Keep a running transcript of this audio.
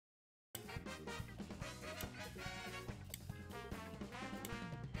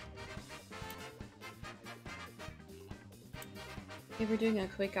Okay, we're doing a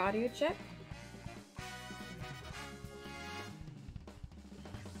quick audio check.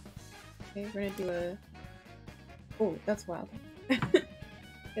 Okay, we're gonna do a... Oh, that's wild.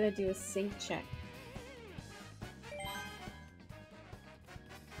 Gonna do a sync check.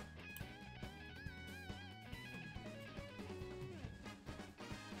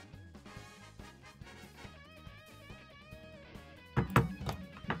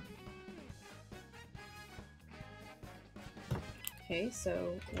 Okay,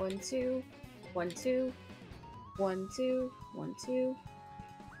 so 1 2 1 2 1 2 1 2.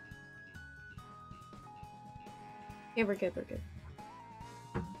 Okay, we're good, we're good.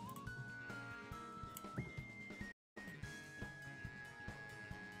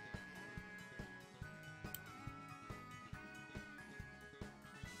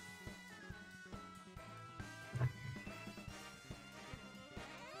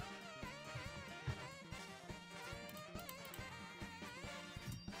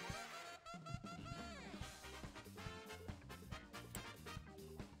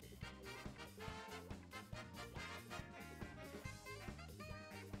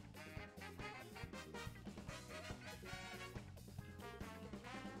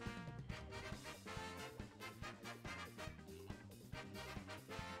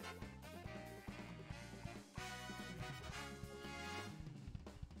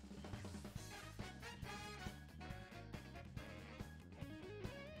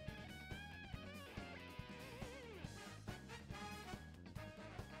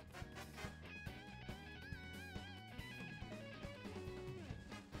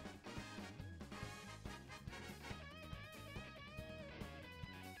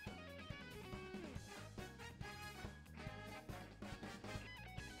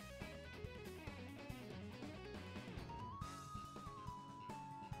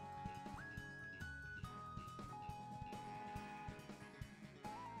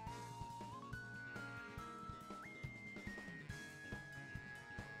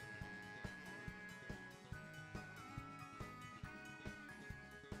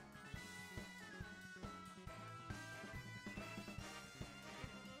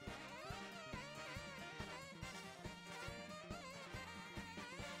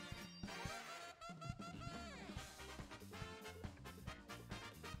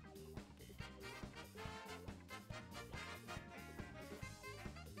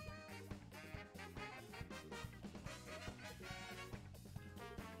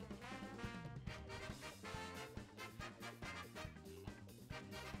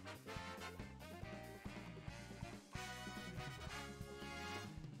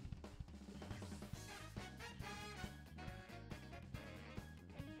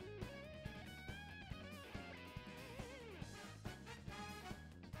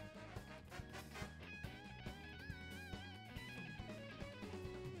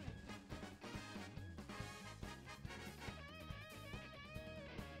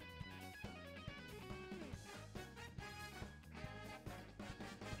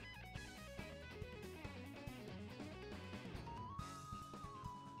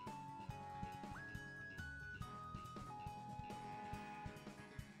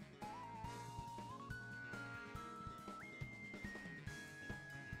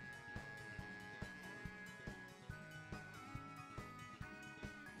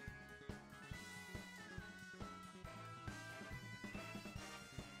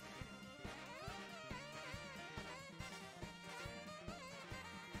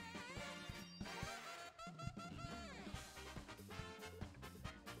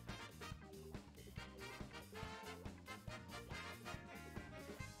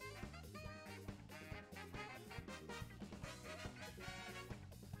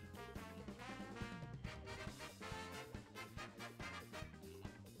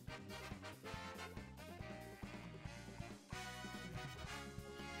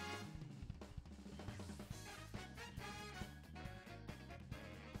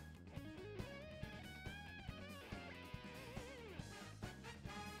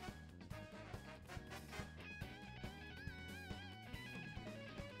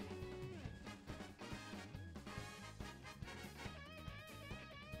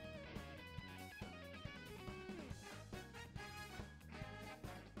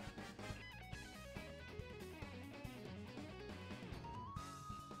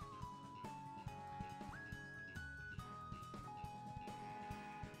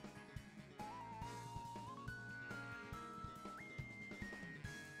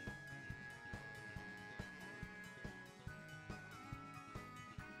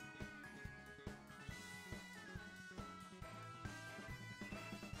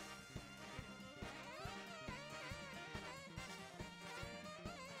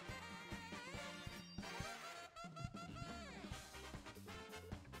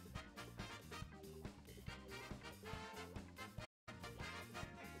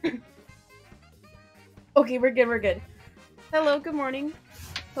 Okay, we're good, we're good. Hello, good morning.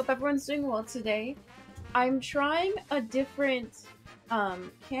 Hope everyone's doing well today. I'm trying a different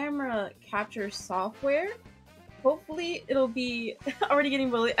camera capture software. Hopefully it'll be already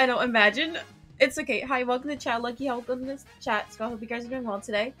getting really, I don't imagine. It's okay. Hi, welcome to chat. Lucky, welcome to this chat. So I hope you guys are doing well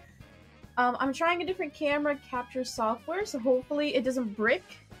today. I'm trying a different camera capture software, so hopefully it doesn't brick.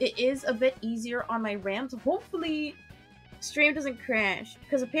 It is a bit easier on my RAM, so hopefully stream doesn't crash.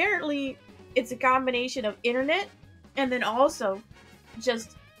 Because apparently it's a combination of internet and then also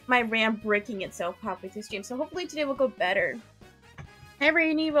just my RAM bricking itself halfway through stream. So hopefully today will go better. Hey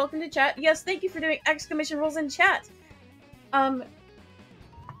Rainy, welcome to chat. Yes, thank you for doing exclamation rules in chat. Well,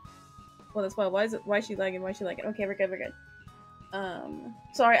 that's why. Why is she lagging? Why is she lagging? Okay, we're good, we're good.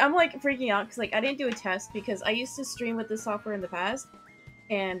 Sorry, I'm like freaking out because like I didn't do a test because I used to stream with this software in the past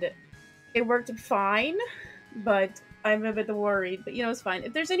and it worked fine, but I'm a bit worried. But you know, it's fine.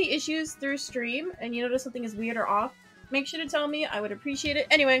 If there's any issues through stream and you notice something is weird or off, make sure to tell me. I would appreciate it.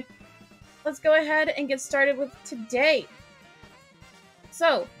 Anyway, let's go ahead and get started with today.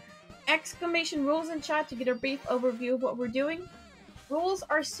 So, exclamation rules in chat to get a brief overview of what we're doing. Rules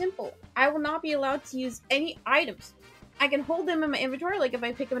are simple. I will not be allowed to use any items. I can hold them in my inventory, like if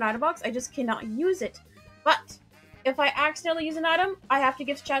I pick up an item box, I just cannot use it. But if I accidentally use an item, I have to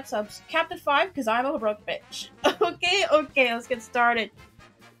give chat subs. Capped at 5, because I'm a broke bitch. Okay, let's get started.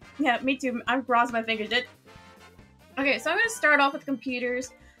 Yeah, me too. I'm crossing my fingers, dude. Okay, so I'm going to start off with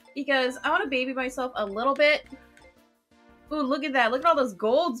computers, because I want to baby myself a little bit. Ooh, look at that. Look at all those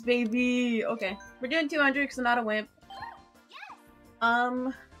golds, baby. Okay, we're doing 200 because I'm not a wimp.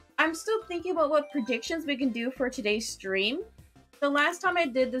 I'm still thinking about what predictions we can do for today's stream. The last time I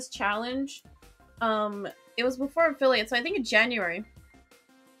did this challenge, it was before affiliate, so I think in January.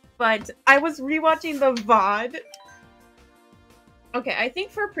 But I was rewatching the VOD. Okay, I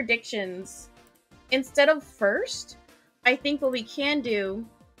think for predictions, instead of first, I think what we can do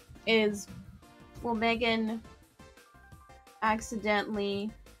is, will Megan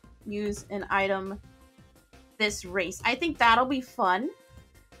accidentally use an item this race? I think that'll be fun.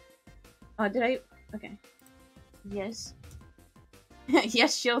 Did I? Okay. Yes.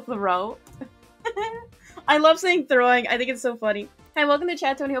 Yes, she'll throw. I love saying throwing. I think it's so funny. Hi, welcome to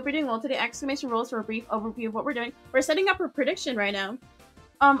chat, Tony. Hope you're doing well today. Exclamation rules for a brief overview of what we're doing. We're setting up a prediction right now.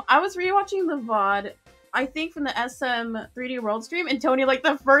 I was rewatching the VOD, I think from the SM 3D World stream, and Tony, like,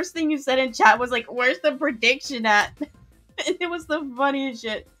 the first thing you said in chat was like, where's the prediction at? And it was the funniest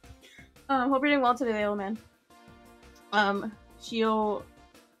shit. Hope you're doing well today, little man. She'll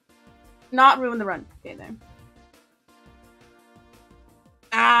not ruin the run. Okay, there.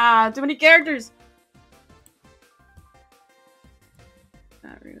 Ah, too many characters!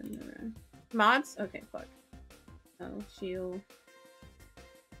 Not ruin the run. Mods? Okay, fuck. Oh, she'll...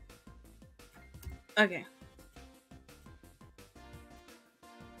 Okay.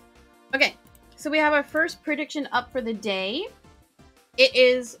 Okay, so we have our first prediction up for the day. It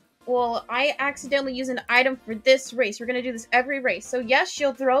is, well, I accidentally use an item for this race. We're gonna do this every race. So yes,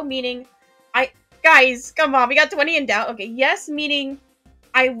 she'll throw, meaning guys, come on, we got 20 in doubt. Okay, yes, meaning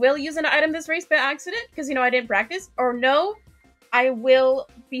I will use an item this race by accident, because, you know, I didn't practice. Or no, I will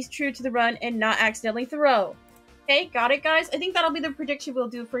be true to the run and not accidentally throw. Okay, got it, guys? I think that'll be the prediction we'll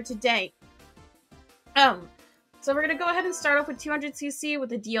do for today. So we're gonna go ahead and start off with 200cc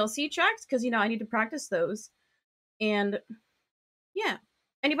with the DLC tracks, because, you know, I need to practice those. And, yeah.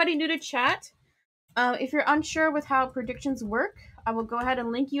 Anybody new to chat? If you're unsure with how predictions work, I will go ahead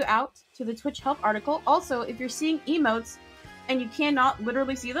and link you out to the Twitch help article. Also, if you're seeing emotes and you cannot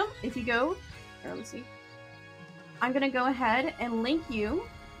literally see them, if you go... Here, let me see. I'm going to go ahead and link you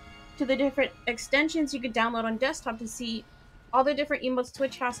to the different extensions you can download on desktop to see all the different emotes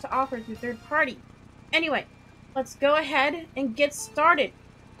Twitch has to offer through third party. Anyway, let's go ahead and get started.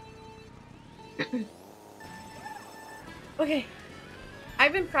 Okay.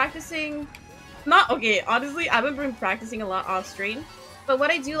 I've been practicing... honestly, I haven't been practicing a lot off stream. But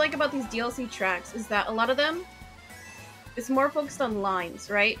what I do like about these DLC tracks is that a lot of them, it's more focused on lines,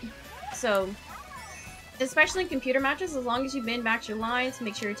 right? So, especially in computer matches, as long as you min-max your lines,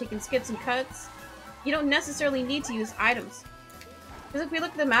 make sure you're taking skips and cuts, you don't necessarily need to use items. Because if we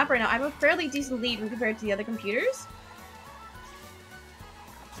look at the map right now, I have a fairly decent lead when compared to the other computers.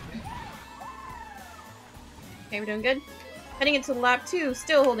 Okay, we're doing good. Heading into lap 2,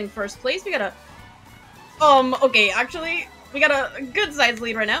 still holding first place. We got a... okay, actually, we got a good-sized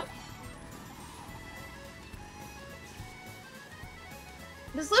lead right now.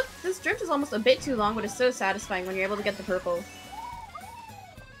 This drift is almost a bit too long, but it's so satisfying when you're able to get the purple.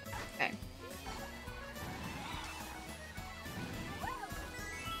 Okay.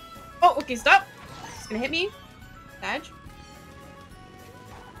 Okay, stop. It's gonna hit me. Badge.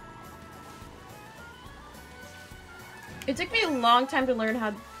 It took me a long time to learn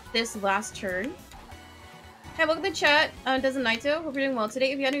how this last turn. Hey, welcome to chat. Doesn't Naito? Hope you're doing well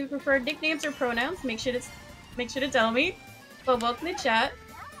today. If you have any preferred nicknames or pronouns, make sure to tell me. But welcome to chat.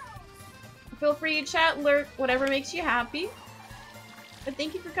 Feel free to chat, lurk, whatever makes you happy. But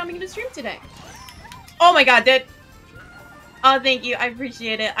thank you for coming to stream today. Oh my god, dude. Oh, thank you. I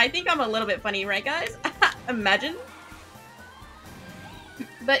appreciate it. I think I'm a little bit funny, right, guys? Imagine.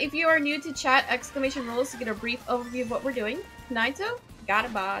 But if you are new to chat, exclamation rules to get a brief overview of what we're doing. Naito? Got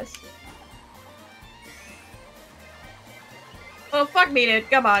it, boss. Oh, fuck me, dude.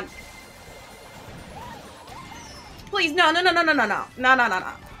 Come on. Please, no. No.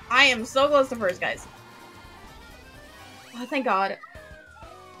 I am so close to first, guys. Oh, thank God.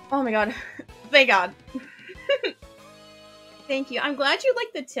 Oh my god. Thank God. Thank you. I'm glad you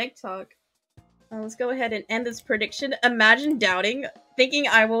liked the TikTok. Let's go ahead and end this prediction. Imagine doubting, thinking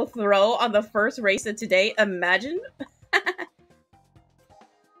I will throw on the first race of today. Imagine.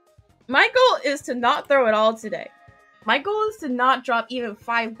 My goal is to not throw at all today. My goal is to not drop even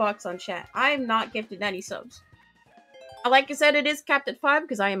 $5 on chat. I am not gifted any subs. Like I said, it is capped at 5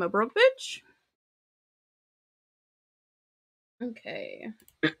 because I am a broke bitch. Okay.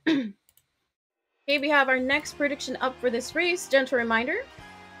 Okay, we have our next prediction up for this race. Gentle reminder.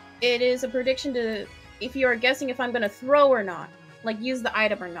 It is a prediction to, if you are guessing if I'm going to throw or not. Like, use the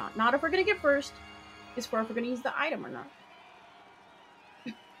item or not. Not if we're going to get first. It's for if we're going to use the item or not.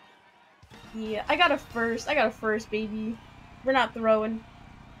 Yeah, I got a first. I got a first, baby. We're not throwing.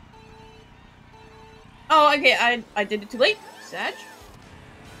 Oh, okay, I did it too late. Sag.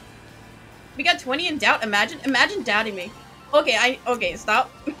 We got 20 in doubt. Imagine doubting me. Okay,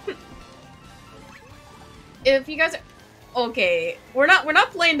 stop. If you guys are, okay, we're not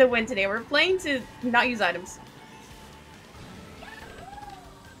playing to win today. We're playing to not use items.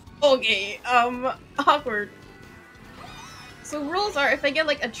 Okay, awkward. So rules are, if I get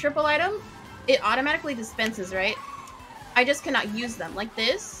like a triple item, it automatically dispenses, right? I just cannot use them. Like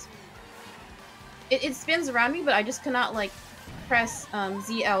this. It spins around me, but I just cannot like press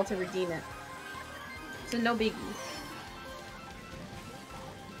ZL to redeem it. So no biggie.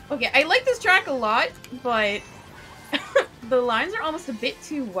 Okay, I like this track a lot, but the lines are almost a bit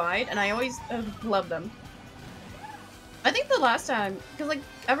too wide, and I always love them. I think the last time, because like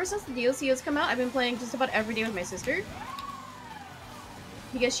ever since the DLC has come out, I've been playing just about every day with my sister.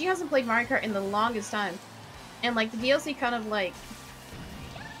 Because she hasn't played Mario Kart in the longest time. And like the DLC kind of like,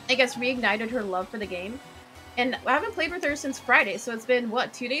 I guess, reignited her love for the game. And I haven't played with her since Friday, so it's been,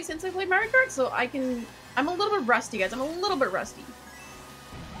 what, 2 days since I played Mario Kart? So I'm a little bit rusty, guys. I'm a little bit rusty.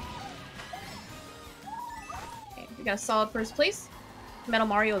 Okay, we got a solid first place. Metal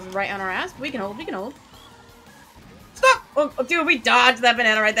Mario is right on our ass. We can hold, we can hold. Stop! Oh, dude, we dodged that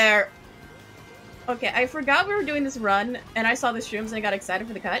banana right there. Okay, I forgot we were doing this run, and I saw the shrooms and I got excited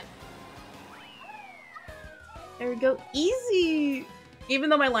for the cut. There we go. Easy! Even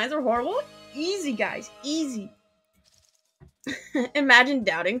though my lines are horrible, easy, guys. Easy. Imagine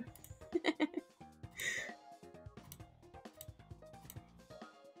doubting.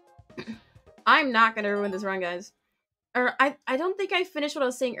 I'm not gonna ruin this run, guys. Or, I don't think I finished what I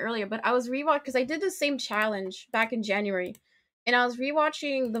was saying earlier, but I was rewatching, because I did the same challenge back in January. And I was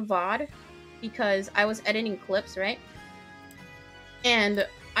rewatching the VOD, because I was editing clips, right? And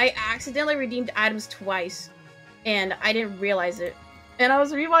I accidentally redeemed items twice. And I didn't realize it. And I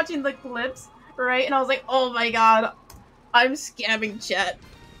was rewatching the clips, right? And I was like, oh my god, I'm scamming chat.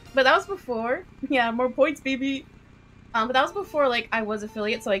 But that was before. Yeah, more points, baby. But that was before, like, I was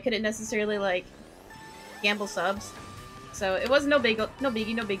affiliate, so I couldn't necessarily, like, gamble subs. So it was no biggie, no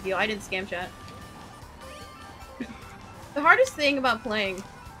big deal. I didn't scam chat. The hardest thing about playing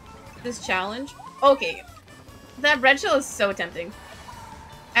this challenge... Okay. That red shell is so tempting.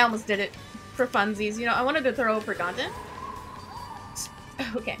 I almost did it for funsies. You know, I wanted to throw for content.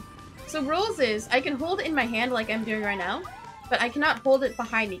 Okay. So rules is, I can hold it in my hand like I'm doing right now, but I cannot hold it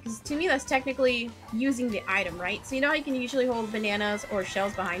behind me, because to me that's technically using the item, right? So you know how you can usually hold bananas or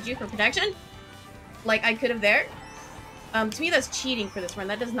shells behind you for protection? Like I could have there? To me that's cheating for this run.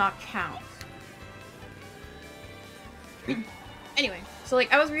 That does not count. Anyway, so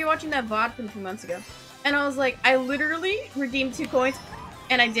like I was rewatching that VOD from 2 months ago, and I was like, I literally redeemed 2 coins,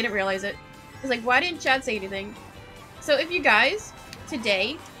 and I didn't realize it. I was like, why didn't chat say anything? So if you guys,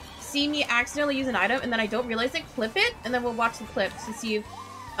 today, see me accidentally use an item, and then I don't realize it, clip it, and then we'll watch the clip to see if,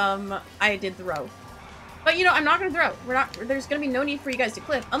 I did throw. But, you know, I'm not gonna throw. There's gonna be no need for you guys to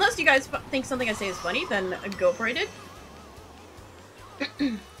clip. Unless you guys think something I say is funny, then go for it, dude.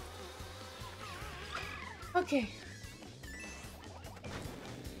 Okay.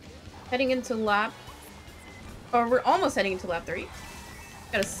 Heading into lap... Or we're almost heading into lap 3.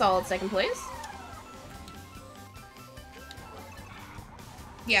 Got a solid second place.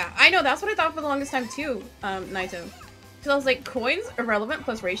 Yeah, I know, that's what I thought for the longest time too, Naito. Because I was like, coins, irrelevant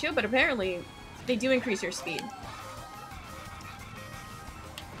plus ratio, but apparently they do increase your speed.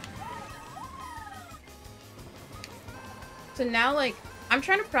 So now, like, I'm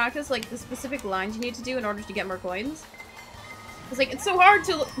trying to practice, like, the specific lines you need to do in order to get more coins. It's like, it's so hard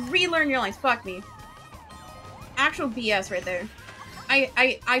to relearn your lines. Fuck me. Actual BS right there.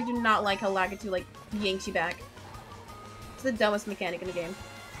 I do not like how Lakitu, like, yanks you back. It's the dumbest mechanic in the game.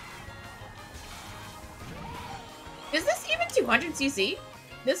 Is this even 200cc?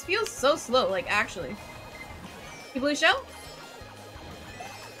 This feels so slow, like, actually. You blue shell?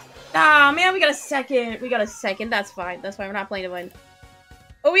 Ah, man, we got a second. We got a second. That's fine. That's fine. We're not playing to win.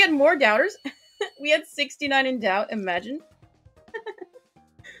 Oh, we had more doubters? We had 69 in doubt. Imagine.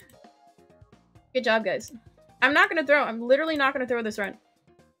 Good job, guys. I'm not gonna throw. I'm literally not gonna throw this run.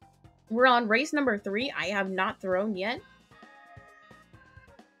 We're on race number 3. I have not thrown yet.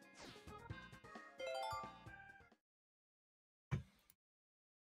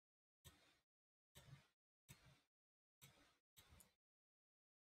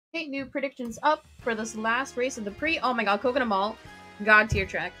 Okay, new predictions up for this last race of the pre. Oh my god, Coconut Mall. God tier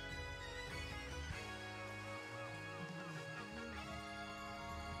track.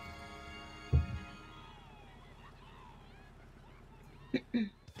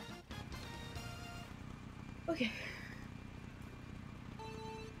 Okay.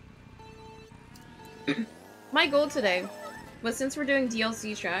 My goal today was, since we're doing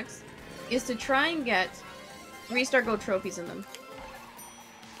DLC tracks, is to try and get Restart Gold trophies in them.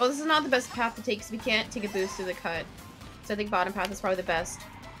 Well, this is not the best path to take because we can't take a boost through the cut. So I think bottom path is probably the best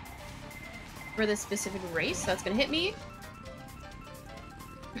for this specific race. That's gonna hit me.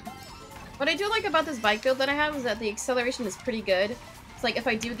 What I do like about this bike build that I have is that the acceleration is pretty good. It's like if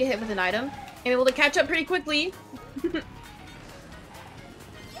I do get hit with an item, I'm able to catch up pretty quickly.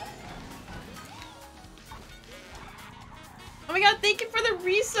 Oh my god, thank you for the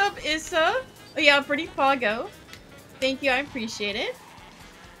resub, Issa! Oh yeah, pretty Pago. Thank you, I appreciate it.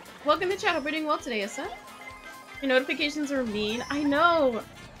 Welcome to chat, hope you're doing well today, Issa. Your notifications are mean. I know!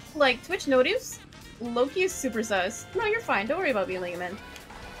 Like, Twitch notifs? Loki is super sus. No, you're fine, don't worry about being like a man.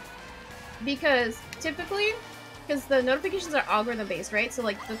 Because, typically, because the notifications are algorithm based, right? So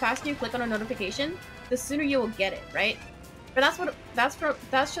like, the faster you click on a notification, the sooner you will get it, right? But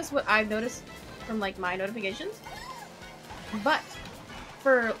that's just what I've noticed from like my notifications. But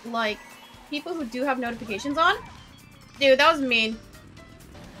for like people who do have notifications on, dude, that was mean.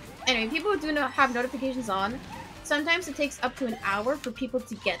 Anyway, people who do not have notifications on, sometimes it takes up to an hour for people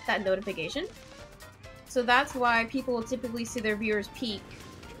to get that notification. So that's why people will typically see their viewers peak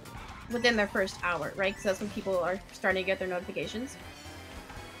within their first hour, right? Because that's when people are starting to get their notifications.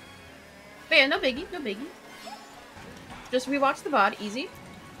 But yeah, no biggie, no biggie. Just rewatch the VOD, easy.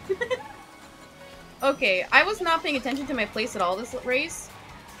 Okay, I was not paying attention to my place at all this race.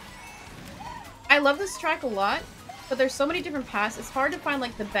 I love this track a lot, but there's so many different paths, it's hard to find,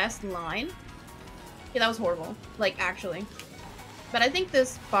 like, the best line. Yeah, that was horrible. Like, actually. But I think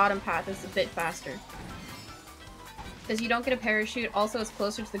this bottom path is a bit faster. Because you don't get a parachute, also it's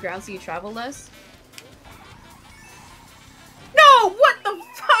closer to the ground so you travel less. No! What the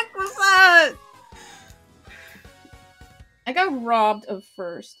fuck was that? I got robbed of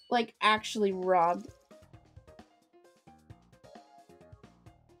first. Like, actually robbed.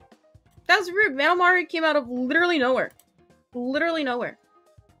 That was rude. Mario came out of literally nowhere. Literally nowhere.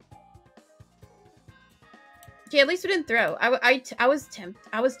 Okay, at least we didn't throw. I was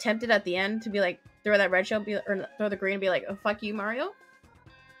tempted at the end to be like, throw that red shell, or throw the green and be like, oh, fuck you, Mario.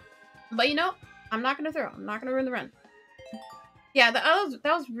 But you know, I'm not gonna throw. I'm not gonna ruin the run. Yeah, that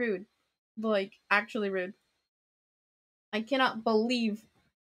was rude. Like, actually rude. I cannot believe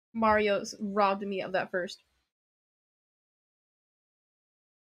Mario's robbed me of that first.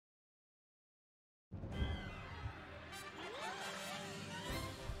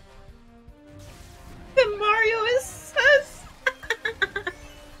 The Mario is sus!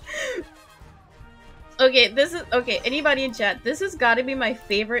 Okay, this is- okay, anybody in chat, this has gotta be my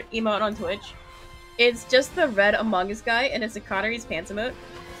favorite emote on Twitch. It's just the red Among Us guy, and it's a Connery's Pants emote.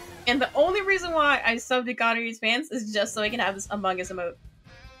 And the only reason why I subbed to Connery's Pants is just so I can have this Among Us emote.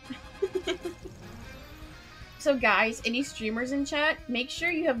 So guys, any streamers in chat, make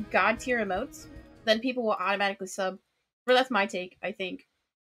sure you have god tier emotes. Then people will automatically sub. Or that's my take, I think.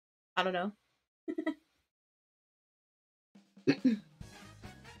 I don't know.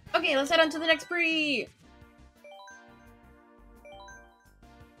 Okay, let's head on to the next pre.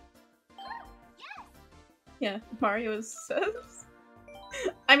 Yeah, Mario is sus.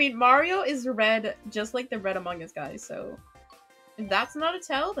 I mean, Mario is red just like the Red Among Us guys, so if that's not a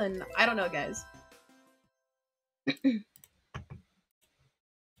tell, then I don't know, guys. Okay,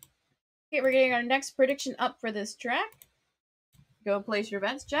 we're getting our next prediction up for this track. Go place your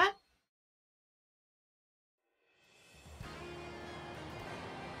bets, chat.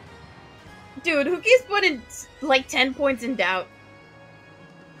 Dude, who keeps putting, like, 10 points in doubt?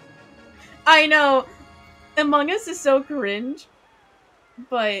 I know! Among Us is so cringe.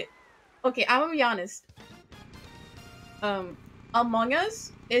 But, okay, I'm gonna be honest. Among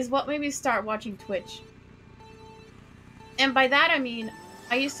Us is what made me start watching Twitch. And by that I mean,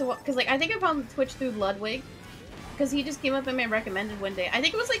 I used to because like I think I found Twitch through Ludwig, because he just came up and me recommended one day. I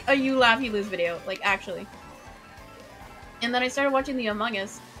think it was like a You Laugh You Lose video, like actually. And then I started watching the Among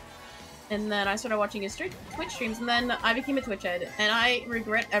Us, and then I started watching his Twitch streams, and then I became a Twitch head, and I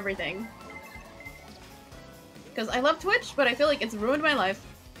regret everything. Because I love Twitch, but I feel like it's ruined my life.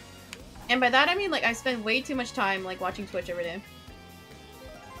 And by that I mean like I spend way too much time like watching Twitch every day.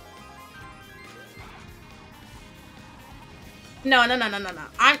 No.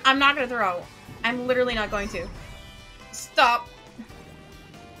 I'm not gonna throw. I'm literally not going to. Stop.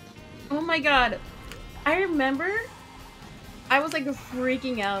 Oh my god. I remember I was like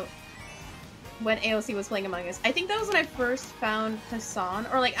freaking out when AOC was playing Among Us. I think that was when I first found Hassan,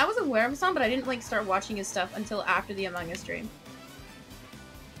 or like I was aware of Hassan, but I didn't like start watching his stuff until after the Among Us stream.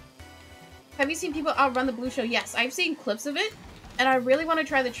 Have you seen people outrun the blue show? Yes, I've seen clips of it, and I really want to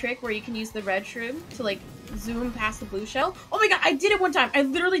try the trick where you can use the red shroom to like zoom past the blue shell. Oh my god, I did it one time! I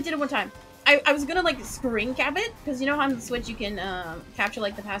literally did it one time! I was gonna like screen cap it, because you know how on the Switch you can capture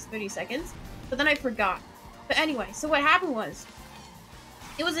like the past 30 seconds? But then I forgot. But anyway, so what happened was,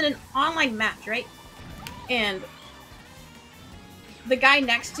 it was in an online match, right? And the guy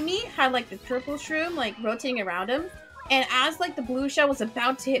next to me had like the triple shroom like rotating around him. And as like the blue shell was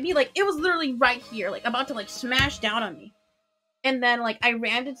about to hit me, like it was literally right here, like about to like smash down on me. And then like I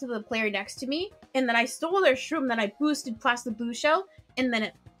rammed into the player next to me, and then I stole their shroom, then I boosted past the blue shell, and then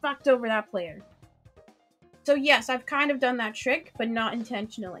it fucked over that player. So yes, I've kind of done that trick, but not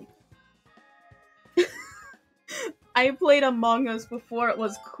intentionally. I played Among Us before it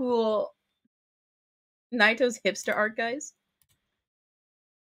was cool. Naito's hipster art, guys.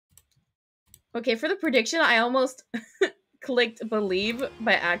 Okay, for the prediction, I almost clicked believe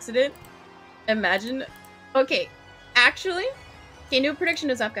by accident. Imagine. Okay, actually, okay, new prediction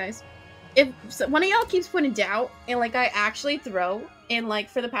is up, guys. If one of y'all keeps putting doubt, and like I actually throw, and like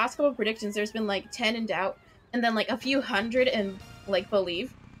for the past couple of predictions, there's been like 10 in doubt, and then like a few hundred in like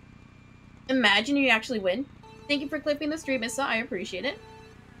believe. Imagine you actually win. Thank you for clipping the stream, Issa. I appreciate it.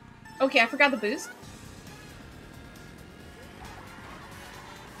 Okay, I forgot the boost.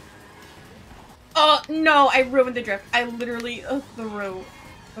 Oh, no, I ruined the drift. I literally threw.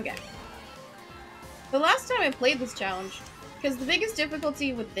 Okay. The last time I played this challenge, because the biggest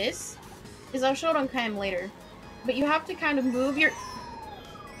difficulty with this is I'll show it on cam later, but you have to kind of move your...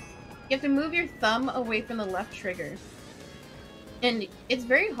 You have to move your thumb away from the left trigger. And it's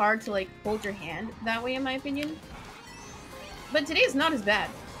very hard to, like, hold your hand that way, in my opinion. But today is not as bad.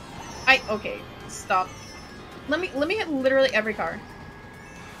 Okay, stop. Let me hit literally every car.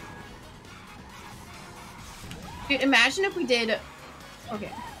 Dude, imagine if we did...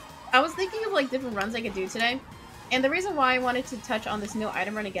 Okay. I was thinking of, like, different runs I could do today. And the reason why I wanted to touch on this new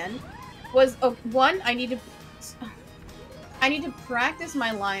item run again was, one, I need to practice my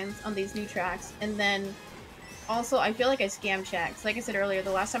lines on these new tracks, and then also I feel like I scam chat. 'Cause like I said earlier,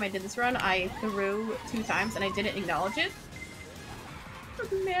 the last time I did this run, I threw 2 times and I didn't acknowledge it.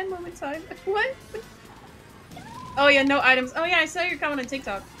 Man moment time. What? Oh yeah, no items. Oh yeah, I saw your comment on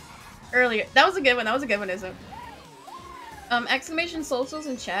TikTok earlier. That was a good one. That was a good one, isn't it? Exclamation socials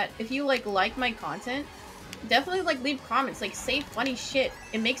in chat. If you like my content, definitely like leave comments. Like say funny shit.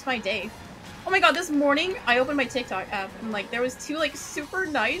 It makes my day. Oh my god, this morning I opened my TikTok app and like there was 2 like super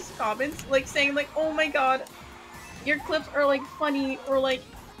nice comments like saying like, oh my god, your clips are like funny, or like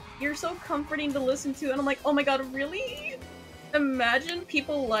you're so comforting to listen to, and I'm like, oh my god, really? Imagine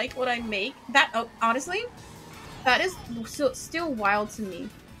people like what I make. That honestly, that is still wild to me.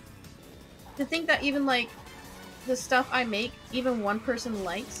 To think that even like the stuff I make, even one person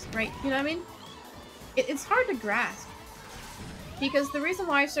likes, right? You know what I mean? It's hard to grasp. Because the reason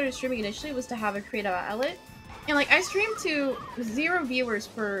why I started streaming initially was to have a creative outlet. And like, I streamed to 0 viewers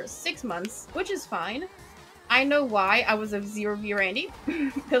for 6 months, which is fine. I know why I was a 0 viewer Andy.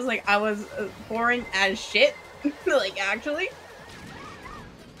 Because like, I was boring as shit. Like, actually.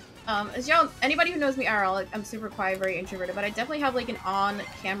 As y'all, anybody who knows me IRL, like, I'm super quiet, very introverted, but I definitely have like an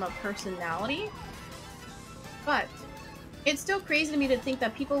on-camera personality. But it's still crazy to me to think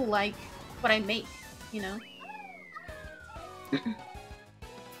that people like what I make, you know?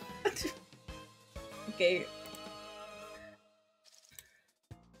 Okay.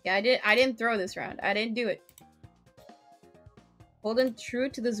 Yeah, I didn't throw this round. I didn't do it. Holding true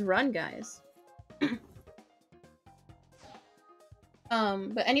to this run, guys.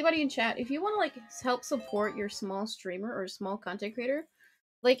 But anybody in chat, if you want to like help support your small streamer or small content creator,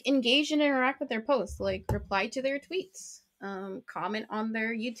 like engage and interact with their posts, like reply to their tweets, comment on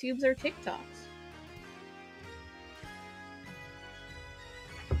their YouTubes or TikToks.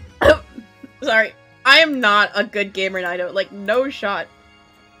 Sorry, I am not a good gamer, Nido. Like, no shot.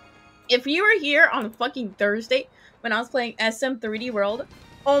 If you were here on fucking Thursday when I was playing SM 3D World,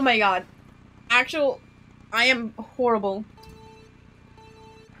 oh my god. I am horrible.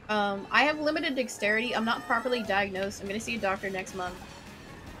 I have limited dexterity. I'm not properly diagnosed. I'm gonna see a doctor next month.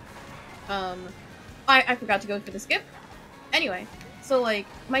 I forgot to go for the skip. Anyway, so like,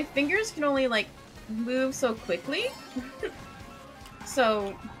 my fingers can only like move so quickly.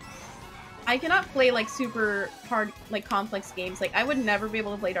 So I cannot play like super hard, like complex games. Like I would never be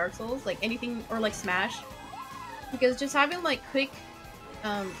able to play Dark Souls, like anything, or like Smash. Because just having like quick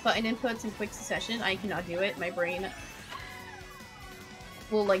button inputs in quick succession, I cannot do it. My brain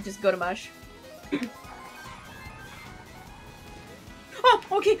will like just go to mush. Oh,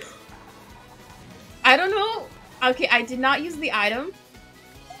 okay. I don't know. Okay, I did not use the item,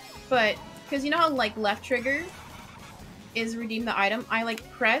 but because you know how like left trigger is redeem the item, I like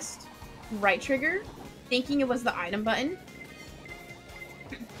pressed right trigger thinking it was the item button.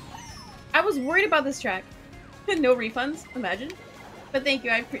 I was worried about this track. No refunds, imagine. But thank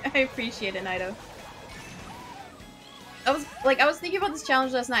you, I appreciate it, Nido. I was thinking about this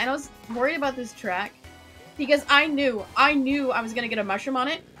challenge last night and I was worried about this track because I knew I was gonna get a mushroom on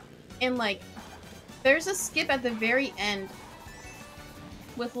it, and like there's a skip at the very end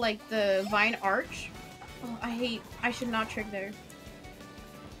with like the vine arch. Oh, I should not trick there.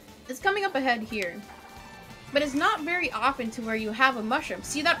 It's coming up ahead here. But it's not very often to where you have a mushroom.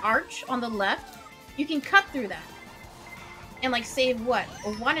 See that arch on the left? You can cut through that. And like save what?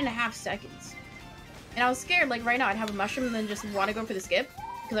 1.5 seconds. And I was scared like right now I'd have a mushroom and then just want to go for the skip.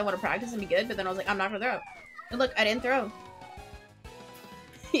 Because I want to practice and be good. But then I was like, I'm not gonna throw. And look, I didn't throw.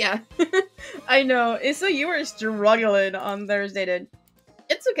 Yeah. I know. So you were struggling on Thursday, dude.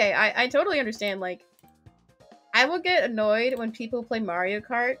 It's okay. I totally understand. Like, I will get annoyed when people play Mario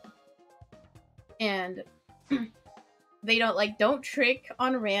Kart and they don't trick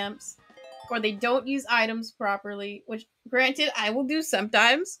on ramps, or they don't use items properly, which granted I will do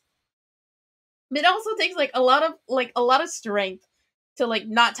sometimes. But it also takes like a lot of strength to like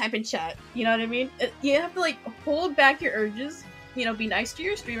not type in chat. You know what I mean? You have to like hold back your urges, you know, be nice to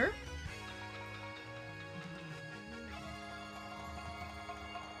your streamer.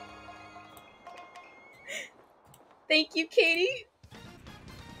 Thank you, Katie.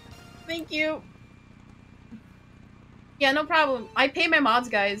 Thank you. Yeah, no problem. I pay my mods,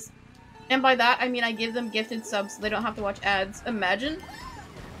 guys. And by that, I mean I give them gifted subs so they don't have to watch ads. Imagine.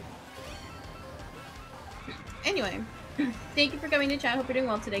 Anyway. Thank you for coming to chat. Hope you're doing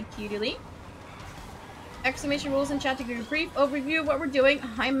well today, Cutie. Exclamation rules in chat to give you a brief overview of what we're doing.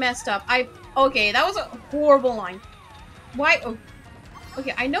 I messed up. Okay, that was a horrible line. Why? Oh,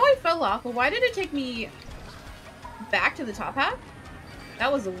 okay, I know I fell off, but why did it take me back to the top half?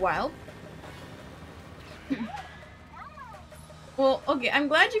 That was wild. Well, okay, I'm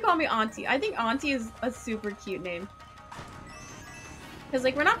glad you call me Auntie. I think Auntie is a super cute name. Because,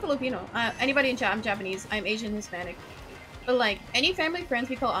 like, we're not Filipino. Anybody in chat, I'm Japanese. I'm Asian, Hispanic. But, like, any family friends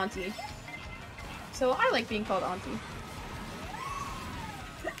we call Auntie. So, I like being called Auntie.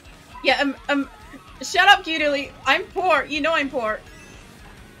 Yeah, shut up, Cutie. I'm poor. You know I'm poor.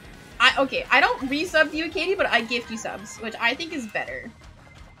 Okay, I don't resub you, Katie, but I gift you subs, which I think is better.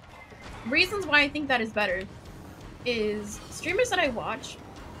 Reasons why I think that is better is streamers that I watch.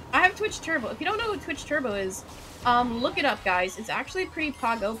 I have Twitch Turbo. If you don't know what Twitch Turbo is, look it up, guys. It's actually pretty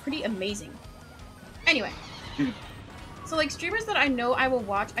pogo, pretty amazing. Anyway, so like streamers that I know I will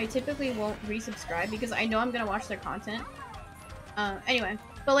watch, I typically won't resubscribe because I know I'm gonna watch their content. Anyway,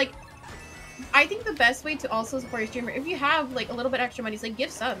 but like, I think the best way to also support your streamer, if you have like a little bit extra money, is like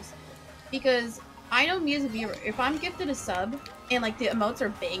gift subs. Because I know me as a viewer, if I'm gifted a sub and like the emotes are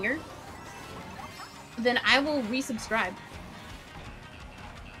banger, then I will resubscribe.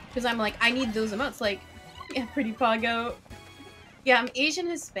 Because I'm like, I need those emotes. Like, yeah, pretty pogo. Yeah, I'm Asian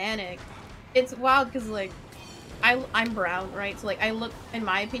Hispanic. It's wild because like, I'm brown, right? So like, I look, in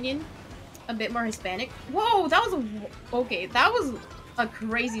my opinion, a bit more Hispanic. Whoa, that was okay, that was a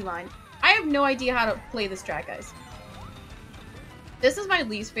crazy line. I I have no idea how to play this track, guys. This is my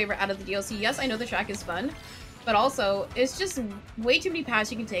least favorite out of the DLC. Yes, I know the track is fun, but also, it's just way too many paths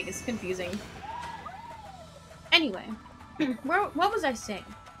you can take. It's confusing. Anyway, what was I saying?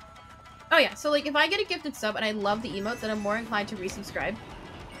 Oh yeah, so like if I get a gifted sub and I love the emotes, then I'm more inclined to resubscribe.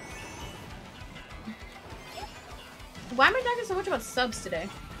 Why am I talking so much about subs today?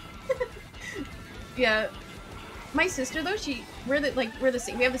 Yeah, my sister though, we're the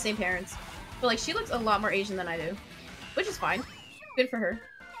same. We have the same parents, but like she looks a lot more Asian than I do, which is fine. Good for her.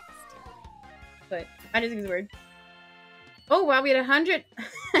 But I just think it's weird. Oh wow, we had 100.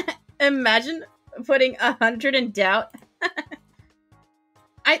 Imagine putting 100 in doubt.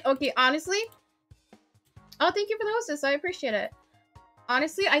 Okay, honestly. Oh, thank you for the hostess. I appreciate it.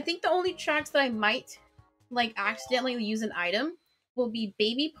 Honestly, I think the only tracks that I might like accidentally use an item will be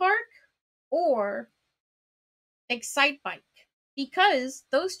Baby Park or Excite Bike, because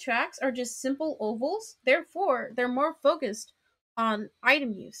those tracks are just simple ovals. Therefore, they're more focused on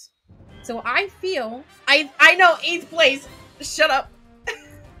item use. So I feel I know 8th place. Shut up.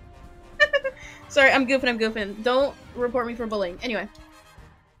 Sorry, I'm goofing. Don't report me for bullying. Anyway.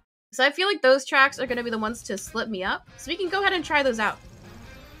 So I feel like those tracks are going to be the ones to slip me up. So we can go ahead and try those out.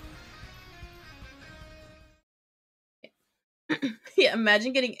 Yeah,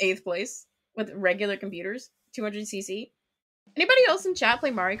 imagine getting 8th place with regular computers. 200cc. Anybody else in chat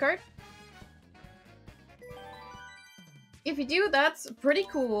play Mario Kart? If you do, that's pretty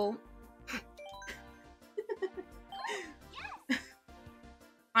cool.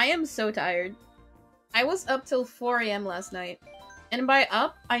 I am so tired. I was up till 4 AM last night. And by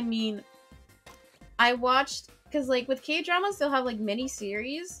up, I mean I watched, because like with K-dramas, they'll have like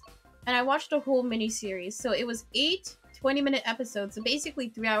mini-series, and I watched a whole mini-series. So it was 8 20-minute episodes, so basically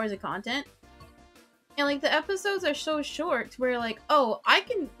 3 hours of content. And like the episodes are so short where like, oh, I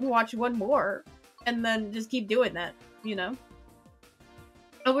can watch one more and then just keep doing that, you know?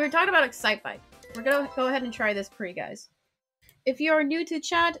 Oh, we were talking about Excite Bike. We're gonna go ahead and try this pre, guys. If you are new to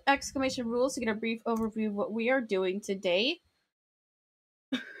chat, exclamation rules to get a brief overview of what we are doing today.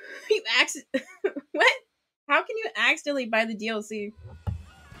 You what? How can you accidentally buy the DLC?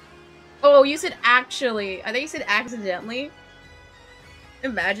 Oh, you said actually. I think you said accidentally.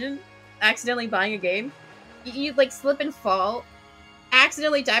 Imagine accidentally buying a game. You like slip and fall,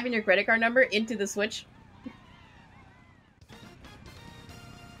 accidentally type in your credit card number into the Switch.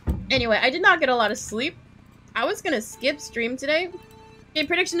 Anyway, I did not get a lot of sleep. I was gonna skip stream today. Okay,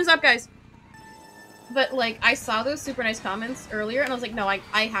 prediction is up, guys. But like, I saw those super nice comments earlier, and I was like, no, I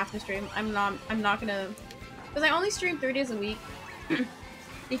have to stream. I'm not gonna, because I only stream 3 days a week,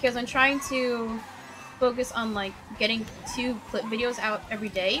 because I'm trying to focus on like getting 2 clip videos out every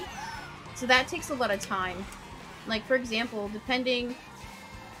day. So that takes a lot of time. Like for example, depending.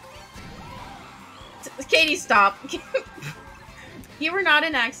 Katie, stop. You were not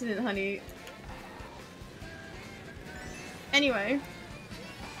an accident, honey. Anyway.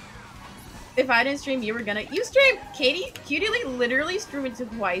 If I didn't stream, you were gonna. You streamed! Katie, Cutie like literally streamed it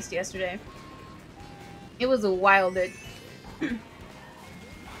twice yesterday. It was a wild bit.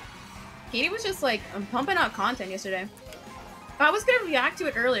 Katie was just like pumping out content yesterday. I was gonna react to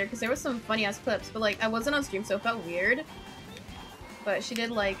it earlier because there was some funny ass clips, but like I wasn't on stream, so it felt weird. But she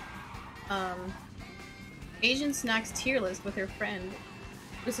did like Asian snacks tier list with her friend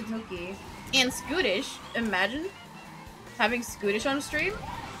Usatoki and Scootish. Imagine having Scootish on stream.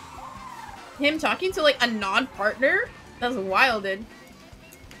 Him talking to like a non-partner? That's wild, dude.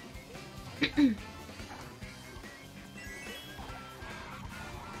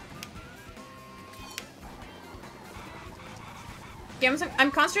 Yeah, I'm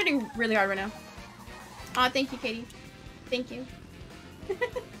concentrating really hard right now. Aw, thank you, Katie. Thank you.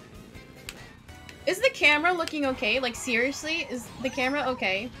 Is the camera looking okay? Like, seriously? Is the camera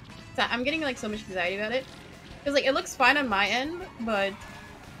okay? So I'm getting like so much anxiety about it. Because like, it looks fine on my end, but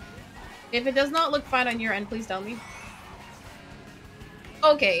if it does not look fine on your end, please tell me.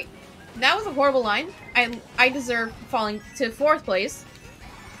 Okay. That was a horrible line. I deserve falling to 4th place.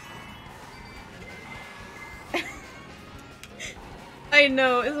 I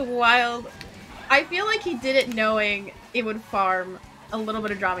know, it's wild. I feel like he did it knowing it would farm a little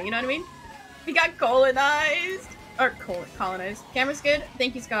bit of drama, you know what I mean? We got colonized! Or colonized. Camera's good?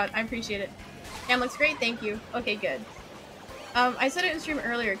 Thank you, Scott. I appreciate it. Cam looks great? Thank you. Okay, good. I said it in stream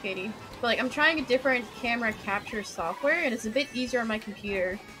earlier, Katie. But like, I'm trying a different camera capture software, and it's a bit easier on my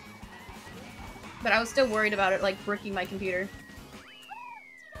computer. But I was still worried about it, like, bricking my computer.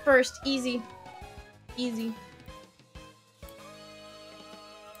 First, easy. Easy.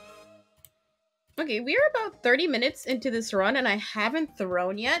 Okay, we are about 30 minutes into this run, and I haven't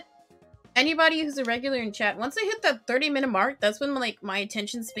thrown yet. Anybody who's a regular in chat, once I hit that 30-minute mark, that's when like my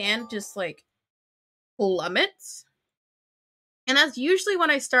attention span just like plummets. And that's usually when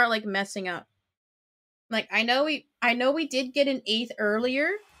I start like messing up. Like I know we did get an 8th earlier,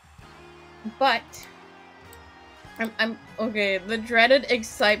 but I'm okay, the dreaded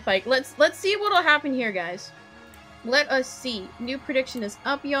excite bike. Let's see what'll happen here, guys. Let us see. New prediction is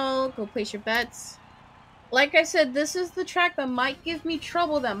up, y'all. Go place your bets. Like I said, this is the track that might give me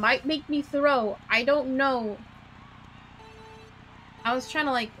trouble, that might make me throw. I don't know. I was trying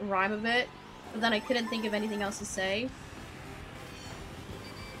to like rhyme a bit, but then I couldn't think of anything else to say.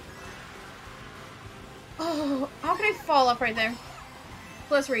 Oh, how can I fall off right there?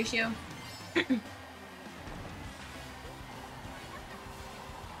 Plus ratio.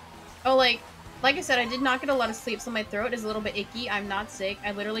 Oh, like I said, I did not get a lot of sleep, so my throat is a little bit icky. I'm not sick.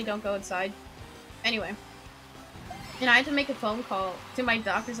 I literally don't go outside. Anyway. And I had to make a phone call to my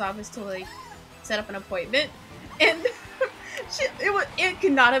doctor's office to, like, set up an appointment. And it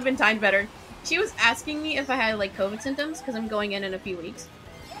could not have been timed better. She was asking me if I had, like, COVID symptoms, because I'm going in a few weeks.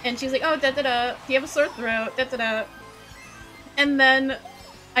 And she was like, oh, da-da-da, do you have a sore throat? Da-da-da. And then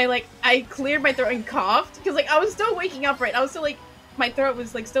I cleared my throat and coughed, because, like, I was still waking up, right? I was still, like, my throat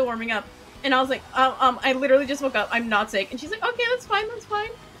was, like, still warming up. And I was like, I literally just woke up. I'm not sick. And she's like, okay, that's fine, that's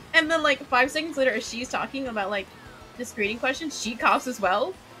fine. And then, like, 5 seconds later, as she's talking about, like, the screening questions, she coughs as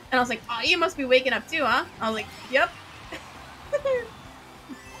well. And I was like, oh, you must be waking up too, huh? I was like, yep.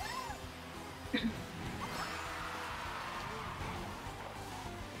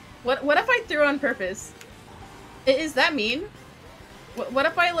 What if I threw on purpose? Is that mean? What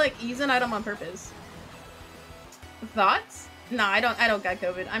if I, like, ease an item on purpose? Thoughts? Nah, I don't got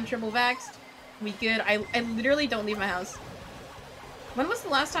COVID. I'm triple vaxxed. We good. I literally don't leave my house. When was the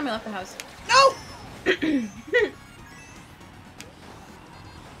last time I left the house? No!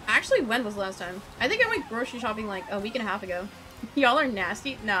 Actually, when was the last time? I think I went grocery shopping like a week and a half ago. Y'all are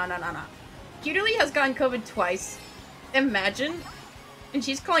nasty. No. Cuterly has gotten COVID twice. Imagine. And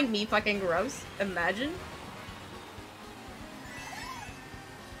she's calling me fucking gross. Imagine.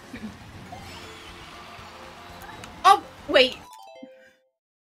 Oh, wait.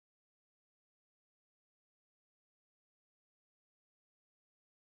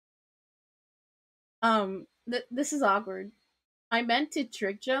 This is awkward. I meant to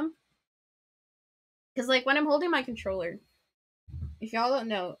trick jump. Because, like, when I'm holding my controller, if y'all don't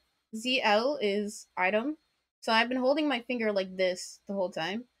know, ZL is item. So I've been holding my finger like this the whole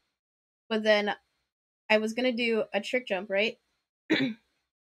time. But then I was gonna do a trick jump, right?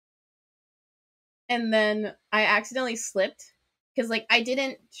 And then I accidentally slipped. Because, like, I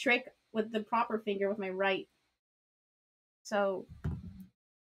didn't trick with the proper finger with my right. So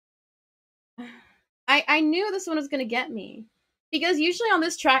I knew this one was gonna get me. Because usually on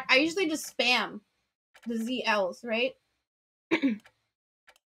this track, I usually just spam the ZLs, right?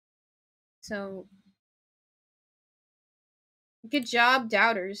 So, good job,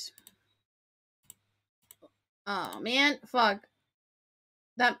 doubters. Oh, man. Fuck.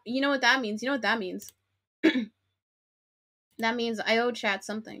 You know what that means? You know what that means? That means I owe chat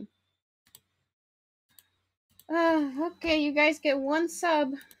something. Okay, you guys get 1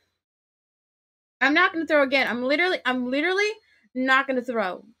 sub. I'm not gonna throw again. I'm literally not gonna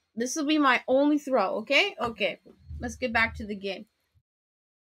throw. This will be my only throw, okay? Okay. Let's get back to the game.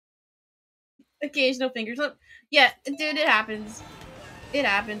 Occasional finger slip. Yeah, dude, it happens. It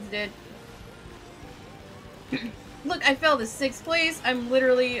happens, dude. Look, I fell to 6th place. I'm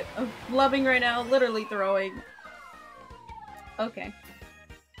literally loving right now. Literally throwing. Okay.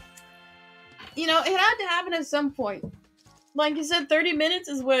 You know, it had to happen at some point. Like you said, 30 minutes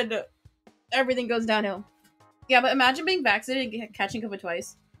is when everything goes downhill. Yeah, but imagine being vaccinated and catching COVID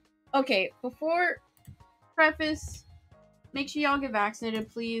twice. Okay, before preface, make sure y'all get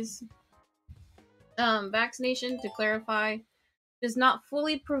vaccinated, please. Vaccination, to clarify, does not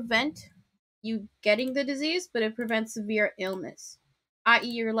fully prevent you getting the disease, but it prevents severe illness. I.e.,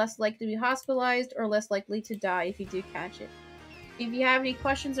 you're less likely to be hospitalized or less likely to die if you do catch it. If you have any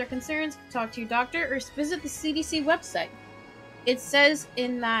questions or concerns, talk to your doctor or visit the CDC website. It says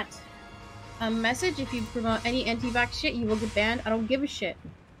in that message, if you promote any anti-vax shit, you will get banned. I don't give a shit.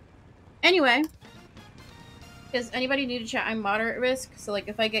 Anyway, because anybody new to chat, I'm moderate risk, so like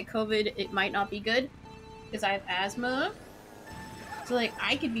if I get COVID, it might not be good, because I have asthma. So like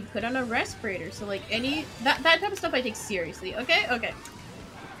I could be put on a respirator. So like that type of stuff I take seriously. Okay, okay.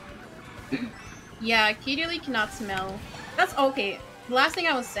 Yeah, Cuterly cannot smell. That's okay. The last thing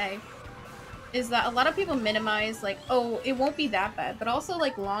I will say is that a lot of people minimize, like, oh, it won't be that bad. But also,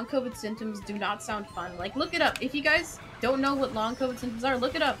 like, long COVID symptoms do not sound fun. Like, look it up. If you guys don't know what long COVID symptoms are,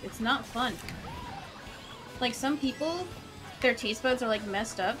 look it up. It's not fun. Like, some people, their taste buds are, like,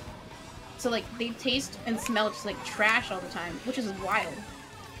 messed up. So, like, they taste and smell just, like, trash all the time, which is wild.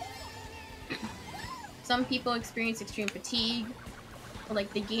 Some people experience extreme fatigue, or,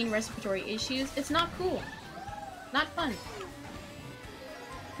 like, they gain respiratory issues. It's not cool. Not fun.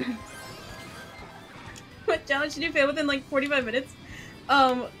 What challenge did you fail within, like, 45 minutes?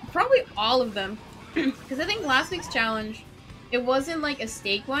 Probably all of them. Because I think last week's challenge, it wasn't, like, a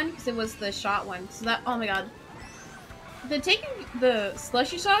steak one, because it was the shot one. So that, oh my god. Taking the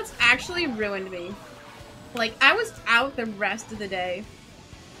slushy shots actually ruined me. Like, I was out the rest of the day.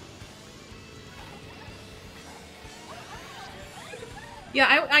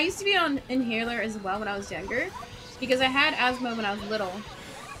 Yeah, I used to be on inhaler as well when I was younger, because I had asthma when I was little.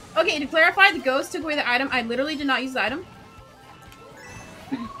 Okay, to clarify, the ghost took away the item. I literally did not use the item.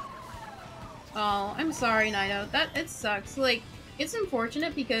 Oh, I'm sorry, Nido. It sucks. Like, it's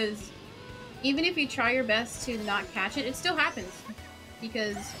unfortunate because even if you try your best to not catch it, it still happens.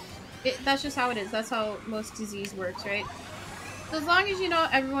 Because that's just how it is. That's how most disease works, right? So as long as you know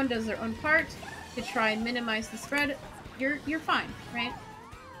everyone does their own part to try and minimize the spread, you're fine, right?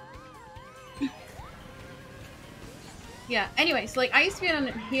 Yeah, anyways, like, I used to be on an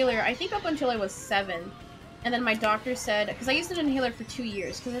inhaler, I think up until I was 7. And then my doctor said, because I used an inhaler for 2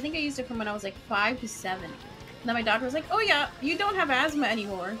 years, because I think I used it from when I was like 5 to 7. And then my doctor was like, oh yeah, you don't have asthma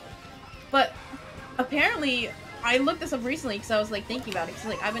anymore. But apparently, I looked this up recently because I was like thinking about it, because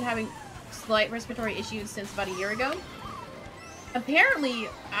like I've been having slight respiratory issues since about a year ago. Apparently,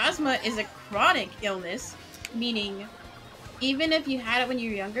 asthma is a chronic illness, meaning even if you had it when you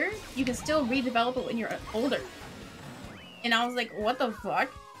were younger, you can still redevelop it when you're older. And I was like, what the fuck?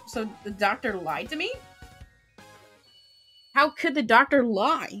 So the doctor lied to me? How could the doctor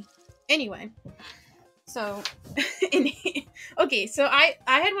lie? Anyway, so okay, so I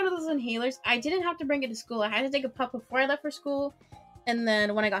had one of those inhalers. I didn't have to bring it to school. I had to take a puff before I left for school, and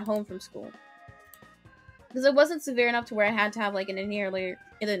then when I got home from school, because it wasn't severe enough to where I had to have like an inhaler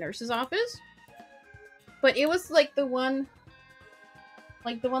in the nurse's office. But it was like the one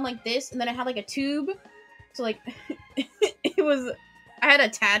like this, and then it had like a tube. So like it was, I had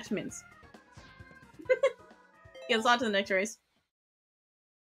attachments. Yeah, let's on to the next race.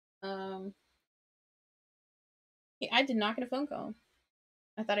 Yeah, I did not get a phone call.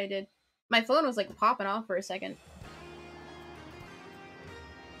 I thought I did. My phone was like popping off for a second.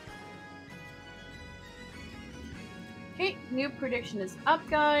 Okay, new prediction is up,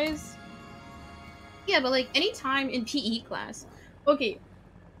 guys. Yeah, but like anytime in PE class. Okay.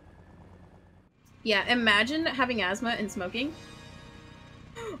 Yeah, imagine having asthma and smoking.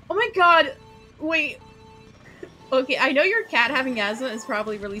 Oh my god! Wait. Okay, I know your cat having asthma is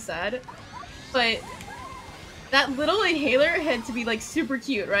probably really sad, but that little inhaler had to be like super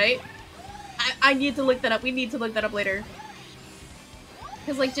cute, right? I need to look that up. We need to look that up later.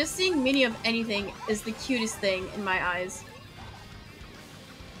 Because like just seeing Minnie of anything is the cutest thing in my eyes.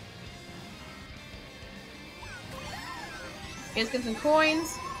 Let's get some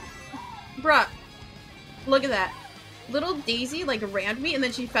coins. Bruh. Look at that. Little Daisy, like, rammed me, and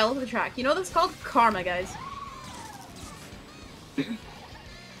then she fell into the track. You know what that's called? Karma, guys.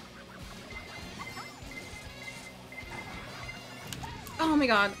 Oh my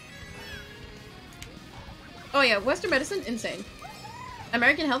god. Oh yeah, Western medicine? Insane.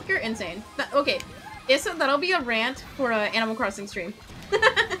 American healthcare? Insane. Okay. That'll be a rant for an Animal Crossing stream.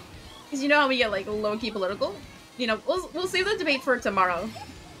 Because you know how we get, like, low-key political? You know, we'll save the debate for tomorrow.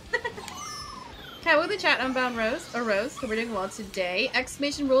 Hi, welcome to chat, Unbound Rose, or Rose, so we're doing well today.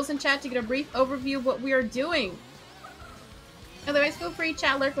 Exclamation rules in chat to get a brief overview of what we are doing. Otherwise, feel free,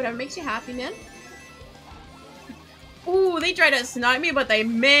 chat, lurk, whatever makes you happy, man. Ooh, they tried to snipe me, but they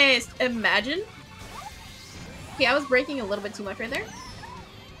missed. Imagine. Okay, I was breaking a little bit too much right there.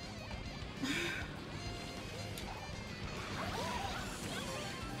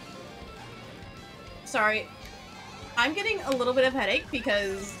 Sorry. I'm getting a little bit of headache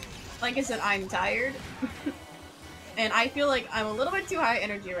because, like I said, I'm tired. And I feel like I'm a little bit too high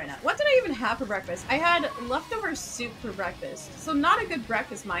energy right now. What did I even have for breakfast? I had leftover soup for breakfast. So not a good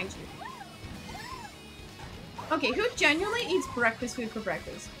breakfast, mind you. Okay, who genuinely eats breakfast food for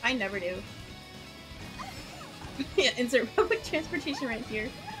breakfast? I never do. Yeah, insert public transportation right here.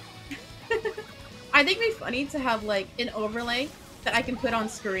 I think it'd be funny to have, like, an overlay that I can put on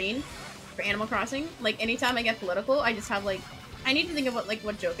screen for Animal Crossing. Like, anytime I get political, I just have, like... I need to think of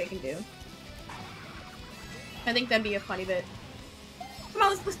what joke I can do. I think that'd be a funny bit. Come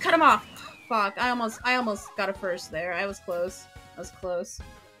on, let's cut him off. Fuck, I almost got a first there. I was close. I was close.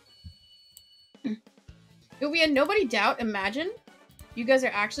 If we had nobody doubt, imagine. You guys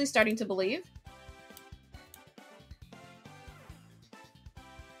are actually starting to believe.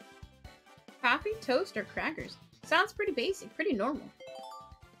 Coffee, toast, or crackers? Sounds pretty basic, pretty normal.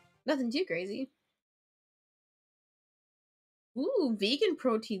 Nothing too crazy. Ooh, vegan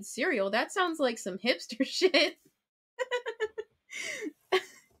protein cereal. That sounds like some hipster shit.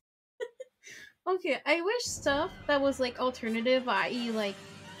 Okay, I wish stuff that was like alternative, i.e. like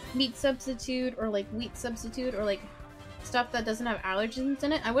meat substitute or like wheat substitute or like stuff that doesn't have allergens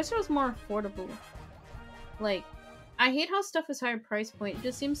in it. I wish it was more affordable. Like, I hate how stuff is higher price point. It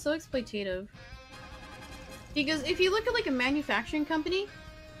just seems so exploitative. Because if you look at like a manufacturing company,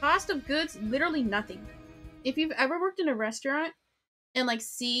 cost of goods, literally nothing. If you've ever worked in a restaurant and like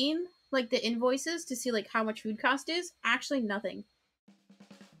seen like the invoices to see like how much food cost is, actually nothing.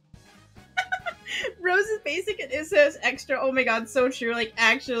 Rose is basic and it says extra. Oh my god, so true. Like,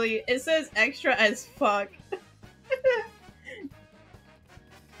 actually, it says extra as fuck.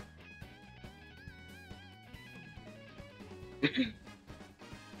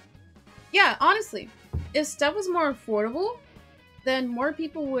 Yeah, honestly, if stuff was more affordable, then more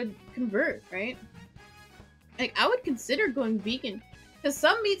people would convert, right? Like, I would consider going vegan. Because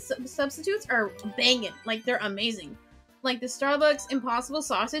some meat substitutes are banging. Like, they're amazing. Like, the Starbucks Impossible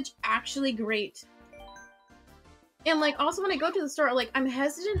Sausage, actually great. And, like, also when I go to the store, like, I'm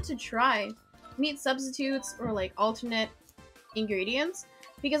hesitant to try meat substitutes or, like, alternate ingredients.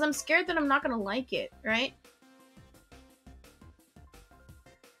 Because I'm scared that I'm not gonna like it, right?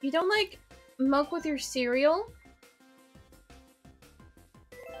 You don't like milk with your cereal?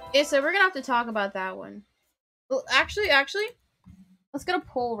 Yeah, so we're gonna have to talk about that one. Well, actually, let's get a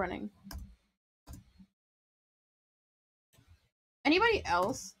poll running. Anybody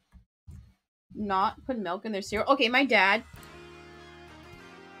else not put milk in their cereal? Okay, my dad.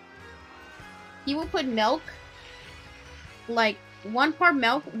 He will put milk, like, 1 part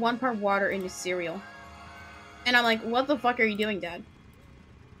milk, 1 part water in his cereal. And I'm like, what the fuck are you doing, Dad?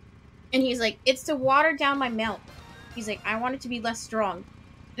 And he's like, it's to water down my milk. He's like, I want it to be less strong.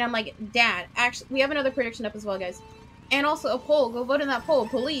 And I'm like, Dad, actually, we have another prediction up as well, guys. And also a poll. Go vote in that poll,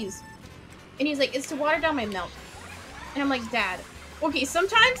 please. And he's like, it's to water down my milk. And I'm like, Dad. Okay,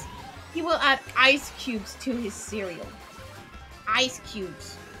 sometimes he will add ice cubes to his cereal. Ice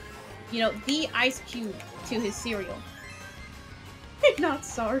cubes. You know, the ice cube to his cereal. Not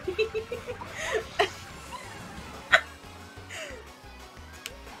sorry.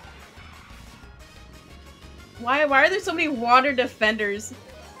 Why are there so many water defenders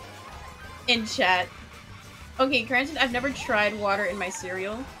in chat? Okay, granted, I've never tried water in my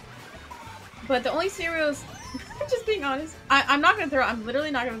cereal. But the only cereals... just being honest. I'm not gonna throw. I'm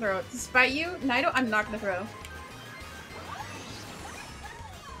literally not gonna throw. Despite you, Naito, I'm not gonna throw.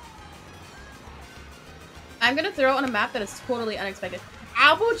 I'm gonna throw on a map that is totally unexpected.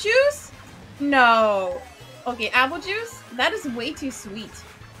 Apple juice? No. Okay, apple juice? That is way too sweet.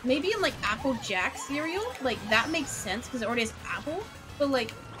 Maybe in, like, Apple Jack cereal? Like, that makes sense because it already has apple. But,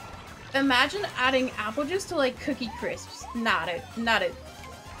 like, imagine adding apple juice to, like, Cookie Crisps. Not it. Not it.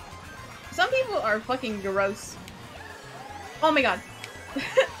 Some people are fucking gross. Oh my god.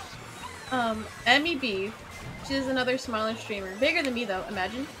 MEB. She's another smaller streamer. Bigger than me, though,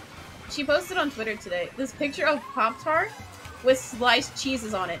 imagine. She posted on Twitter today this picture of Pop-Tart with sliced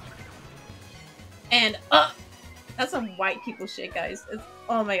cheeses on it. And, that's some white people shit, guys. It's,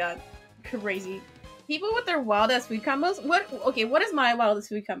 oh my god. Crazy. People with their wild-ass food combos? Okay, what is my wildest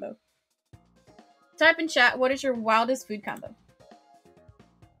food combo? Type in chat, what is your wildest food combo?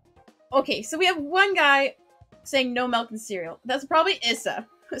 Okay, so we have one guy saying no milk and cereal. That's probably Issa.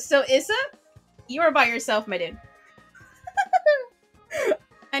 So, Issa, you are by yourself, my dude.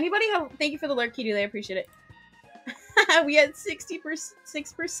 Anybody have... Thank you for the lurk, Kidu. I appreciate it. We had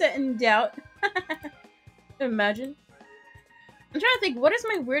 6% in doubt. Imagine. I'm trying to think, what is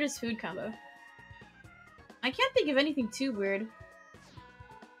my weirdest food combo? I can't think of anything too weird.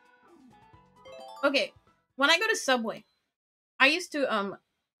 Okay, when I go to Subway, I used to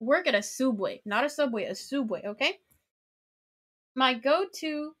work at a Subway. Not a Subway, a Subway, okay? My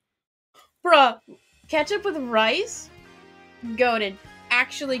go-to... Bruh, ketchup with rice? Goated.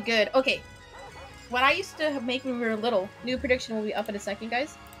 Actually good. Okay, what I used to make when we were little, new prediction will be up in a second,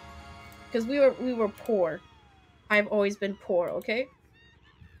 guys. Because we were poor. I've always been poor, okay?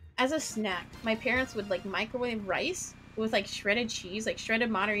 As a snack, my parents would, like, microwave rice with, like, shredded cheese, like,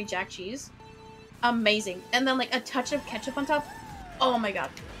 shredded Monterey Jack cheese. Amazing. And then, like, a touch of ketchup on top. Oh my god.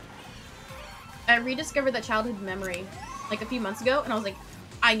 I rediscovered that childhood memory, like, a few months ago, and I was like,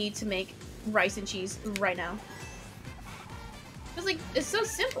 I need to make rice and cheese right now. It's like, it's so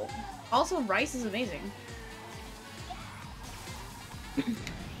simple. Also, rice is amazing.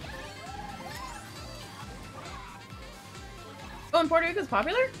 Oh, and Puerto Rico's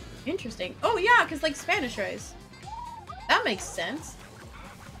popular? Interesting. Oh yeah, because like Spanish rice. That makes sense.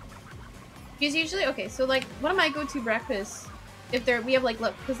 Because usually, okay, so like one of my go-to breakfasts, if we have like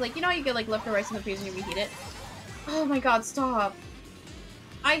because like you know how you get like leftover rice in the freezer and you reheat it. Oh my god, stop!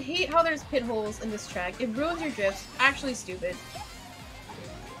 I hate how there's pit holes in this track. It ruins your drifts. Actually, stupid.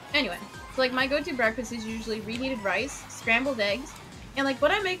 Anyway, so like my go-to breakfast is usually reheated rice, scrambled eggs, and like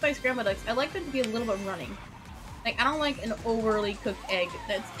when I make my scrambled eggs, I like them to be a little bit running. Like, I don't like an overly cooked egg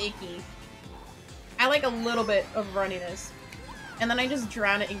that's icky. I like a little bit of runniness. And then I just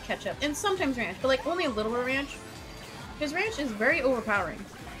drown it in ketchup. And sometimes ranch, but like only a little bit of ranch. Because ranch is very overpowering.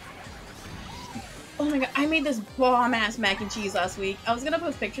 Oh my god, I made this bomb-ass mac and cheese last week. I was gonna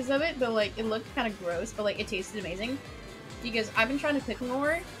post pictures of it, but like, it looked kind of gross, but like, it tasted amazing. Because I've been trying to cook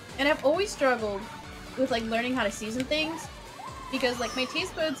more, and I've always struggled with like learning how to season things. Because like, my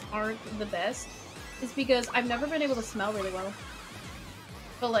taste buds aren't the best. It's because I've never been able to smell really well.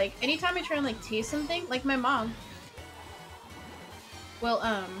 But like, anytime I try and like taste something, like my mom will,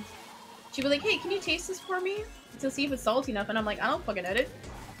 she'll be like, hey, can you taste this for me? To see if it's salty enough, and I'm like, I don't fucking know it.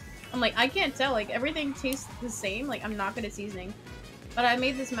 I'm like, I can't tell, like, everything tastes the same, like, I'm not good at seasoning. But I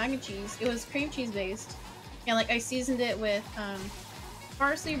made this mac and cheese, it was cream cheese based, and like, I seasoned it with,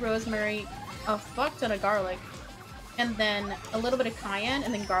 parsley, rosemary, a fuck ton of garlic, and then a little bit of cayenne,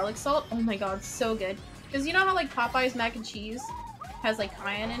 and then garlic salt. Oh my god, so good. Because you know how, like, Popeye's mac and cheese has, like,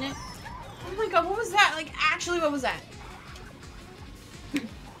 cayenne in it? Oh my god, what was that? Like, actually, what was that?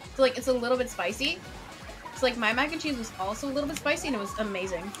 So, like, it's a little bit spicy. So, like, my mac and cheese was also a little bit spicy, and it was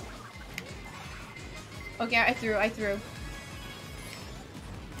amazing. Okay, I threw. Hey,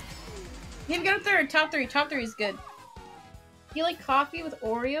 we got a third. Top three. Top three is good. You like coffee with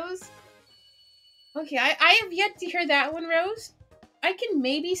Oreos? Okay, I have yet to hear that one, Rose. I can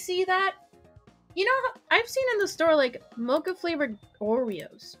maybe see that. You know, I've seen in the store, like, mocha-flavored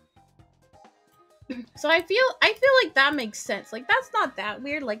Oreos. So I feel like that makes sense. Like, that's not that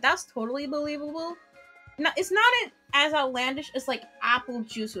weird. Like, that's totally believable. No, it's not as outlandish as, like, apple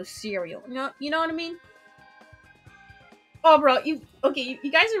juice with cereal. You know what I mean? Oh, bro, you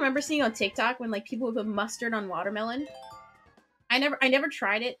guys remember seeing on TikTok when, like, people would put mustard on watermelon? I never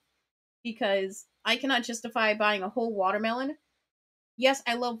tried it because I cannot justify buying a whole watermelon. Yes,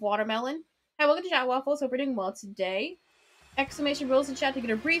 I love watermelon. Hi, welcome to Chat Waffles. Hope we're doing well today. Exclamation rules in chat to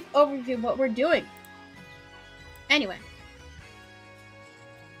get a brief overview of what we're doing. Anyway.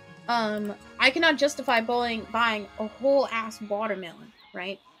 I cannot justify buying a whole ass watermelon,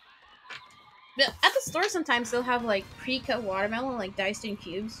 right? But at the store sometimes they'll have like pre-cut watermelon, like diced in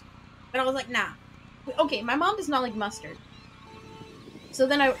cubes. But I was like, nah. Okay, my mom does not like mustard. So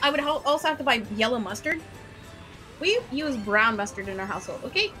then I would also have to buy yellow mustard. We use brown mustard in our household,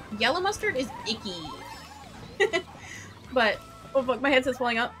 okay? Yellow mustard is icky. But, oh fuck, my headset's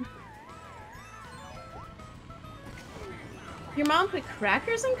falling up. Your mom put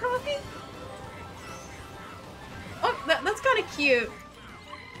crackers in coffee? Oh, that's kind of cute.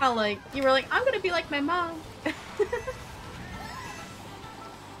 How, like, you were like, I'm gonna be like my mom.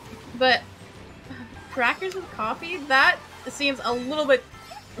 But, crackers with coffee? That seems a little bit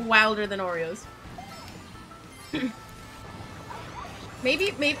wilder than Oreos.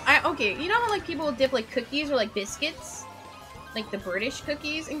 maybe, okay, you know how, like, people dip, like, cookies or, like, biscuits? Like, the British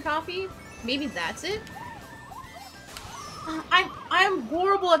cookies in coffee? Maybe that's it? I am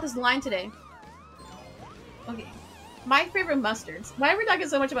horrible at this line today. Okay. My favorite mustards. Why are we talking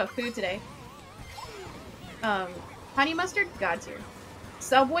so much about food today? Honey mustard? God tier.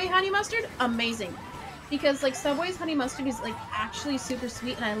 Subway honey mustard? Amazing. Because, like, Subway's honey mustard is, like, actually super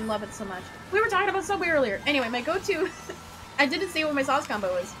sweet, and I love it so much. We were talking about Subway earlier. Anyway, my go-to... I didn't say what my sauce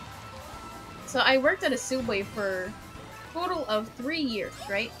combo was. So, I worked at a Subway for a total of 3 years,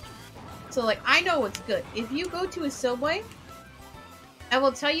 right? So, like, I know what's good. If you go to a Subway, I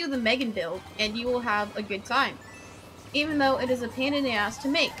will tell you the Megan build, and you will have a good time. Even though it is a pain in the ass to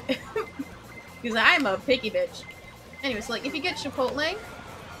make. Because I'm a picky bitch. Anyway, so, like, if you get Chipotle,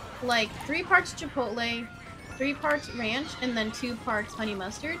 like, 3 parts Chipotle, 3 parts ranch, and then 2 parts honey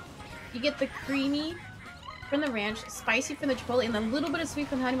mustard, you get the creamy from the ranch, spicy from the Chipotle, and then a little bit of sweet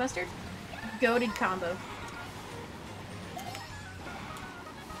from the honey mustard. Goated combo.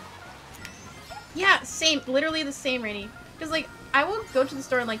 Yeah, same. Literally the same, Rainy. Because, like, I will go to the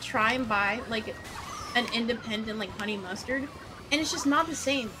store and, like, try and buy, like, an independent, like, honey mustard. And it's just not the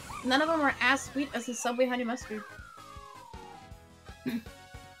same. None of them are as sweet as the Subway honey mustard.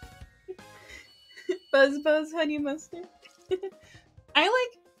 Buzz honey mustard. I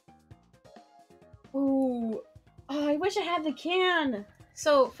like... Ooh. Oh, I wish I had the can.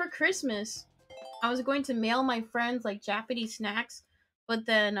 So, for Christmas, I was going to mail my friends, like, Japanese snacks, but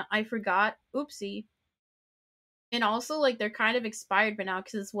then I forgot. Oopsie. And also, like, they're kind of expired by now,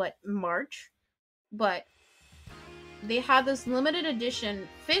 because it's, what, March? But they had this limited edition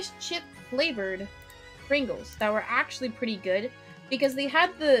fish chip flavored Pringles that were actually pretty good, because they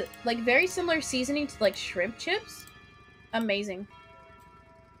had the, like, very similar seasoning to, like, shrimp chips. Amazing.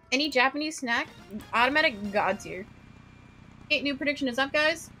 Any Japanese snack, automatic god tier. Okay, new prediction is up,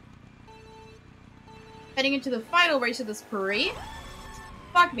 guys. Heading into the final race of this parade.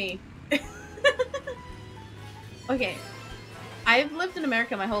 Fuck me. Okay. I've lived in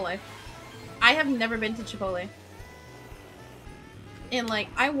America my whole life. I have never been to Chipotle. And, like,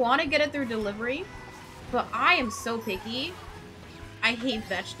 I want to get it through delivery, but I am so picky. I hate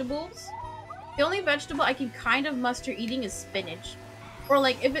vegetables. The only vegetable I can kind of muster eating is spinach. Or,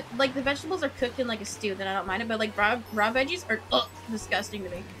 like, if it, like, the vegetables are cooked in, like, a stew, then I don't mind it. But, like, raw veggies are, disgusting to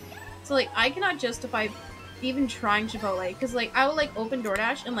me. So, like, I cannot justify even trying Chipotle. Because, like, I will, like, open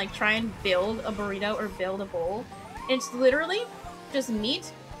DoorDash and, like, try and build a burrito or build a bowl. And it's literally just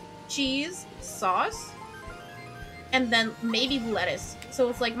meat, cheese, sauce, and then maybe lettuce. So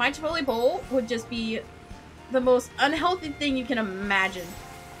it's like, my Chipotle bowl would just be the most unhealthy thing you can imagine.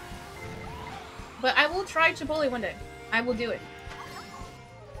 But I will try Chipotle one day. I will do it.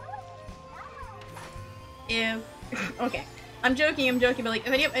 Okay, I'm joking, but like,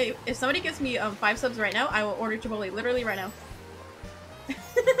 if somebody gives me 5 subs right now, I will order Chipotle literally right now.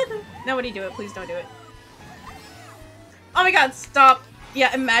 Nobody do it, please don't do it. Oh my god, stop.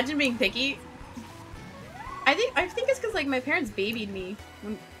 Yeah, imagine being picky. I think it's because, like, my parents babied me,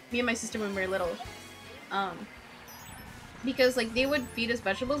 me and my sister when we were little. Because, like, they would feed us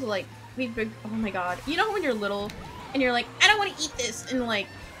vegetables, like, oh my god. You know when you're little, and you're like, I don't want to eat this, and, like,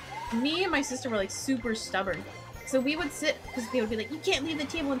 me and my sister were, like, super stubborn. So we would sit, because they would be like, you can't leave the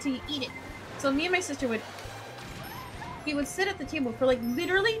table until you eat it. So me and my sister would sit at the table for, like,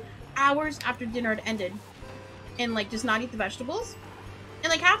 literally hours after dinner had ended. And, like, just not eat the vegetables. And,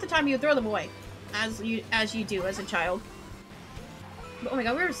 like, half the time you would throw them away. As you do as a child. But, oh my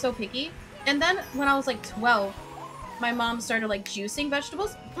god, we were so picky. And then, when I was, like, 12, my mom started, like, juicing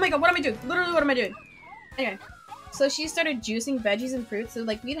vegetables. Oh my god, what am I doing? Literally, what am I doing? Anyway. So she started juicing veggies and fruits. So,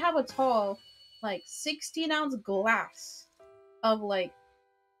 like, we'd have a tall, like, 16-ounce glass of, like,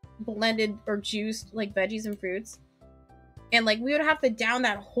 blended or juiced, like, veggies and fruits. And, like, we would have to down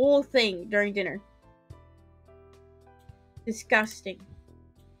that whole thing during dinner. Disgusting.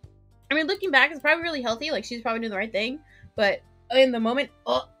 I mean, looking back, it's probably really healthy. Like, she's probably doing the right thing. But in the moment,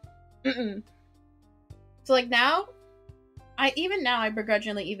 So, like, now, even now, I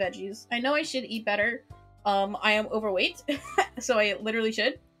begrudgingly eat veggies. I know I should eat better. I am overweight, so I literally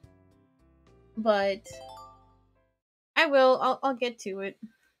should. But I will. I'll get to it.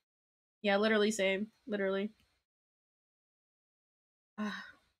 Yeah, literally same. Literally.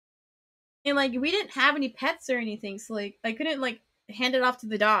 And, like, we didn't have any pets or anything, so, like, I couldn't, like, hand it off to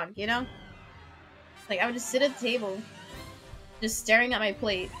the dog, you know? Like, I would just sit at the table, just staring at my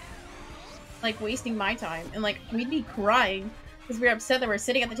plate, like, wasting my time. And, like, we'd be crying because we were upset that we're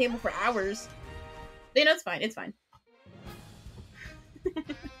sitting at the table for hours. But, you know, it's fine. It's fine.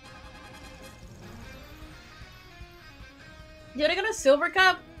 Did I get a silver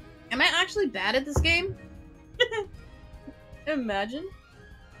cup? Am I actually bad at this game? Imagine.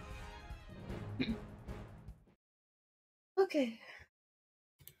 Okay.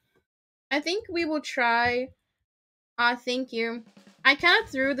 I think we will try... thank you. I kind of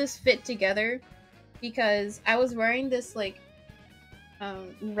threw this fit together because I was wearing this, like,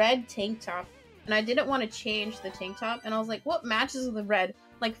 red tank top. And I didn't want to change the tank top. And I was like, what matches with the red?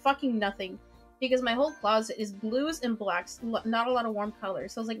 Like, fucking nothing. Because my whole closet is blues and blacks. Not a lot of warm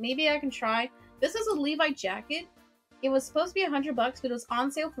colors. So I was like, maybe I can try. This is a Levi jacket. It was supposed to be $100, but it was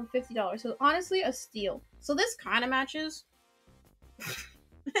on sale for $50. So honestly, a steal. So this kind of matches.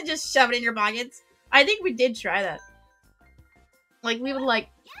 Just shove it in your pockets. I think we did try that. Like, we would, like,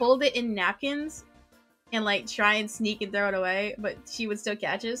 fold it in napkins and, like, try and sneak and throw it away, but she would still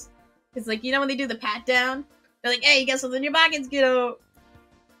catch us. It's like, you know when they do the pat down? They're like, hey, you got something in your pockets, kiddo!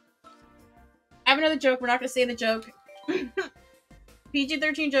 I have another joke. We're not gonna say the joke.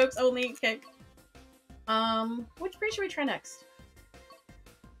 PG-13 jokes only. Okay. Which breed should we try next?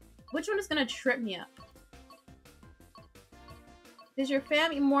 Which one is gonna trip me up? Is your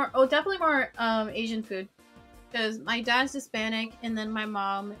family more... Oh, definitely more, Asian food. Because my dad's Hispanic, and then my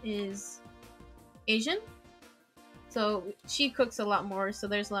mom is Asian. So she cooks a lot more, so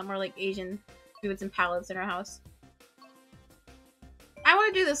there's a lot more, like, Asian foods and pallets in our house. I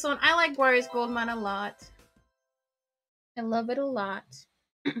want to do this one. I like Warriors Goldmine a lot. I love it a lot.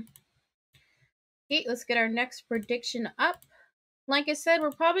 Okay, let's get our next prediction up. Like I said,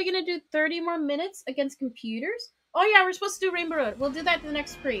 we're probably going to do 30 more minutes against computers. Oh yeah, we're supposed to do Rainbow Road. We'll do that in the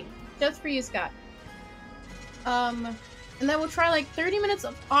next spree. Just for you, Scott. And then we'll try like 30 minutes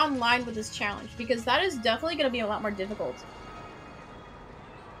of online with this challenge, because that is definitely going to be a lot more difficult.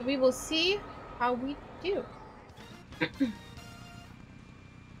 So we will see how we do.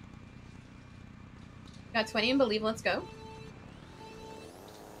 Got 20 and believe, let's go.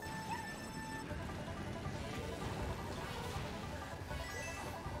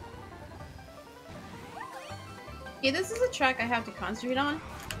 Yeah, this is a track I have to concentrate on.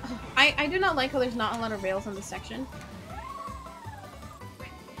 I do not like how there's not a lot of rails on this section.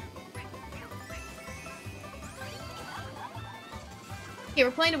 Okay,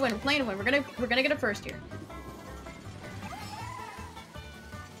 we're playing to win. We're playing to win. We're gonna get a first here.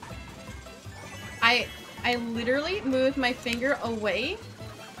 I literally moved my finger away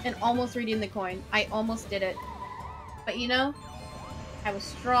and almost redeemed the coin. I almost did it. But you know, I was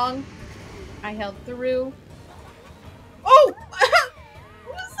strong. I held through. Oh! What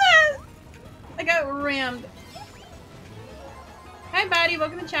was that? I got rammed. Hi, Batty.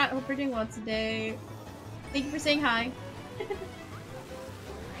 Welcome to chat. Hope you're doing well today. Thank you for saying hi.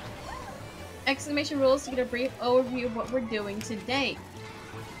 Exclamation rules to get a brief overview of what we're doing today.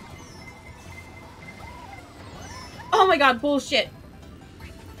 Oh my god, bullshit.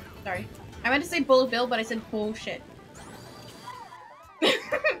 Sorry. I meant to say bullet bill, but I said bullshit.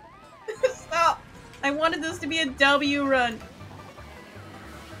 Stop. I wanted this to be a W run.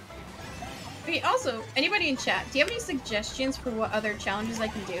 Okay, also, anybody in chat, do you have any suggestions for what other challenges I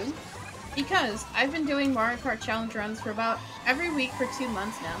can do? Because I've been doing Mario Kart challenge runs for about every week for 2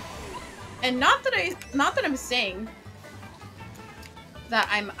 months now. And not that I'm saying that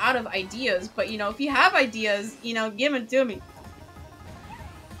I'm out of ideas, but you know, if you have ideas, you know, give them to me.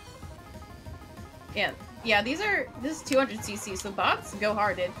 Yeah, this is 200cc, so bots go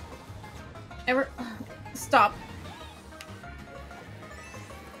hard, dude. Stop.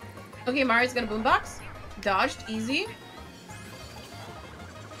 Okay, Mario's got a boombox. Dodged, easy.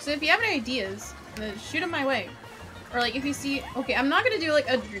 So if you have any ideas, shoot them my way. Or like if you see, okay, I'm not gonna do like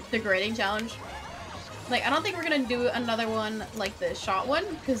a degrading challenge. Like, I don't think we're gonna do another one like the shot one,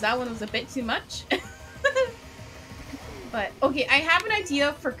 because that one was a bit too much. But, okay, I have an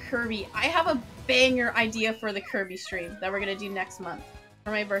idea for Kirby. I have a banger idea for the Kirby stream that we're gonna do next month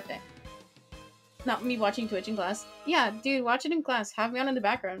for my birthday. Not me watching Twitch in class. Yeah, dude, watch it in class. Have me on in the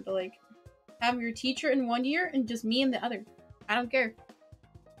background. But, like, have your teacher in one ear and just me in the other. I don't care.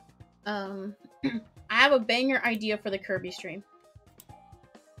 I have a banger idea for the Kirby stream.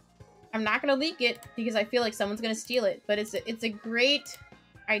 I'm not gonna leak it because I feel like someone's gonna steal it, but it's a great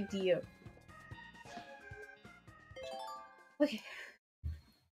idea. Okay.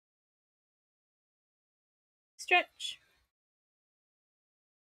 Stretch.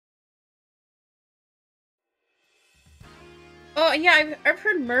 Oh yeah, I've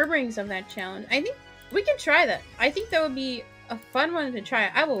heard murmurings of that challenge. I think we can try that. I think that would be a fun one to try.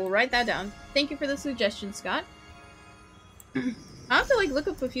 I will write that down. Thank you for the suggestion, Scott. I'll have to like look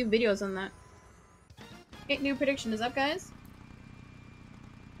up a few videos on that. Okay, new prediction is up, guys.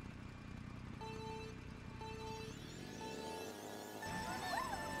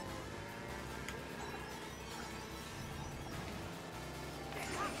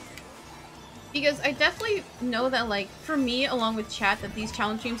 Because I definitely know that, like, for me, along with chat, that these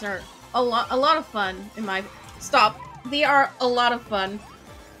challenge streams are a lot of fun in my... Stop. They are a lot of fun.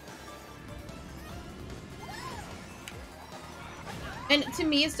 And to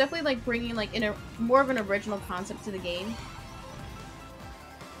me, it's definitely, like, bringing, like, in a more of an original concept to the game.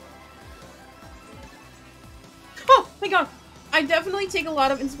 Oh my god! I definitely take a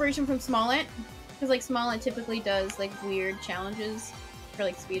lot of inspiration from Smallant. Because, like, Smallant typically does, like, weird challenges. For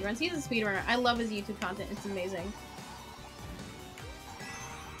like speedruns. He's a speedrunner. I love his YouTube content. It's amazing.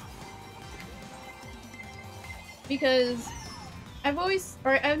 Because I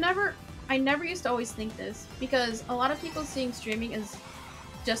never used to always think this. Because a lot of people seeing streaming as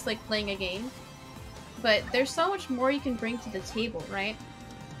just like playing a game. But there's so much more you can bring to the table, right?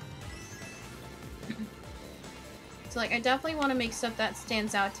 So like I definitely want to make stuff that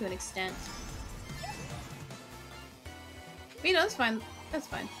stands out to an extent. But, you know, that's fine. That's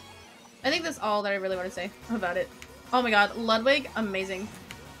fine. I think that's all that I really want to say about it. Oh my god, Ludwig, amazing.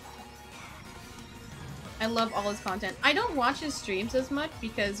 I love all his content. I don't watch his streams as much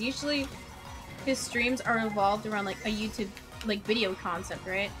because usually his streams are involved around like a YouTube like video concept,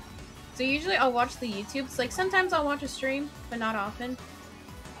 right? So So usually I'll watch the YouTubes. Like, sometimes I'll watch a stream, but not often.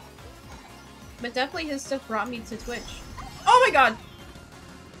 But definitely his stuff brought me to Twitch. Oh my god!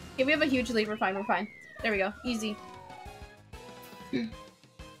 Okay, we have a huge lead. We're fine, we're fine. There we go. Easy. Yeah,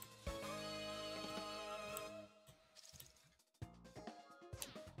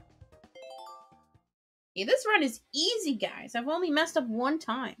 this run is easy, guys. I've only messed up one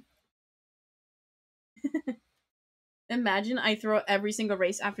time. Imagine I throw every single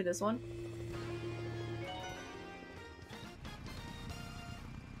race after this one.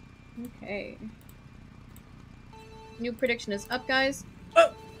 Okay. New prediction is up, guys.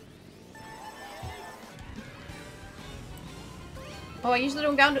 Oh, I usually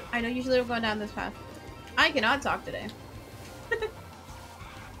don't go down. I usually don't go down this path. I cannot talk today.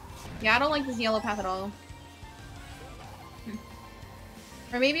 Yeah, I don't like this yellow path at all.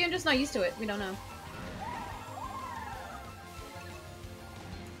 Or maybe I'm just not used to it. We don't know.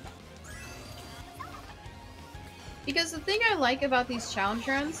 Because the thing I like about these challenge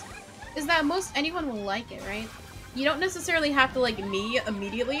runs is that most anyone will like it, right? You don't necessarily have to like me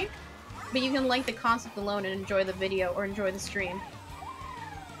immediately, but you can like the concept alone and enjoy the video or enjoy the stream.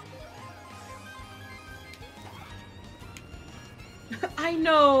 I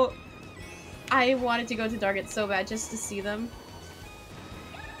know! I wanted to go to Target so bad just to see them.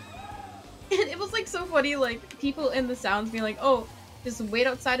 And it was like so funny, like people in the sounds being like, oh, just wait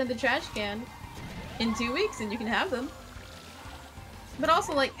outside in the trash can in 2 weeks and you can have them. But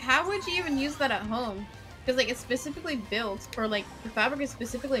also, like, how would you even use that at home? Because, like, it's specifically built, or, like, the fabric is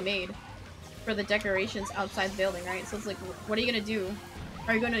specifically made for the decorations outside the building, right? So it's like, what are you gonna do?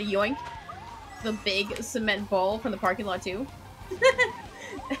 Are you gonna yoink the big cement ball from the parking lot, too?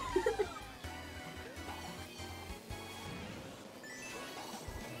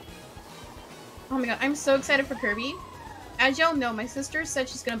 Oh my god, I'm so excited for Kirby. As y'all know, my sister said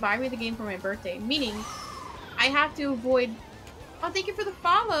she's gonna buy me the game for my birthday, meaning I have to avoid... Oh, thank you for the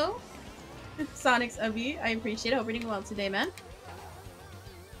follow! Sonic's Ubby, I appreciate it. Hope you're doing well today, man.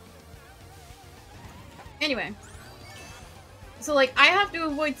 Anyway. So, like, I have to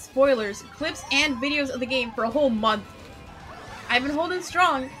avoid spoilers, clips, and videos of the game for a whole month. I've been holding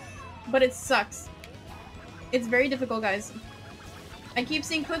strong, but it sucks. It's very difficult, guys. I keep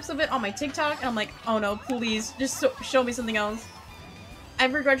seeing clips of it on my TikTok, and I'm like, oh no, please, just show me something else. I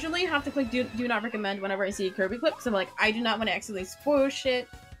begrudgingly have to click do not recommend whenever I see a Kirby clip, because I'm like, I do not want to accidentally spoil shit.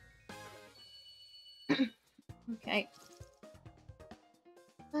 Okay.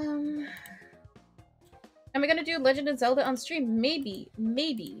 Am I gonna do Legend of Zelda on stream? Maybe.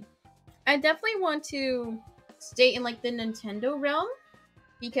 Maybe. I definitely want to stay in, like, the Nintendo realm,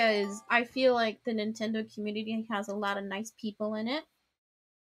 because I feel like the Nintendo community has a lot of nice people in it.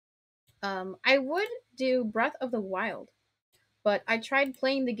 I would do Breath of the Wild, but I tried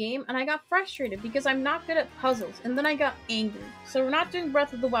playing the game and I got frustrated because I'm not good at puzzles, and then I got angry. So we're not doing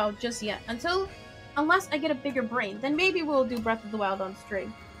Breath of the Wild just yet, unless I get a bigger brain. Then maybe we'll do Breath of the Wild on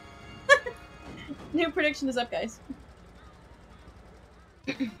stream. New prediction is up, guys.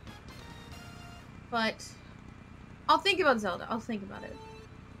 But I'll think about Zelda. I'll think about it.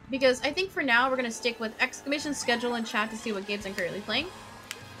 Because I think for now we're going to stick with exclamation schedule in chat to see what games I'm currently playing.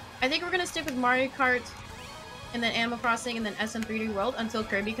 I think we're going to stick with Mario Kart, and then Animal Crossing, and then SM3D World until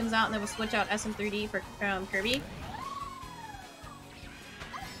Kirby comes out, and then we'll switch out SM3D for Kirby.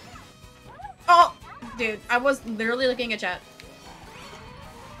 Oh! Dude, I was literally looking at chat.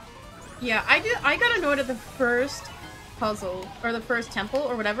 Yeah, I got annoyed at the first puzzle, or the first temple,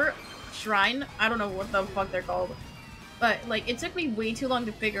 or whatever, shrine. I don't know what the fuck they're called. But, like, it took me way too long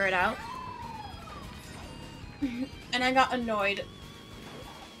to figure it out. And I got annoyed.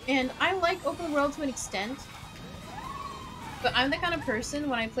 And I like open world to an extent. But I'm the kind of person,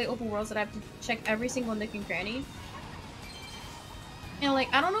 when I play open worlds, that I have to check every single nook and cranny. And,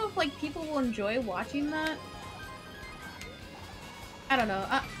 like, I don't know if, like, people will enjoy watching that. I don't know.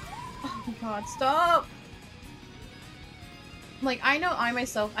 Oh my god, stop! Like, I know I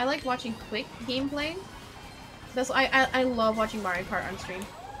myself, I like watching quick gameplay. That's why I love watching Mario Kart on stream.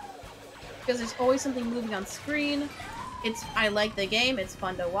 Because there's always something moving on screen. I like the game, it's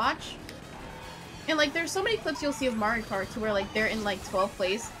fun to watch. And, like, there's so many clips you'll see of Mario Kart to where, like, they're in, like, 12th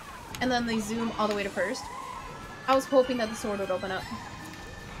place, and then they zoom all the way to first. I was hoping that the sword would open up.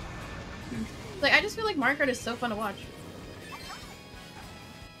 Like, I just feel like Mario Kart is so fun to watch.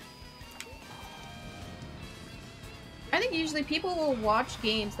 I think usually people will watch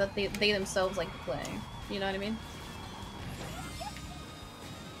games that they themselves like to play. You know what I mean?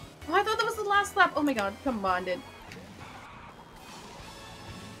 Oh, I thought that was the last lap! Oh my god, come on, dude.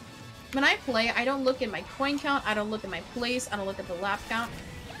 When I play, I don't look at my coin count, I don't look at my place, I don't look at the lap count.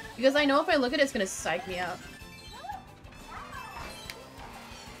 Because I know if I look at it, it's gonna psych me out.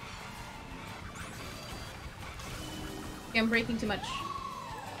 Okay, I'm breaking too much.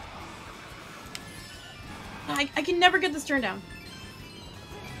 I can never get this turn down.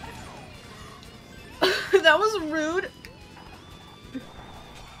 That was rude.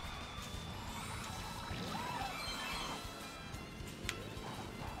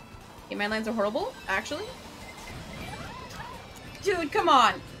 Okay, my lines are horrible, actually. Dude, come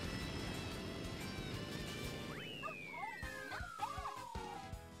on.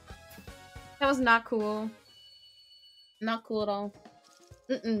 That was not cool. Not cool at all.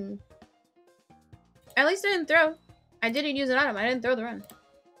 Mm-mm. At least I didn't throw. I didn't use an item. I didn't throw the run.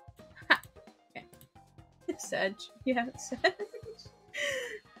 Ha. Okay. Sedge. Yeah, Sedge.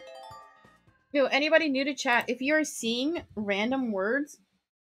 Yo, anybody new to chat, if you're seeing random words,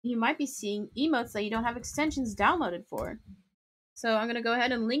 you might be seeing emotes that you don't have extensions downloaded for. So I'm going to go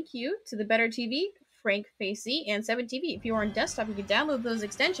ahead and link you to the Better TV, Frank Facey, and 7TV. If you are on desktop, you can download those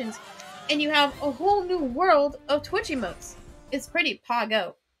extensions, and you have a whole new world of Twitch emotes. It's pretty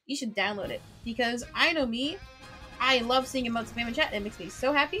pog-o. You should download it, because I know me, I love seeing emotes spam in chat. It makes me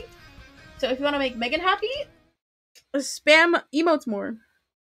so happy. So if you want to make Megan happy, spam emotes more.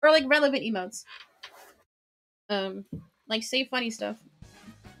 Or, like, relevant emotes. Like, say funny stuff.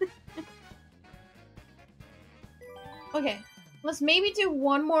 Okay. Let's maybe do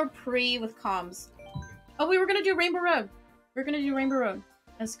one more pre with comms. Oh, we were gonna do Rainbow Road. We're gonna do Rainbow Road,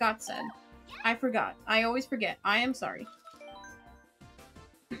 as Scott said. I forgot. I always forget. I am sorry.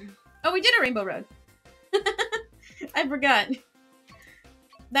 Oh, we did a Rainbow Road. I forgot.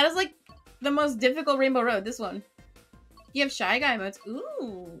 That is like the most difficult Rainbow Road, this one. You have Shy Guy modes.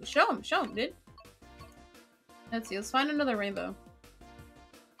 Ooh, show him, dude. Let's see, let's find another rainbow.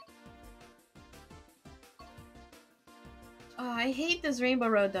 Oh, I hate this Rainbow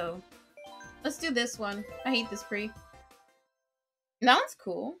Road, though. Let's do this one. I hate this pre. That one's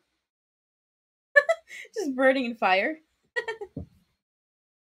cool. Just burning in fire.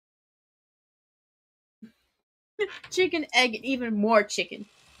 Chicken, egg, and even more chicken.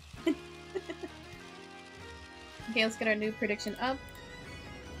 Okay, let's get our new prediction up.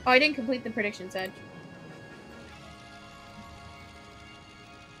 Oh, I didn't complete the prediction, Ed.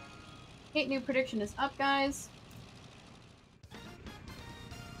 Okay, new prediction is up, guys.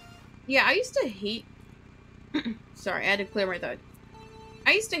 Yeah, I used to hate... Sorry, I had to clear my throat.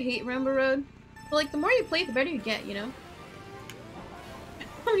 I used to hate Rainbow Road. But, like, the more you play, the better you get, you know?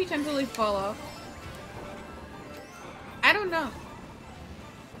 How many times will they fall off? I don't know.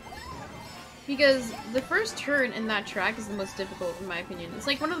 Because the first turn in that track is the most difficult, in my opinion. It's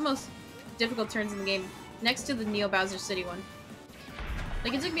like one of the most difficult turns in the game, next to the Neo Bowser City one.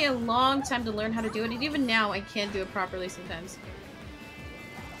 Like, it took me a long time to learn how to do it, and even now I can't do it properly sometimes.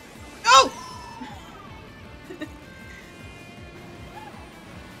 Oh!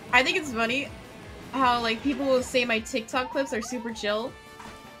 I think it's funny how, like, people will say my TikTok clips are super chill,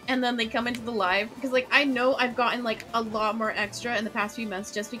 and then they come into the live, because, like, I know I've gotten, like, a lot more extra in the past few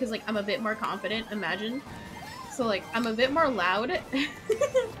months just because, like, I'm a bit more confident, imagine. So, like, I'm a bit more loud.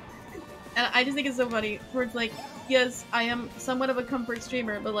 And I just think it's so funny, where it's like, yes, I am somewhat of a comfort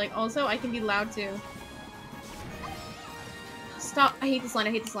streamer, but, like, also, I can be loud, too. Stop. I hate this line.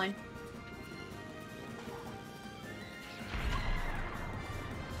 I hate this line.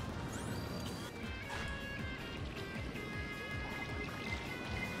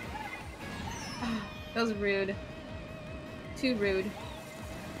 That was rude. Too rude.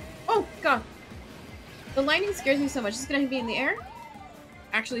 Oh, God. The lightning scares me so much. It's gonna be in the air.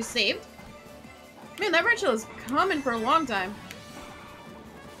 Actually saved. Man, that red shell is coming for a long time.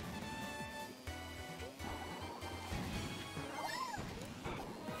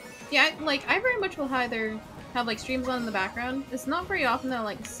 Yeah, I very much will either have, like, streams on in the background. It's not very often that I'll,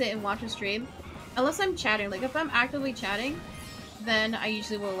 like, sit and watch a stream. Unless I'm chatting. Like, if I'm actively chatting, then I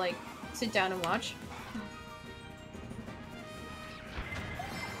usually will, like, sit down and watch.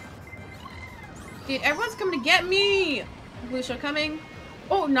 Dude, everyone's coming to get me! Blue shell coming.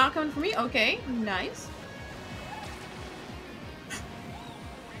 Oh, not coming for me? Okay, nice.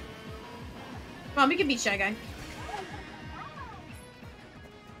 Come on, we can beat Shy Guy.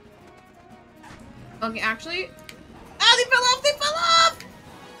 Okay, actually... Oh, they fell off!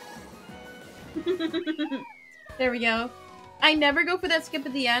 There we go. I never go for that skip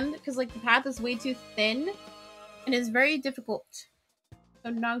at the end, because, like, the path is way too thin, and it's very difficult. So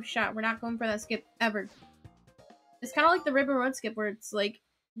no shot. We're not going for that skip ever. It's kind of like the Ribbon Road skip, where it's like,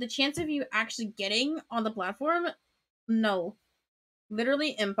 the chance of you actually getting on the platform, no.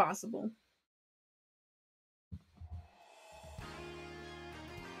 Literally impossible.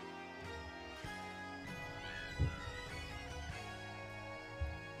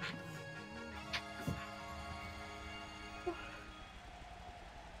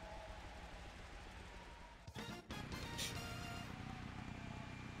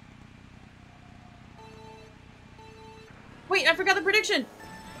 wait, I forgot the prediction!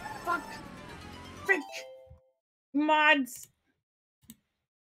 Fuck! Frick! Mods!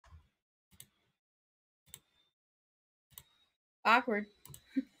 Awkward.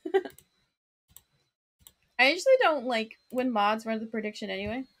 I usually don't like when mods run the prediction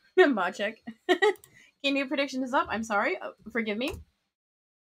anyway. Mod check. Game new prediction is up. I'm sorry. Forgive me. Okay,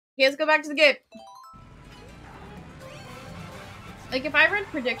 let's go back to the game. Like, if I run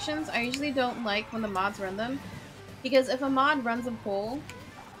predictions, I usually don't like when the mods run them. Because if a mod runs a poll,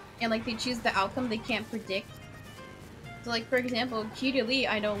 and, like, they choose the outcome they can't predict. So, like, for example, YLYL,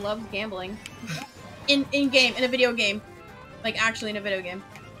 I know, loves gambling. In-game, in a video game. Like, actually in a video game.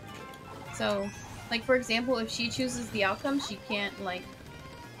 So, like, for example, if she chooses the outcome, she can't, like...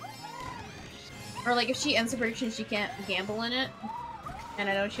 Or, like, if she ends the prediction, she can't gamble in it. And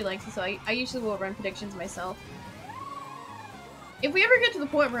I know she likes it, so I usually will run predictions myself. If we ever get to the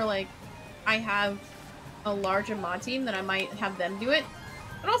point where, like, I have a larger mod team, then I might have them do it.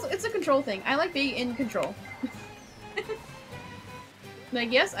 But also, it's a control thing. I like being in control.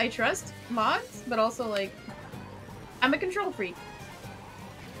 Like, yes, I trust mods, but also, like, I'm a control freak.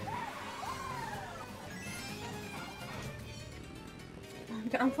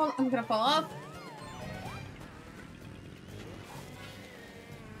 I'm gonna fall off.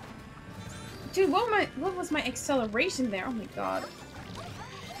 Dude, what was my acceleration there? Oh my god.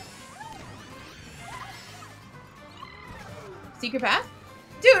 Secret path?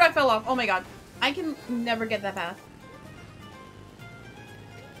 Dude, I fell off. Oh my god. I can never get that path.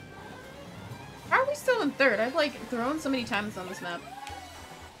 How are we still in third? I've, like, thrown so many times on this map.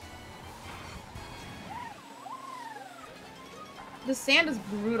 The sand is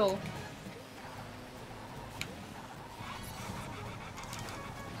brutal.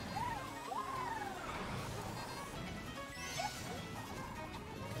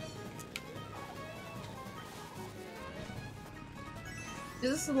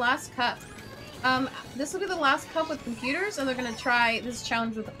 This is the last cup. This will be the last cup with computers, and they're gonna try this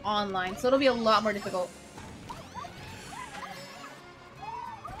challenge with online, so it'll be a lot more difficult.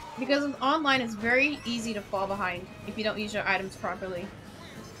 Because with online, it's very easy to fall behind if you don't use your items properly.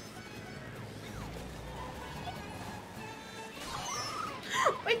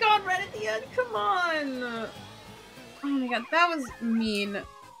 Oh my god, right at the end, come on! Oh my god, that was mean.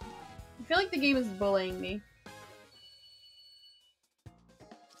 I feel like the game is bullying me.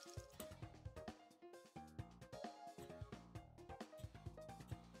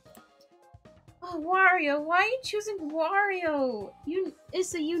 Oh, Wario, why are you choosing Wario?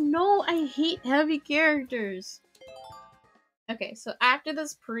 Issa, you know I hate heavy characters. Okay, so after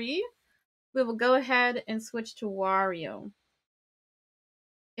this we will go ahead and switch to Wario.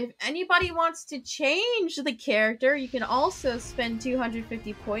 If anybody wants to change the character, you can also spend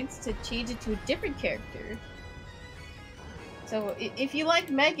 250 points to change it to a different character. So if you like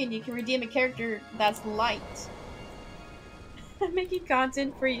Megan, you can redeem a character that's light. I'm making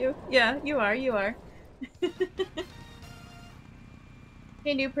content for you. Yeah, you are.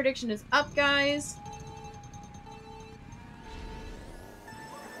 Okay, new prediction is up, guys.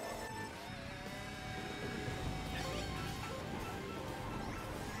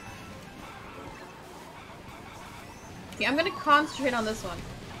 Okay, I'm gonna concentrate on this one.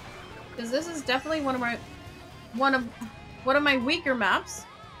 Because this is definitely one of my weaker maps.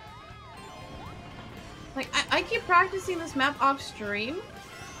 Like, I keep practicing this map off stream,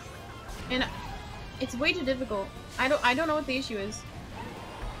 and it's way too difficult. I don't know what the issue is.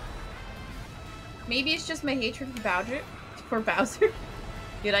 Maybe it's just my hatred for Bowser.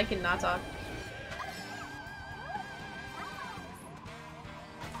 Dude, I cannot talk.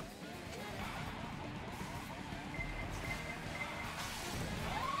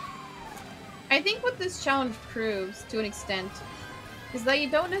 I think what this challenge proves, to an extent, is that you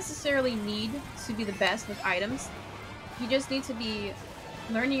don't necessarily need to be the best with items. You just need to be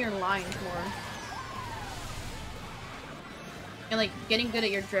learning your lines more. And, like, getting good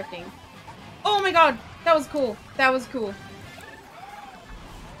at your drifting. Oh my god! That was cool. That was cool.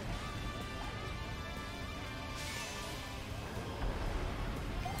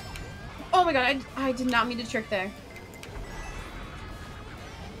 Oh my god, I did not mean to trick there.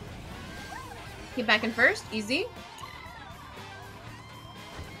 Get back in first. Easy.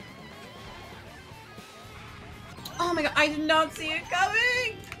 Oh my god, I did not see it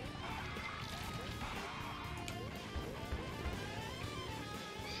coming!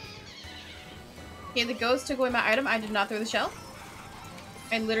 Okay, the ghost took away my item. I did not throw the shell.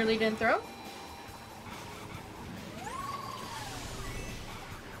 I literally didn't throw.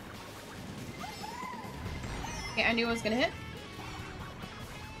 Okay, I knew I was gonna hit.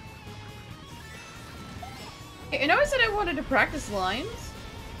 I know I said I wanted to practice lines.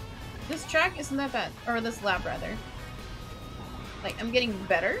 This track isn't that bad. Or this lap, rather. Like, I'm getting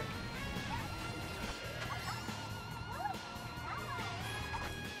better.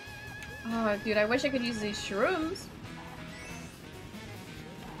 Oh, dude, I wish I could use these shrooms.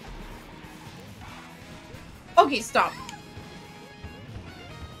 Okay, stop.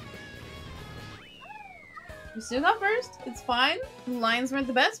 We still got first. It's fine. Lines weren't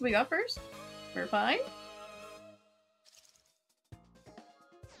the best. We got first. We're fine.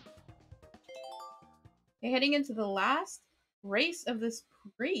 Okay, heading into the last race of this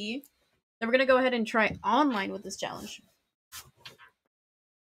pre, then we're gonna go ahead and try online with this challenge.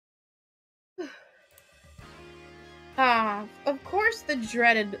 Ah, of course the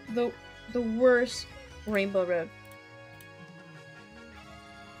dreaded, the worst Rainbow Road.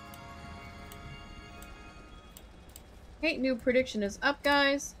 Okay, new prediction is up,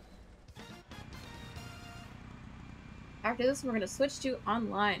 guys. After this, we're gonna switch to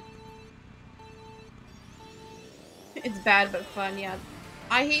online. It's bad but fun, yeah.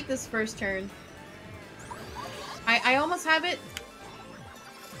 I hate this first turn. I almost have it.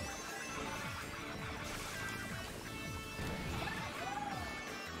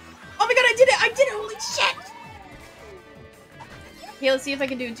 Oh my god, I did it! I did it! Holy shit! Okay, let's see if I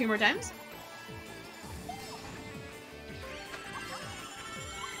can do it 2 more times.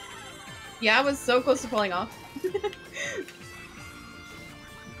 Yeah, I was so close to falling off.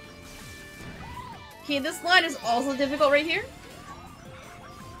 Okay, this line is also difficult right here.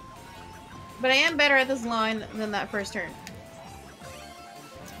 But I am better at this line than that first turn.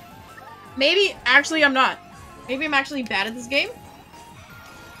 Maybe, actually I'm not. Maybe I'm actually bad at this game.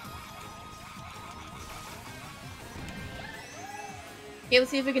 Okay, let's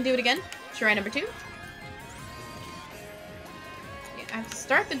see if we can do it again. Try number 2. Okay, I have to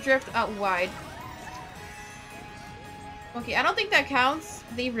start the drift out wide. Okay, I don't think that counts.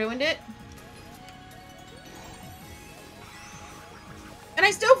 They ruined it. And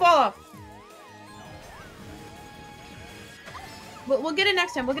I still fall off. We'll get it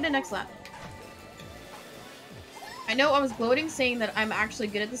next time. We'll get it next lap. I know I was gloating saying that I'm actually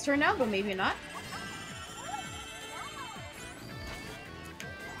good at this turn now, but maybe not.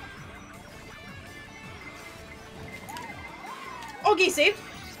 Okay, saved.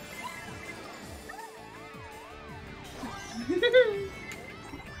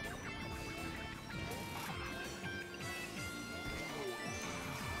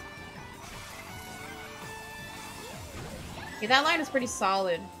 Okay, that line is pretty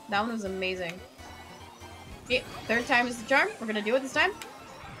solid. That one was amazing. Okay, 3rd time is the charm. We're gonna do it this time.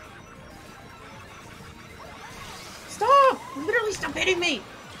 Stop! Literally stop hitting me!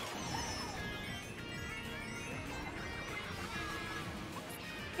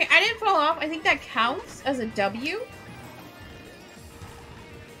 Okay, I didn't fall off. I think that counts as a W.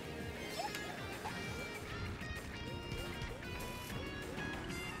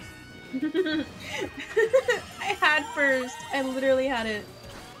 I had first. I literally had it.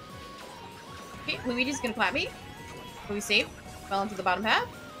 Okay, Luigi's gonna clap me. Will we save? Fell into the bottom half.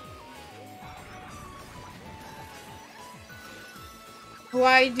 Oh,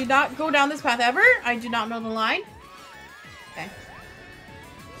 I do not go down this path ever. I do not know the line. Okay.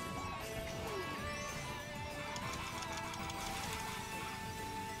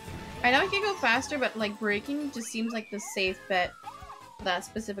 I know I can go faster, but like braking just seems like the safe bet for that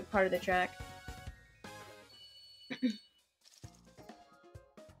specific part of the track.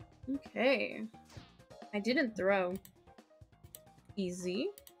 Okay. I didn't throw. Easy.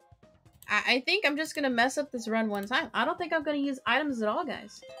 I think I'm just gonna mess up this run one time. I don't think I'm gonna use items at all,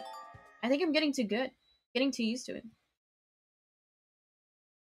 guys. I think I'm getting too good. Getting too used to it.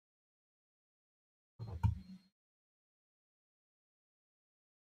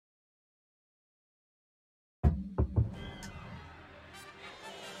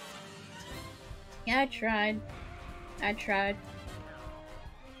 Yeah, I tried. I tried.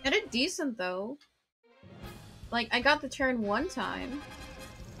 I did decent, though. Like, I got the turn one time.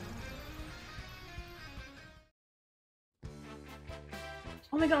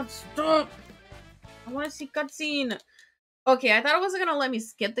 Oh my god, stop! I want to see cutscene! Okay, I thought it wasn't gonna let me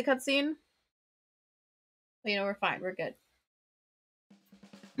skip the cutscene. But, you know, we're fine. We're good.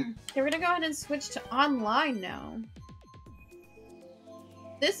 Okay, we're gonna go ahead and switch to online now.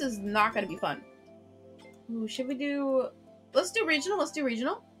 This is not gonna be fun. Ooh, should we do... Let's do regional. Let's do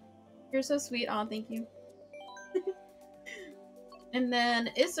regional. You're so sweet. Aw, thank you. And then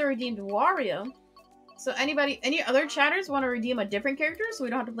Issa redeemed Wario. So any other chatters want to redeem a different character so we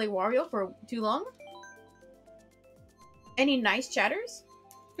don't have to play Wario for too long? Any nice chatters?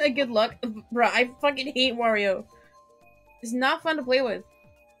 Good luck. Bruh, I fucking hate Wario. It's not fun to play with.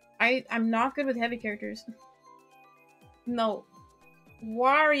 I'm not good with heavy characters. No.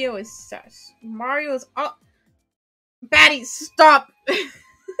 Wario is sus. Mario is- Oh! Batty, stop!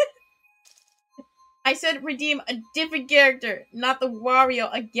 I said redeem a different character, not the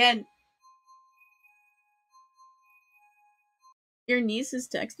Wario again. Your niece is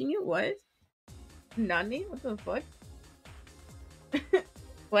texting you? What? Nani? What the fuck?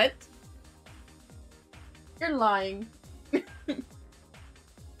 What? You're lying.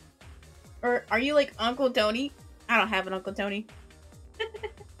 Or are you like Uncle Tony? I don't have an Uncle Tony.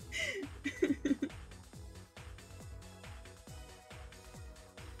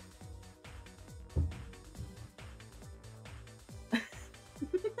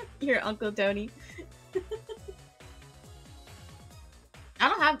 You're Uncle Tony.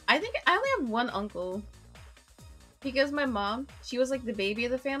 I think I only have one uncle. Because my mom, she was like the baby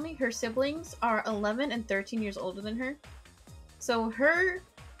of the family. Her siblings are 11 and 13 years older than her. So her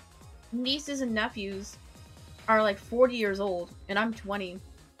nieces and nephews are like 40 years old and I'm 20.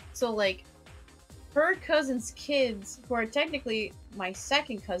 So like her cousins' kids, who are technically my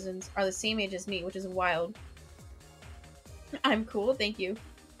second cousins, are the same age as me, which is wild. I'm cool, thank you.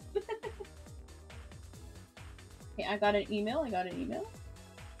 Okay, I got an email. I got an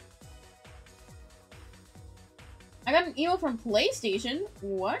email from PlayStation?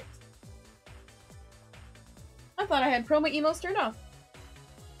 What? I thought I had promo emails turned off.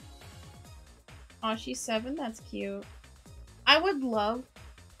 Aw, she's 7? That's cute. I would love...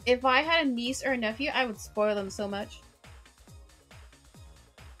 If I had a niece or a nephew, I would spoil them so much.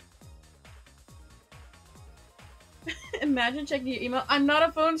 Imagine checking your email. I'm not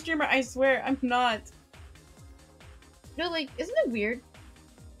a phone streamer, I swear, I'm not. No, like, isn't it weird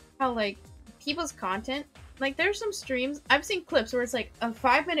how, like, people's content... Like, there's some streams... I've seen clips where it's, like, a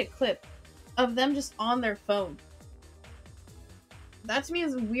 5-minute clip of them just on their phone. That to me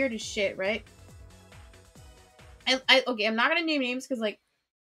is weird as shit, right? Okay, I'm not gonna name names because, like,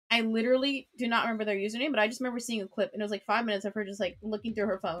 I literally do not remember their username, but I just remember seeing a clip, and it was, like, 5 minutes of her just, like, looking through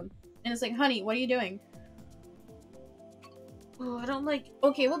her phone. And it's like, honey, what are you doing? Oh, I don't like...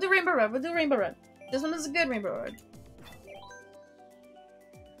 Okay, we'll do Rainbow Road. We'll do Rainbow Road. This one is a good Rainbow Road.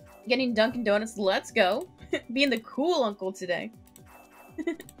 Getting Dunkin' Donuts. Let's go. Being the cool uncle today.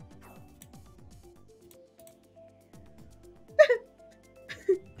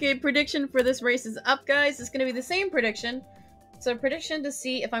 Okay, prediction for this race is up, guys. It's gonna be the same prediction. So prediction to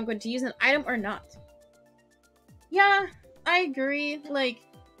see if I'm going to use an item or not. Yeah, I agree. Like,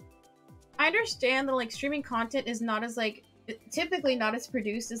 I understand that, like, streaming content is not as, like, typically not as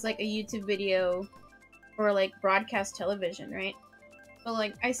produced as, like, a YouTube video or, like, broadcast television, right? But,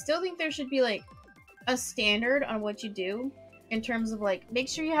 like, I still think there should be, like, a standard on what you do in terms of, like, make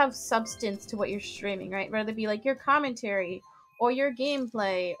sure you have substance to what you're streaming, right? Whether it be, like, your commentary or your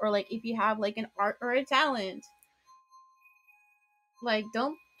gameplay or, like, if you have, like, an art or a talent. Like,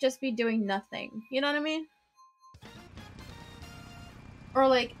 don't just be doing nothing. You know what I mean? Or,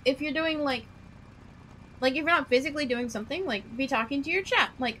 like, if you're doing, like, if you're not physically doing something, like, be talking to your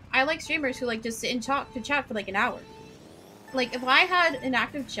chat. Like, I like streamers who, like, just sit and talk to chat for, like, an hour. Like, if I had an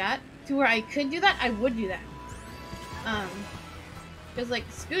active chat to where I could do that, I would do that. Because, like,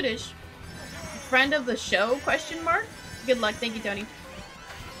 Scootish, friend of the show, question mark? Good luck, thank you, Tony.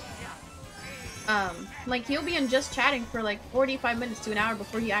 Like, he'll be in just chatting for, like, 45 minutes to an hour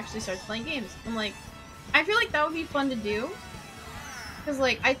before he actually starts playing games. I'm like, I feel like that would be fun to do. Because,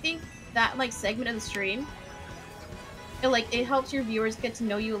 like, I think that, like, segment of the stream, it helps your viewers get to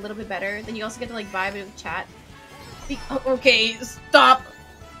know you a little bit better. Then you also get to, like, vibe with chat. Okay, stop!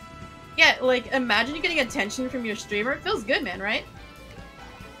 Yeah, like, imagine you getting attention from your streamer. It feels good, man, right?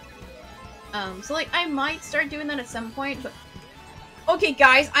 So, like, I might start doing that at some point, but... Okay,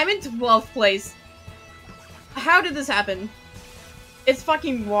 guys, I'm in 12th place. How did this happen? It's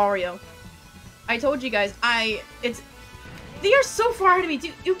fucking Wario. I told you guys, they are so far ahead of me,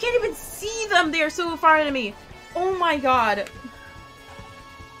 dude. You can't even see them! They are so far ahead of me! Oh my god.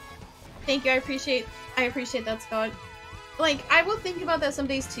 Thank you, I appreciate that, Scott. Like, I will think about that some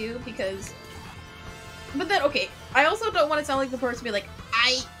days too, because... But then, okay, I also don't want to sound like the person to be like,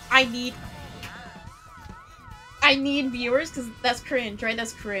 I need viewers, because that's cringe, right?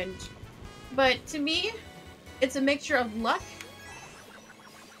 That's cringe. But to me, it's a mixture of luck.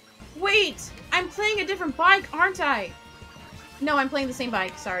 Wait! I'm playing a different bike, aren't I? No, I'm playing the same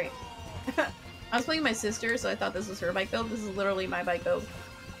bike, sorry. I was playing my sister, so I thought this was her bike build. This is literally my bike build.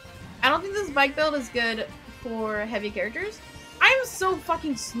 I don't think this bike build is good for heavy characters. I am so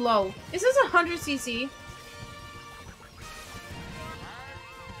fucking slow. Is this 100cc?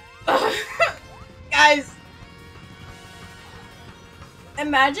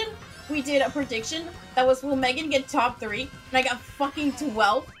 Imagine we did a prediction that was, will Megan get top 3? And I got fucking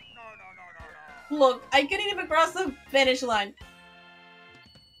 12. Look, I couldn't even cross the finish line.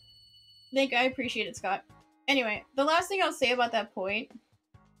 Thank you, I appreciate it, Scott. Anyway, the last thing I'll say about that point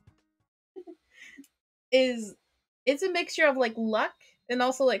is it's a mixture of like luck and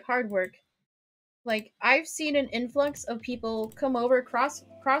also like hard work. Like I've seen an influx of people come over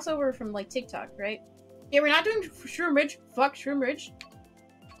crossover from like TikTok, right? Yeah, we're not doing Shroom Ridge. Fuck Shroom Ridge.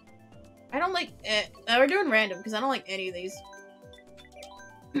 I don't like it. We're doing random because I don't like any of these.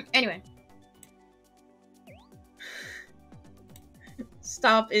 Anyway.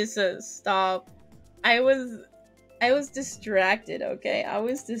 Stop, Issa. Stop. I was distracted, okay? I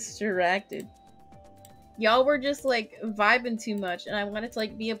was distracted. Y'all were just like vibing too much and I wanted to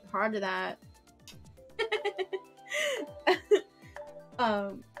like be a part of that.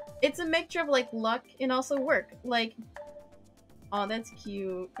 It's a mixture of like luck and also work. Like, oh, that's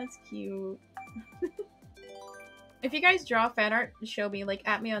cute. That's cute. If you guys draw fan art, show me. Like,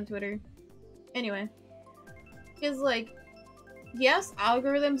 at me on Twitter. Anyway, because like, yes,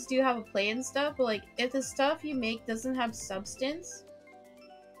 algorithms do have a play and stuff, but like, if the stuff you make doesn't have substance.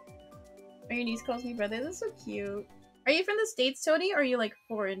 Oh, your niece calls me brother. That's so cute. Are you from the States, Tony, or are you like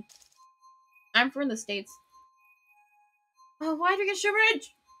foreign? I'm from the States. Oh, why do we get Shroom?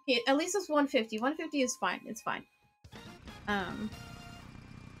 Okay, at least it's 150. 150 is fine. It's fine.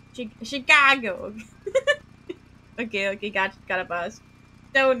 Chicago. Okay, got a buzz.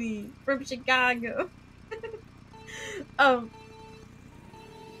 Tony from Chicago.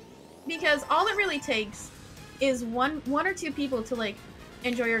 Because all it really takes is one or two people to like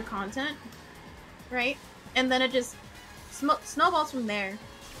enjoy your content, right? And then it just snowballs from there.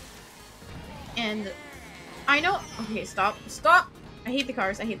 And I know. Okay, stop. I hate the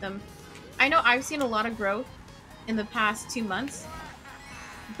cars. I hate them. I know I've seen a lot of growth in the past 2 months,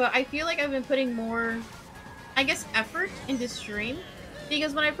 but I feel like I've been putting more, I guess, effort into stream,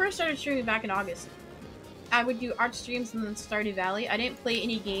 because when I first started streaming back in August, I would do art streams and then Stardew Valley. I didn't play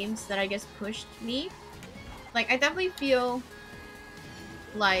any games that I guess pushed me. Like, I definitely feel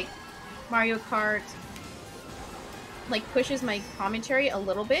like Mario Kart like pushes my commentary a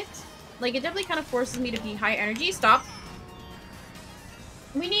little bit. Like, it definitely kind of forces me to be high energy. Stop.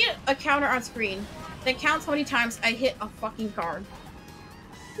 We need a counter on screen that counts how many times I hit a fucking card.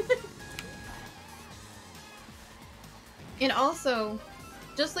 And also,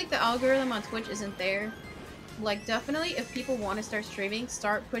 just like the algorithm on Twitch isn't there, like, definitely if people want to start streaming,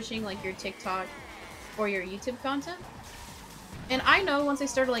 start pushing like your TikTok or your YouTube content. And I know once I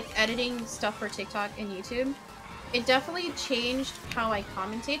started like editing stuff for TikTok and YouTube, it definitely changed how I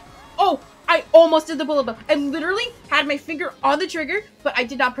commentate. Oh, I almost did the bullet bill. I literally had my finger on the trigger, but I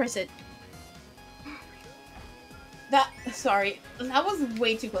did not press it. Sorry, that was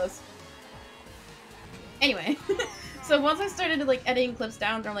way too close. Anyway, so once I started like editing clips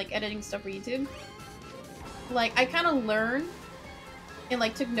down or like editing stuff for YouTube, like I kind of learned and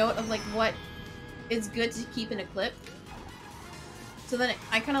like took note of like what is good to keep in a clip. So then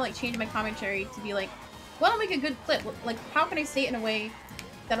I kind of like changed my commentary to be like, what'll make a good clip? Like, how can I say it in a way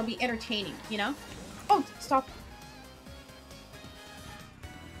that'll be entertaining, you know? Oh, stop.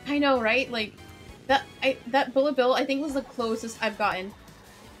 I know, right? Like, that bullet bill, I think, was the closest I've gotten.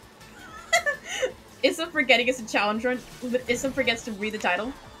 Issa forgetting it's a challenge run, but Issa forgets to read the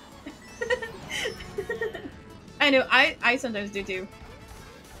title. I know, I sometimes do too.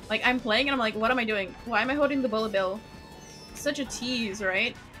 Like, I'm playing and I'm like, what am I doing? Why am I holding the bullet bill? Such a tease,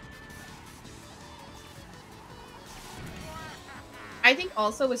 right? I think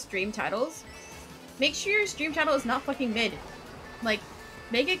also with stream titles, make sure your stream title is not fucking mid. Like,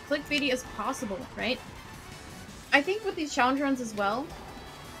 make it clickbaity as possible, right? I think with these challenge runs as well,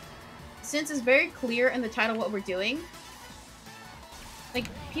 since it's very clear in the title what we're doing, like,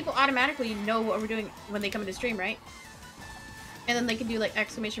 people automatically know what we're doing when they come into stream, right? And then they can do, like,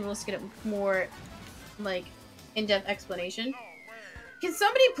 exclamation rules to get a more, like, in-depth explanation. Can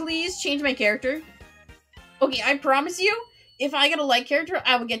somebody please change my character? Okay, I promise you, if I get a like character,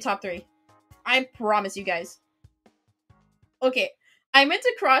 I will get top 3. I promise you guys. Okay, I meant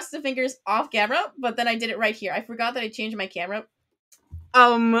to cross the fingers off camera, but then I did it right here. I forgot that I changed my camera.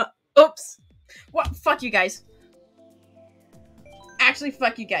 Oops. What? Fuck you guys. Actually,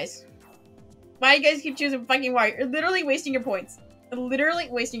 fuck you guys. Why you guys keep choosing fucking wire? You're literally wasting your points. Literally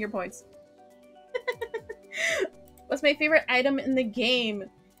wasting your points. What's my favorite item in the game?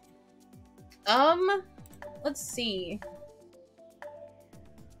 Let's see.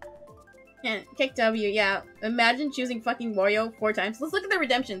 Yeah, kick W, yeah. Imagine choosing fucking Wario 4 times. Let's look at the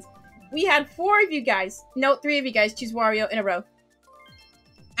redemptions. We had 4 of you guys. No, 3 of you guys choose Wario in a row.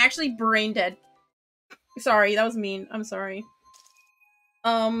 actually brain dead. Sorry, that was mean. I'm sorry.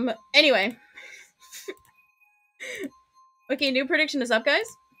 Anyway. Okay, new prediction is up, guys.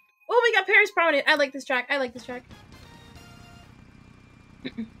 Oh, we got Paris Prominent. I like this track. I like this track.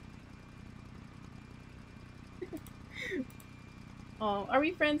 Oh, are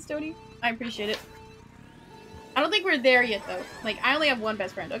we friends, Tony? I appreciate it. I don't think we're there yet, though. Like, I only have one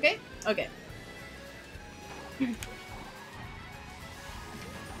best friend, okay? Okay.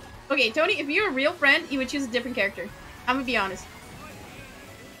 Okay, Tony, if you're a real friend, you would choose a different character. I'm gonna be honest.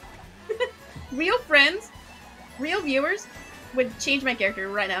 Real friends, real viewers, would change my character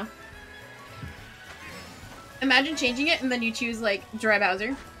right now. Imagine changing it and then you choose, like, Dry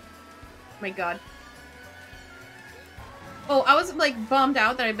Bowser. Oh my god. Oh, I was, like, bummed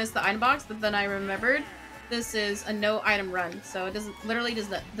out that I missed the item box, but then I remembered this is a no item run, so it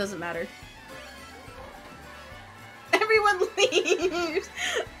doesn't matter. Everyone leaves!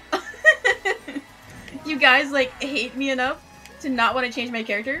 You guys, like, hate me enough to not want to change my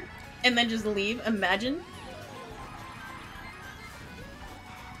character and then just leave. Imagine.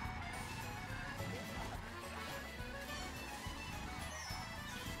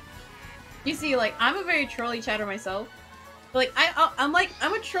 You see, like, I'm a very trolly chatter myself. But, like,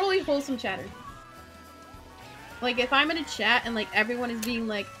 I'm a trolly wholesome chatter. Like, if I'm in a chat and, like, everyone is being,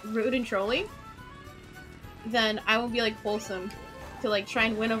 like, rude and trolly, then I will be, like, wholesome to, like, try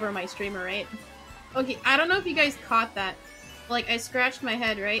and win over my streamer, right? Okay, I don't know if you guys caught that. Like, I scratched my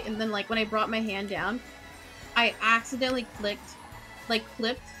head, right? And then, like, when I brought my hand down, I accidentally clipped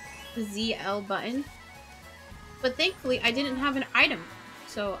the ZL button. But thankfully, I didn't have an item.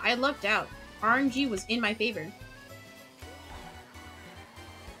 So, I lucked out. RNG was in my favor.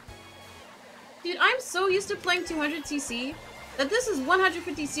 Dude, I'm so used to playing 200cc that this is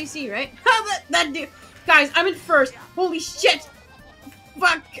 150cc, right? that dude. Guys, I'm in first. Holy shit!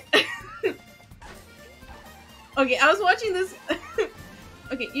 Fuck! Okay, I was watching this.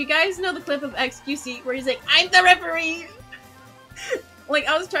 Okay, you guys know the clip of XQC where he's like, I'm the referee! Like,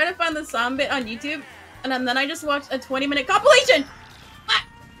 I was trying to find the sound bit on YouTube, and then I just watched a 20-minute compilation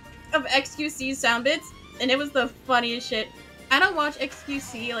of XQC sound bits, and it was the funniest shit. I don't watch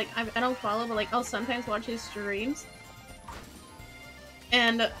XQC, like, I don't follow, but, like, I'll sometimes watch his streams.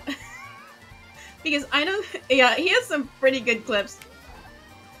 And, because I know, yeah, he has some pretty good clips.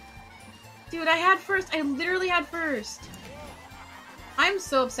 Dude, I had first. I literally had first. I'm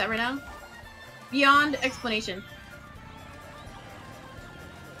so upset right now. Beyond explanation.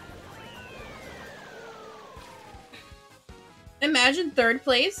 Imagine third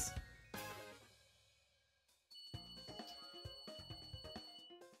place.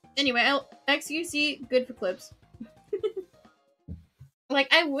 Anyway, XQC, good for clips. Like,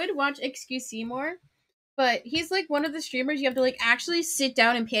 I would watch XQC more, but he's, like, one of the streamers you have to, like, actually sit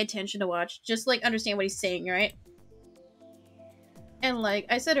down and pay attention to watch. Just, like, understand what he's saying, right? And, like,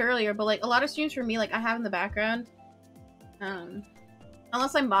 I said earlier, but, like, a lot of streams for me, like, I have in the background.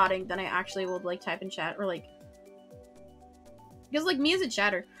 Unless I'm modding, then I actually will, like, type in chat, or, like... Because, like, me as a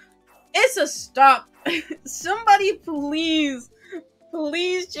chatter... It's a stop! Somebody please!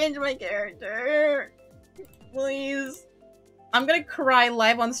 Please change my character! Please. I'm gonna cry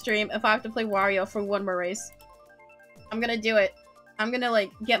live on stream if I have to play Wario for one more race. I'm gonna do it. I'm gonna,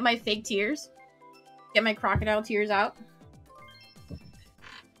 like, get my fake tears. Get my crocodile tears out.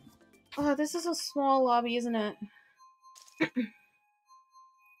 Oh, this is a small lobby, isn't it?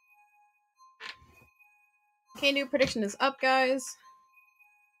 Okay, new prediction is up, guys.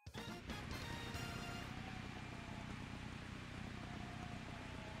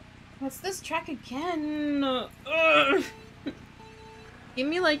 What's this track again? Ugh. Give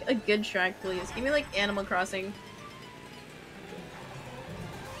me, like, a good track, please. Give me, like, Animal Crossing.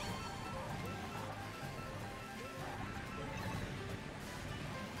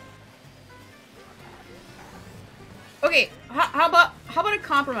 Okay, how about a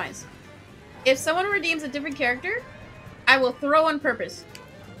compromise? If someone redeems a different character, I will throw on purpose.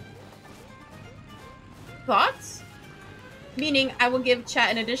 Thoughts? Meaning, I will give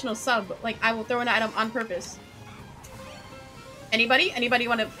chat an additional sub. Like, I will throw an item on purpose. Anybody? Anybody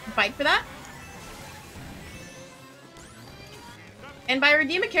want to fight for that? And by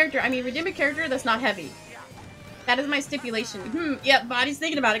redeem a character, I mean redeem a character that's not heavy. That is my stipulation. Yep, Body's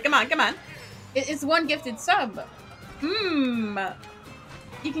thinking about it. Come on, come on. It's one gifted sub.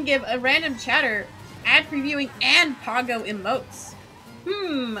 You can give a random chatter, ad previewing, and Pogo emotes.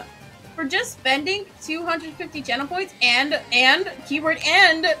 For just spending 250 channel points and keyword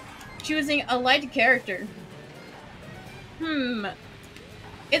and choosing a light character.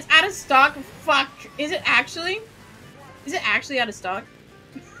 It's out of stock. Fuck. Is it actually? Is it actually out of stock?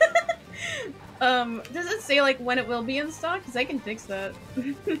 Does it say like when it will be in stock? Because I can fix that.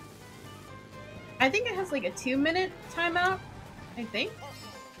 I think it has like a 2-minute timeout. I think.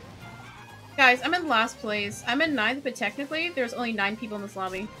 Guys, I'm in last place. I'm in 9th, but technically there's only 9 people in this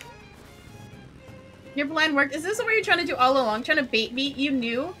lobby. Your plan worked. Is this what you're trying to do all along? Trying to bait me? You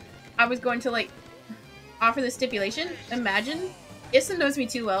knew I was going to like offer the stipulation? Imagine. Issa knows me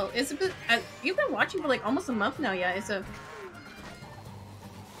too well. Issa, you've been watching for like almost a month now, yeah, Issa.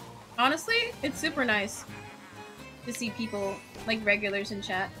 Honestly, it's super nice to see people, like regulars in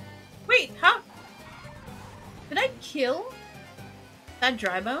chat. Wait, how? Did I kill that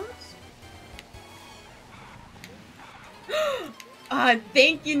dry bones?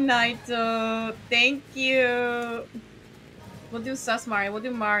 Thank you, Naito. Thank you. We'll do Sus Mario. We'll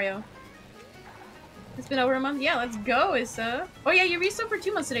do Mario. It's been over a month? Yeah, let's go, Issa. Oh yeah, you restored for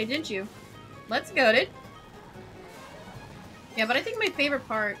 2 months today, didn't you? Let's go, dude. Yeah, but I think my favorite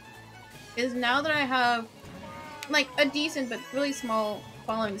part is now that I have, like, a decent but really small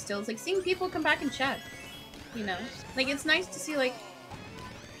following still, it's like seeing people come back and chat. You know? Like, it's nice to see, like,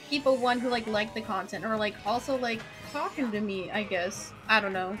 people, who, like the content, or, like, also, like, talking to me, I guess. I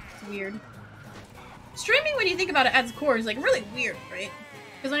don't know. It's weird. Streaming, when you think about it at its core, is, like, really weird, right?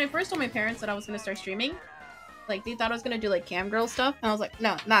 Because when I first told my parents that I was going to start streaming, like, they thought I was going to do, like, cam girl stuff, and I was like,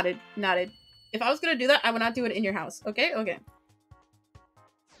 no, not it. Not it. If I was going to do that, I would not do it in your house, okay? Okay.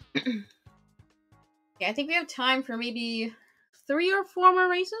 Yeah, I think we have time for maybe 3 or 4 more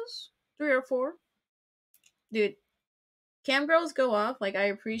races? 3 or 4? Dude, cam girls go off. Like, I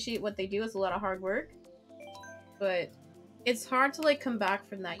appreciate what they do. It's a lot of hard work. But it's hard to, like, come back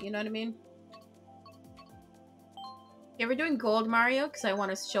from that. You know what I mean? Yeah, we're doing gold Mario because I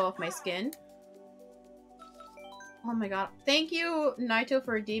want to show off my skin. Oh my god. Thank you, Naito,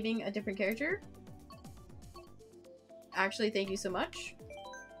 for redeeming a different character. Actually, thank you so much.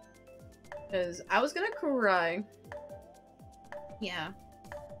 Because I was gonna cry. Yeah.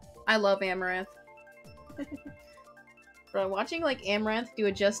 I love Amaranth. Bro, watching, like, Amaranth do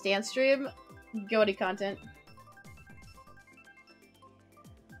a Just Dance stream, goaty content.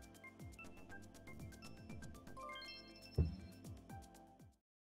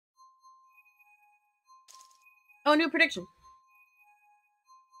 Oh, new prediction.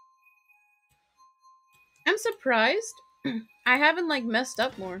 I'm surprised I haven't, like, messed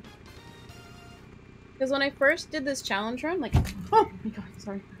up more. Because when I first did this challenge run, like, oh my god,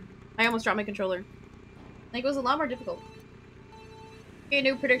 sorry. I almost dropped my controller. Like, it was a lot more difficult. Okay,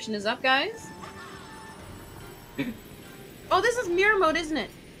 new prediction is up, guys. Oh, this is mirror mode, isn't it?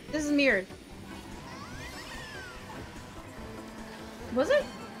 This is mirrored. Was it?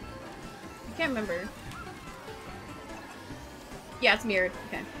 I can't remember. Yeah, it's mirrored.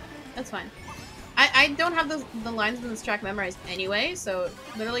 Okay. That's fine. I don't have the lines in this track memorized anyway, so it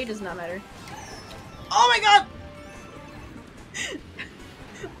literally does not matter. Oh my god!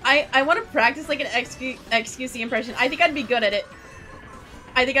 I want to practice like an XQC impression. I think I'd be good at it.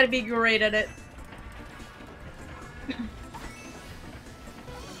 I think I'd be great at it.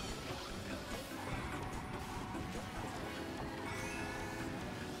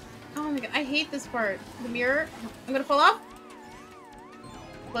 Oh my god, I hate this part. The mirror. I'm gonna fall off.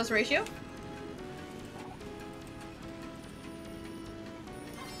 Close ratio.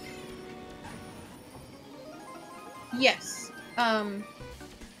 Yes.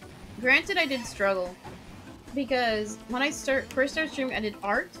 Granted, I did struggle because when I first started streaming, I did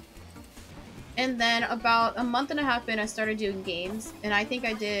art, and then about a month and a half in, I started doing games, and I think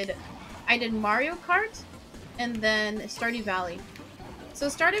I did Mario Kart, and then Stardew Valley. So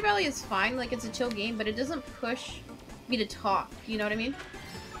Stardew Valley is fine, like it's a chill game, but it doesn't push me to talk. You know what I mean?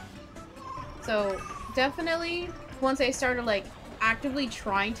 So definitely, once I started like actively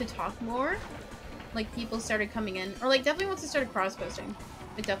trying to talk more, like people started coming in, or like definitely once I started cross-posting,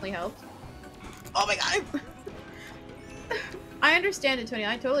 it definitely helped. Oh my god! I understand it, Tony.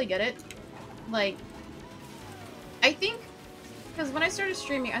 I totally get it. Like, I think, because when I started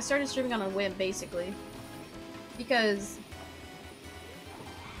streaming on a whim, basically. Because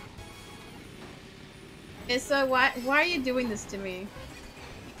it's why are you doing this to me?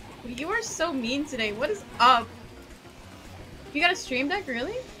 You are so mean today. What is up? You got a stream deck,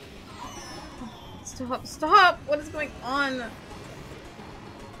 really? Stop! Stop! What is going on?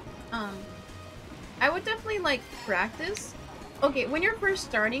 I would definitely like practice. Okay, when you're first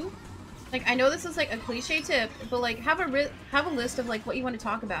starting, like I know this is like a cliche tip, but like have a list of like what you want to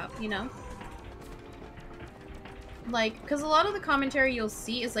talk about, you know? Like, because a lot of the commentary you'll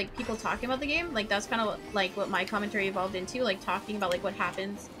see is like people talking about the game. Like that's kind of like what my commentary evolved into, like talking about like what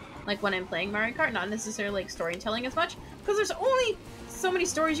happens like when I'm playing Mario Kart, not necessarily like storytelling as much, because there's only so many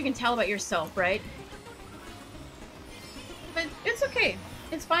stories you can tell about yourself, right? But it's okay.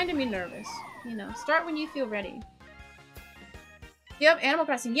 It's fine to be nervous. You know, start when you feel ready. You have Animal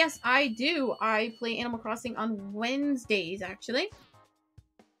Crossing? Yes, I do. I play Animal Crossing on Wednesdays, actually.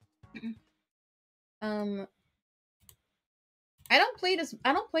 I don't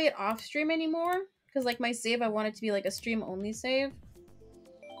play it off stream anymore because like my save, I want it to be like a stream only save.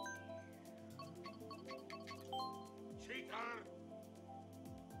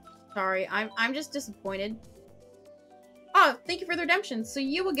 Sorry, I'm just disappointed. Oh, thank you for the redemption. So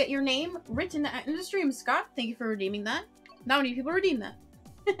you will get your name written in the stream, Scott. Thank you for redeeming that. Not many people redeem that.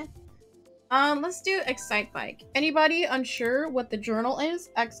 Let's do Excite Bike. Anybody unsure what the journal is?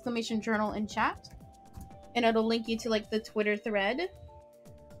 Exclamation journal in chat. And it'll link you to like the Twitter thread.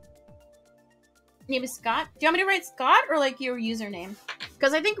 Name is Scott. Do you want me to write Scott or like your username?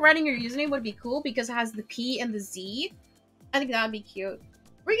 Because I think writing your username would be cool because it has the P and the Z. I think that would be cute.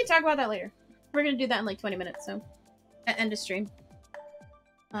 We can talk about that later. We're gonna do that in like 20 minutes, so end of stream.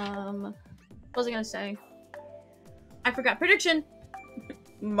 What was I gonna say? I forgot. Prediction!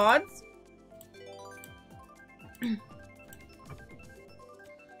 Mods? There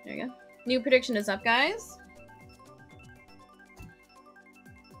you go. New prediction is up, guys.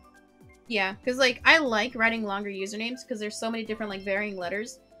 Yeah, because like I like writing longer usernames because there's so many different like varying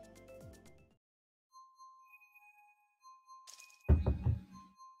letters.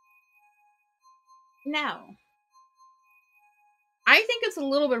 Now, I think it's a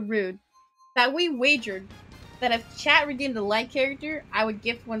little bit rude that we wagered that if chat redeemed the light character, I would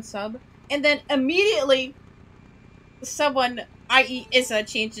gift 1 sub, and then immediately someone, i.e. Issa,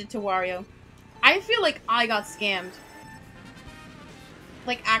 changed it to Wario. I feel like I got scammed.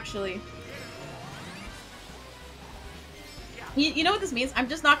 Like, actually. You know what this means? I'm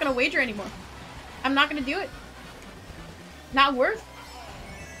just not gonna wager anymore. I'm not gonna do it. Not worth.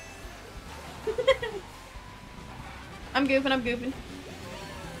 I'm goofing.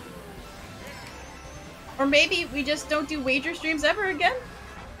 Or maybe we just don't do wager streams ever again?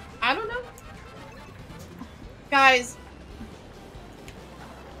 I don't know. Guys.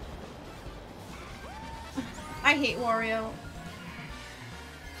 I hate Wario.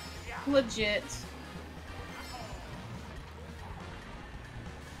 Legit.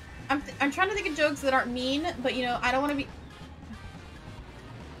 I'm trying to think of jokes that aren't mean, but you know, I don't want to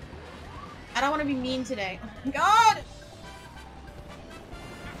be mean today. Oh my God!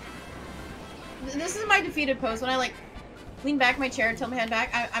 This is my defeated pose. When I like lean back in my chair, tilt my head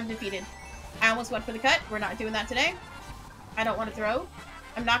back, I'm defeated. I almost went for the cut. We're not doing that today. I don't want to throw.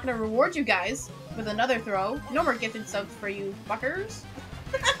 I'm not going to reward you guys with another throw. No more gifted subs for you fuckers.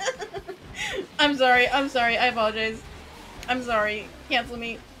 I'm sorry. I apologize. I'm sorry. Cancel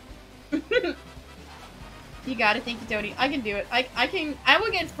me. You got it. Thank you, Tony. I can do it. I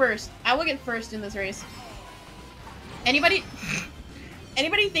will get first. I will get first in this race. Anybody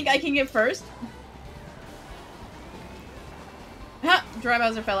think I can get first? Huh. Dry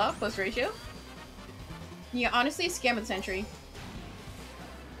Bowser fell off. Close ratio. Yeah, honestly, scam of the century.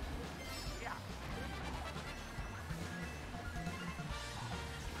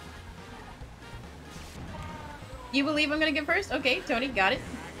 You believe I'm gonna get first? Okay, Tony, got it.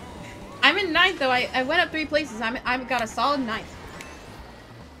 I'm in 9th though. I went up 3 places. I've got a solid 9th.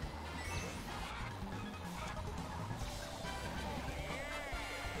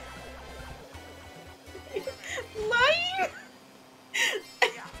 Lying.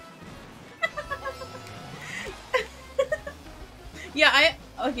 Yeah,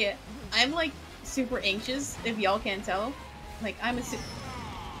 okay. I'm like super anxious. If y'all can't tell, like I'm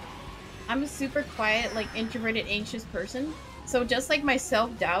a super quiet, like introverted, anxious person. So just like my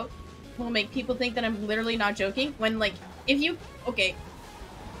self-doubt will make people think that I'm literally not joking. When like, if you, okay,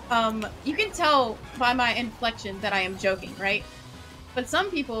 you can tell by my inflection that I am joking, right? But some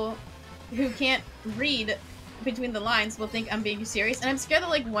people who can't read between the lines will think I'm being serious. And I'm scared that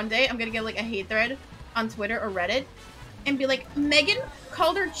like one day I'm gonna get like a hate thread on Twitter or Reddit and be like, Megan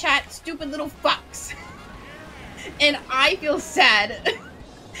called her chat stupid little fucks. And I feel sad.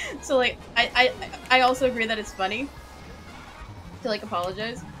 So like, I also agree that it's funny to like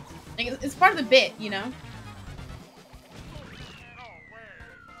apologize. Like, it's part of the bit, you know?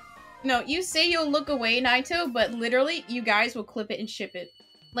 No, you say you'll look away, Naito, but literally, you guys will clip it and ship it.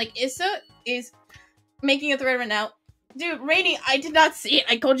 Like, Issa is making a thread right now. Dude, Rainy, I did not see it.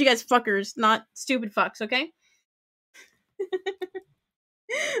 I called you guys fuckers, not stupid fucks, okay?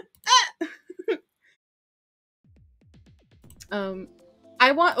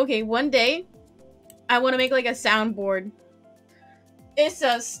 Okay, one day, I want to make, like, a soundboard.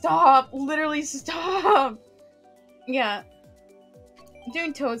 Issa, stop! Literally, stop! Yeah. I'm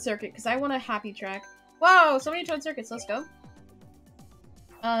doing Toad Circuit because I want a happy track. Whoa, so many Toad Circuits. Let's go.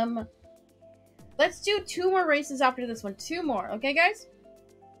 Let's do 2 more races after this one. 2 more, okay, guys?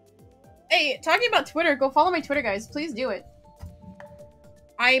 Hey, talking about Twitter, go follow my Twitter, guys. Please do it.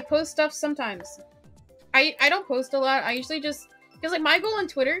 I post stuff sometimes. I don't post a lot. I usually just... Because, like, my goal on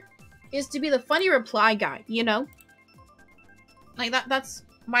Twitter is to be the funny reply guy, you know? Like, that's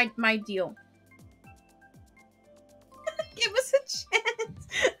my deal. Give us a chance.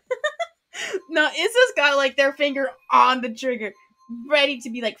 No, Issa's got, like, their finger on the trigger. Ready to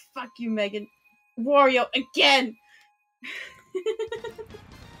be like, fuck you, Megan. Wario, again!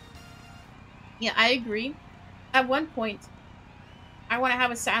 Yeah, I agree. At one point, I want to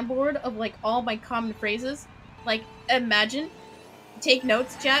have a soundboard of, like, all my common phrases. Like, imagine. Take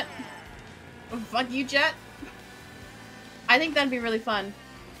notes, chat. Fuck you, chat. I think that'd be really fun.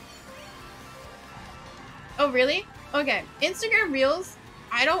 Oh, really? Okay. Instagram Reels,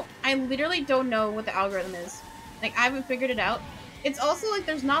 I literally don't know what the algorithm is. Like, I haven't figured it out. It's also, like,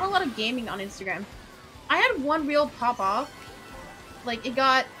 there's not a lot of gaming on Instagram. I had one reel pop off. Like, it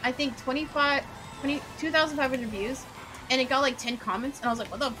got, I think, 2,500 views. And it got, like, 10 comments. And I was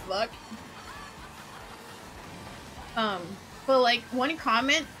like, what the fuck? But, like, one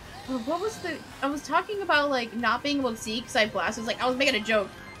comment... What was the... I was talking about, like, not being able to see because I had glasses. Like, I was making a joke.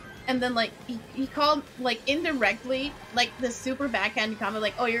 And then, like, he called, like, indirectly, like, the super backhanded comment,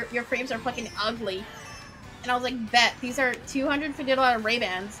 like, oh, your frames are fucking ugly. And I was like, bet, these are $250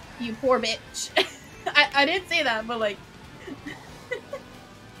 Ray-Bans, you poor bitch. I didn't say that, but, like...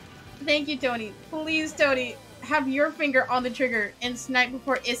 Thank you, Tony. Please, Tony, have your finger on the trigger and snipe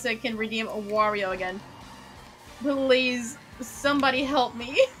before Issa can redeem a Wario again. Please, somebody help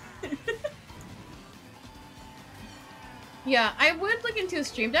me. Yeah, I would look into a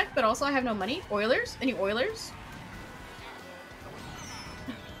stream deck, but also I have no money. Oilers? Any Oilers?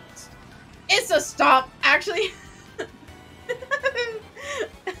 Issa, stop! Actually...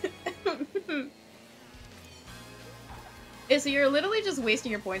 Issa, you're literally just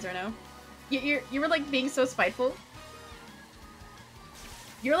wasting your points right now. You were, like, being so spiteful.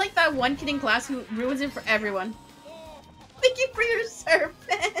 You're like that one kid in class who ruins it for everyone. Thank you for your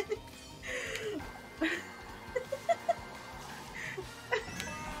serpent!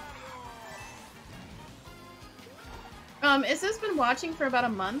 Issa's been watching for about a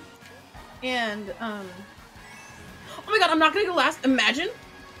month, and, oh my god, I'm not gonna go last, imagine!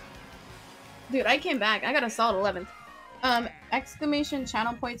 Dude, I came back, I got a solid 11th. Exclamation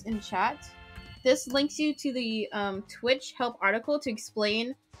channel points in chat. This links you to the, Twitch help article to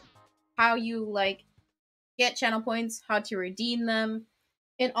explain how you, like, get channel points, how to redeem them,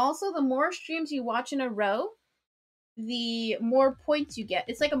 and also the more streams you watch in a row, the more points you get.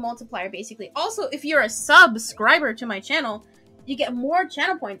 It's like a multiplier, basically. Also, if you're a subscriber to my channel, you get more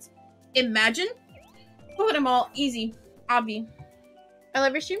channel points. Imagine? Put them all. Easy. Obvi. I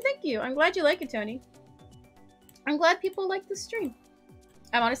love your stream. Thank you. I'm glad you like it, Tony. I'm glad people like the stream.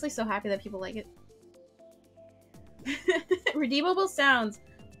 I'm honestly so happy that people like it. Redeemable sounds.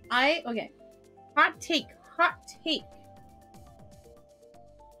 Okay. Hot take. Hot take.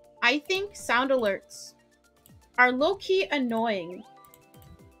 I think sound alerts are low-key annoying.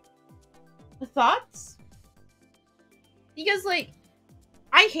 Thoughts? Because, like,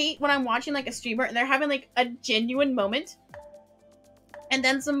 I hate when I'm watching, like, a streamer and they're having, like, a genuine moment. And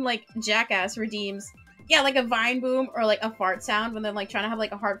then some, like, jackass redeems. Yeah, like a vine boom or, like, a fart sound when they're, like, trying to have,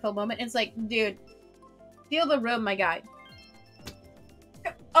 like, a heartfelt moment. It's like, dude, feel the room, my guy.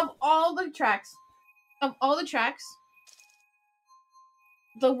 Of all the tracks,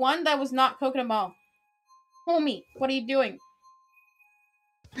 the one that was not Coconut Mall. Homie, what are you doing?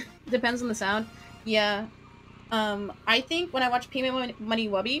 Depends on the sound. Yeah. I think when I watch Payment Money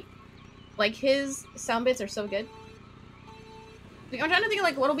Wubby, like, his sound bits are so good. Like, I'm trying to think of,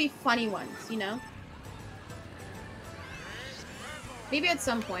 like, what'll be funny ones, you know? Maybe at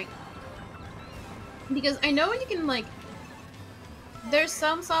some point. Because I know you can, like... There's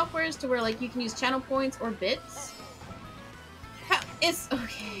some softwares to where, like, you can use channel points or bits. It's...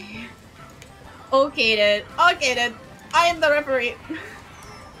 Okay. Okay, dude. Okay, dude. I am the referee.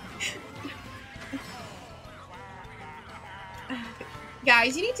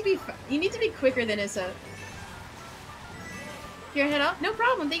 Guys, you need to be quicker than Issa. Your head up? No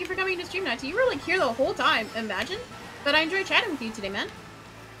problem. Thank you for coming to stream night. You were, like, here the whole time. Imagine. But I enjoyed chatting with you today, man.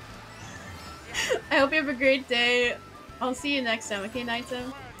 I hope you have a great day. I'll see you next time, okay,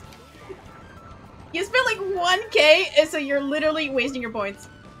 Nightum? You spent, like, 1K, and so you're literally wasting your points.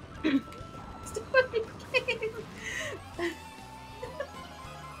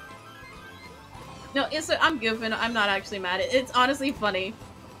 No, I'm goofing. I'm not actually mad. It's honestly funny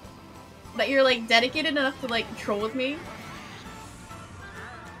that you're like dedicated enough to like troll with me.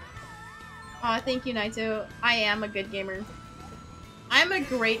 Aw, thank you, Naito. I am a good gamer. I'm a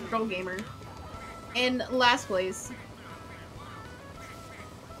great girl gamer. In last place.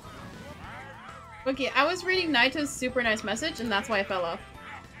 Okay, I was reading Naito's super nice message, and that's why I fell off.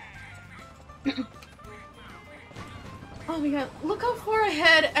 Oh my god, look how far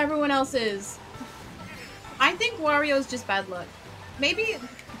ahead everyone else is. I think Wario's just bad luck. Maybe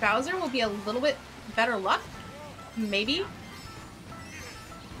Bowser will be a little bit better luck? Maybe?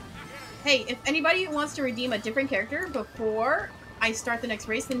 Hey, if anybody wants to redeem a different character before I start the next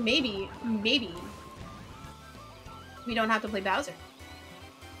race, then maybe we don't have to play Bowser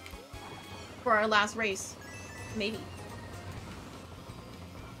for our last race. Maybe.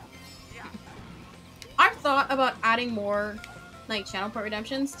 I've thought about adding more like channel point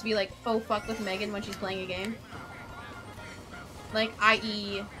redemptions to be like, oh fuck with Megan when she's playing a game. Like,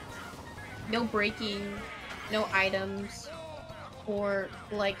 i.e. no breaking, no items, or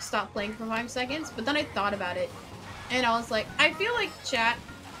like stop playing for 5 seconds. But then I thought about it and I was like, I feel like chat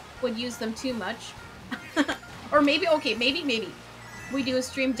would use them too much. Or maybe, okay, maybe we do a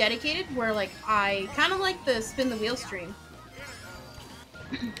stream dedicated where like I kind of like the spin the wheel stream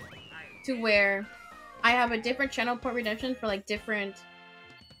to where I have a different channel point redemption for like different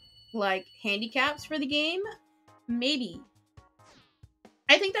like handicaps for the game. Maybe.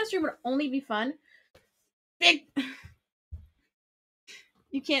 I think that stream would only be fun. Big.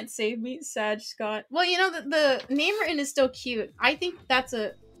 You can't save me, Sag Scott. Well, you know, the name written is still cute. I think that's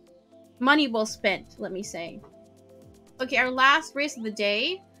a money well spent, let me say. Okay, our last race of the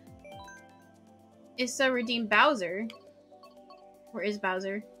day is to redeem Bowser. Where is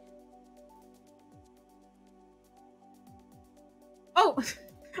Bowser? Oh,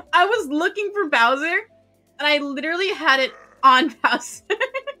 I was looking for Bowser, and I literally had it on Bowser.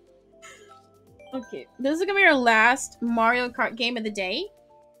 Okay, this is gonna be our last Mario Kart game of the day,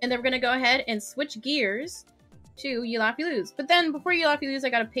 and then we're gonna go ahead and switch gears to YLYL. But then, before YLYL, I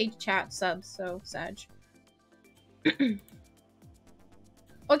gotta pay chat subs, so Sag.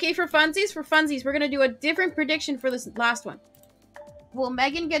 Okay, for funsies, we're gonna do a different prediction for this last one. Will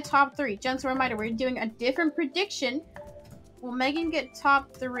Megan get top 3? Gentle reminder, we're doing a different prediction. Will Megan get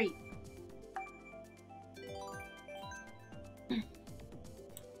top 3?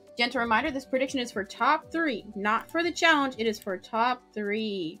 Gentle reminder, this prediction is for top 3, not for the challenge. It is for top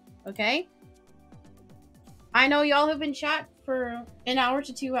 3, okay? I know y'all have been chat for an hour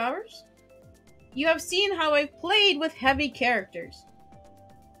to 2 hours. You have seen how I've played with heavy characters.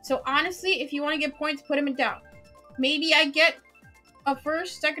 So honestly, if you want to get points, put them in doubt. Maybe I get a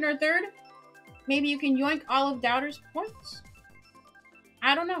first, second, or third. Maybe you can yoink all of Doubter's points.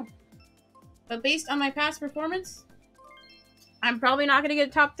 I don't know. But based on my past performance, I'm probably not going to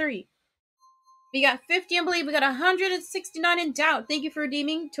get top 3. We got 50 in Believe. We got 169 in Doubt. Thank you for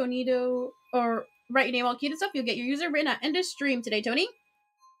redeeming Tonito, or write your name all cute and stuff. You'll get your user written at end of stream today, Tony.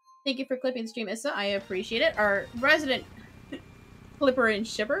 Thank you for clipping the stream, Issa. I appreciate it. Our resident flipper and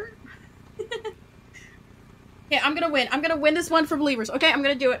shipper. Okay, I'm gonna win. I'm gonna win this one for believers. Okay, I'm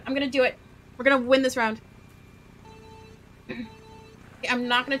gonna do it. I'm gonna do it. We're gonna win this round. Okay, I'm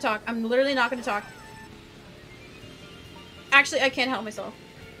not gonna talk. I'm literally not gonna talk. Actually, I can't help myself.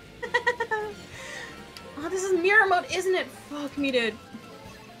 Oh, this is mirror mode, isn't it? Fuck me, dude.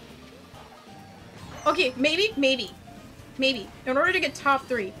 Okay, maybe. In order to get top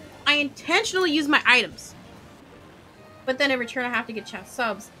 3, I intentionally use my items. But then in return, I have to get chat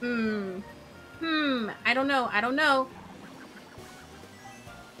subs. I don't know.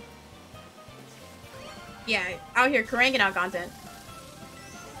 Yeah, out here cranking out content.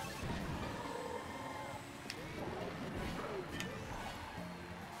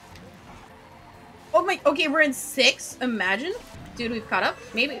 Oh my, okay, we're in 6. Imagine. Dude, we've caught up.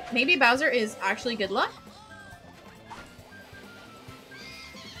 Maybe Bowser is actually good luck.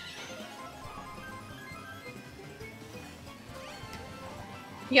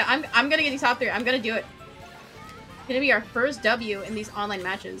 Yeah, I'm gonna get these top 3. I'm gonna do it. It's gonna be our first W in these online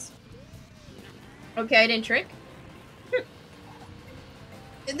matches. Okay, I didn't trick.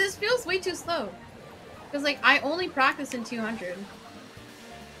 This feels way too slow. Because, like, I only practice in 200.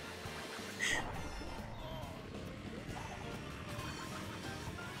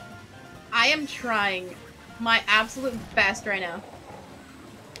 I am trying my absolute best right now.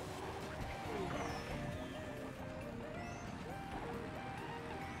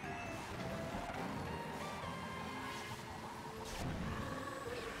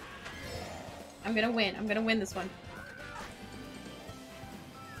 I'm gonna win. I'm gonna win this one.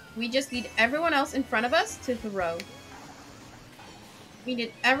 We just need everyone else in front of us to throw. We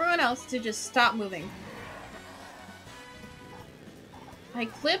need everyone else to just stop moving. I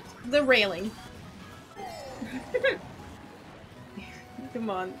clipped the railing. Come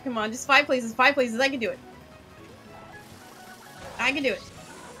on, come on. Just 5 places, 5 places. I can do it. I can do it.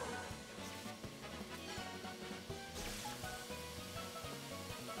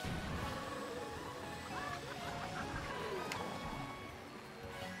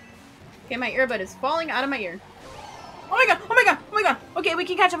 Okay, my earbud is falling out of my ear. Oh my god, oh my god, oh my god. Okay, we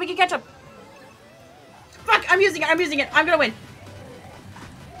can catch up, we can catch up. Fuck, I'm using it, I'm using it. I'm gonna win.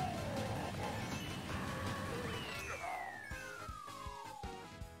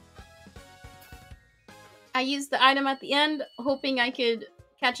 I used the item at the end, hoping I could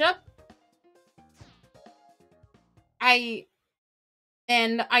catch up.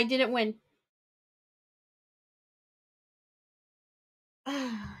 And I didn't win.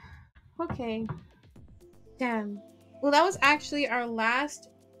 Okay. Damn. Well, that was actually our last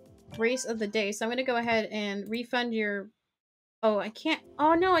race of the day, so I'm gonna go ahead and refund your... Oh, I can't...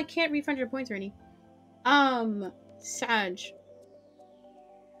 Oh, no, I can't refund your points, Rainy. Sag.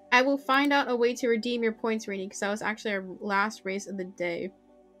 I will find out a way to redeem your points, Rainy, because that was actually our last race of the day.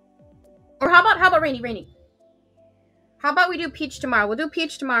 Or how about Rainy? How about we do Peach tomorrow? We'll do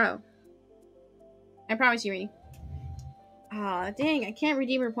Peach tomorrow. I promise you, Rainy. Ah, dang, I can't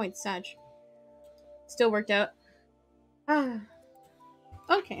redeem your points, Sag. Still worked out. Ah.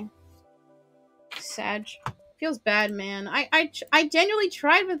 Okay. Sag. Feels bad, man. I genuinely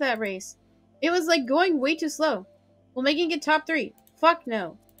tried with that race. It was like going way too slow. Well, making it top 3. Fuck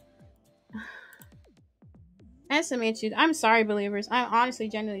no. SMH, I'm sorry, believers. I'm honestly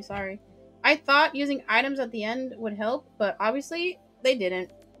genuinely sorry. I thought using items at the end would help, but obviously they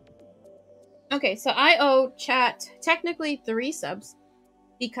didn't. Okay, so I owe chat technically 3 subs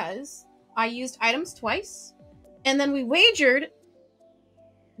because I used items twice, and then we wagered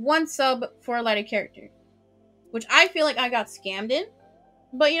 1 sub for a lighted character, which I feel like I got scammed in,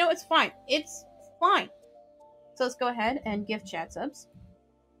 but you know, it's fine. It's fine. So let's go ahead and give chat subs.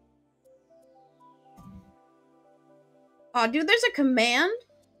 Oh, dude, there's a command.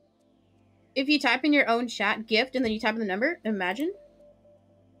 If you type in your own chat gift and then you type in the number, imagine.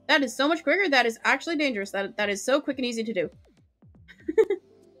 That is so much quicker. That is actually dangerous. That is so quick and easy to do.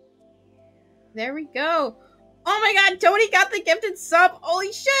 There we go. Oh my god, Tony got the gifted sub.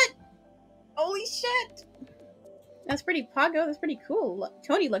 Holy shit. Holy shit. That's pretty poggo. That's pretty cool.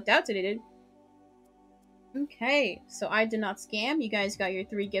 Tony looked out today, dude. Okay, so I did not scam. You guys got your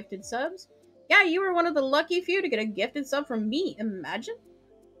 3 gifted subs. Yeah, you were one of the lucky few to get a gifted sub from me. Imagine.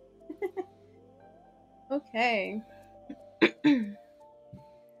 Okay.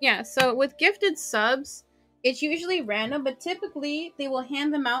 Yeah, so with gifted subs, it's usually random, but typically they will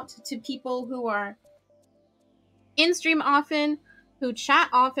hand them out to people who are in stream often, who chat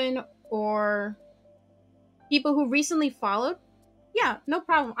often, or people who recently followed. Yeah, no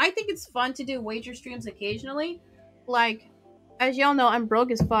problem. I think it's fun to do wager streams occasionally. Like, as y'all know, I'm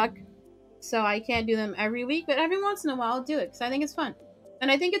broke as fuck, so I can't do them every week, but every once in a while I'll do it, because I think it's fun.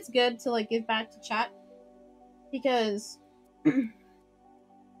 And I think it's good to, like, give back to chat, because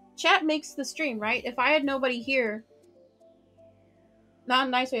chat makes the stream, right? If I had nobody here, not a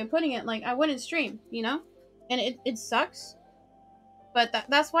nice way of putting it, like, I wouldn't stream, you know? And it sucks. But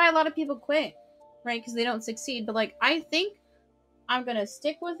that's why a lot of people quit, right? Because they don't succeed. But, like, I think I'm gonna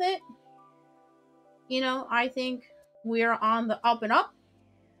stick with it. You know, I think we're on the up and up.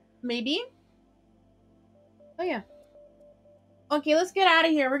 Maybe. Oh, yeah. Okay, let's get out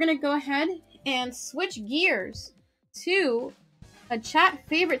of here. We're gonna go ahead and switch gears to a chat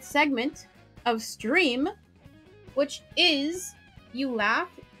favorite segment of stream, which is You Laugh,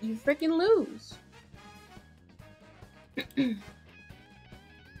 You Freaking Lose.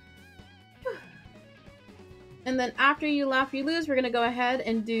 And then after You Laugh, You Lose, we're gonna go ahead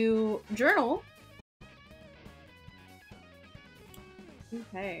and do Journal.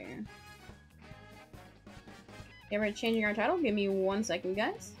 Okay. Okay, we're changing our title. Give me 1 second,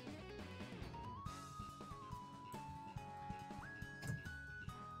 guys.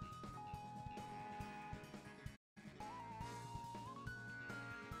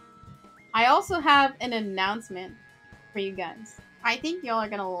 I also have an announcement for you guys. I think y'all are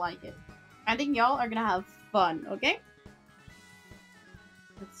gonna like it. I think y'all are gonna have fun, okay?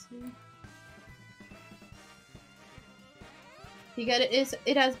 Let's see. Because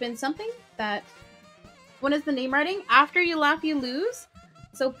it has been something that... When is the name writing? After You Laugh, You Lose.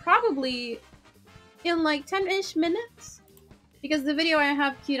 So probably in like 10-ish minutes. Because the video I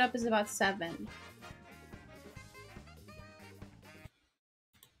have queued up is about 7.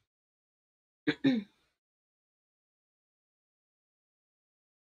 Okay,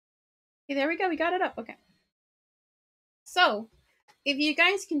 there we go. We got it up. Okay. So, if you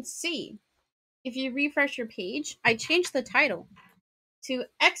guys can see, if you refresh your page, I changed the title to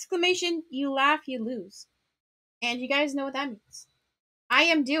exclamation, you laugh, you lose. And you guys know what that means. I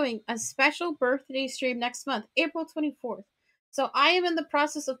am doing a special birthday stream next month, April 24th. So I am in the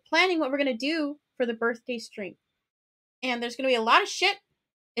process of planning what we're going to do for the birthday stream. And there's going to be a lot of shit.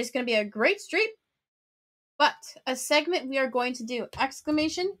 It's going to be a great stream. But a segment we are going to do,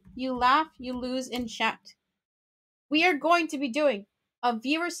 exclamation, you laugh, you lose in chat. We are going to be doing a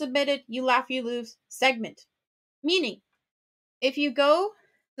viewer submitted, you laugh, you lose segment. Meaning, if you go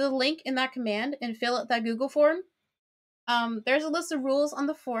to the link in that command and fill out that Google form, there's a list of rules on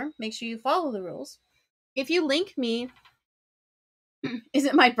the form. Make sure you follow the rules. If you link me, is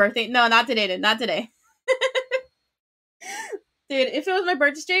it my birthday? No, not today, dude. Not today. Dude, if it was my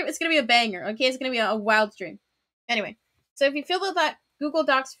birthday stream, it's gonna be a banger, okay? It's gonna be a wild stream. Anyway, so if you fill out that Google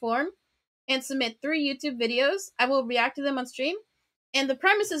Docs form and submit 3 YouTube videos, I will react to them on stream. And the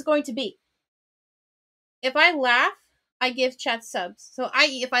premise is going to be, if I laugh, I give chat subs. So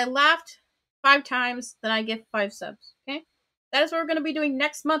if I laughed 5 times, then I give 5 subs, okay? That is what we're going to be doing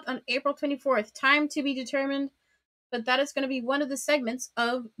next month on April 24th. Time to be determined, but that is going to be one of the segments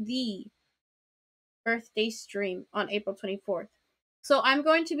of the birthday stream on April 24th. So I'm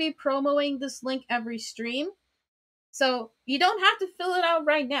going to be promoting this link every stream. So you don't have to fill it out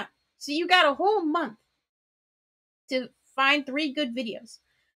right now. So you got a whole month to find 3 good videos.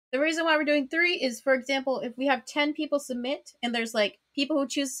 The reason why we're doing 3 is, for example, if we have 10 people submit and there's like people who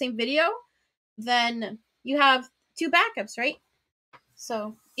choose the same video, then you have 2 backups, right?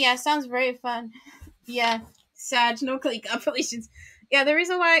 So yeah, sounds very fun. Yeah, Sag, no click compilations. Yeah, the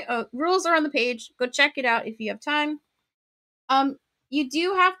reason why rules are on the page. Go check it out if you have time. You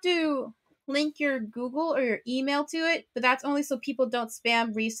do have to link your Google or your email to it, but that's only so people don't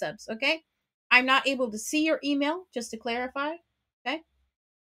spam resubs, okay? I'm not able to see your email, just to clarify, okay?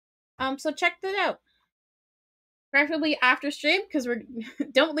 So check that out. Preferably after stream, because we're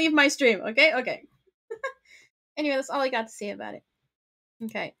don't leave my stream, okay? Okay. Anyway, that's all I got to say about it.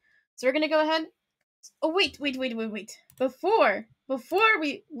 Okay. So we're gonna go ahead. Oh wait. Before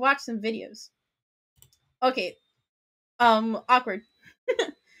we watch some videos. Okay. Awkward.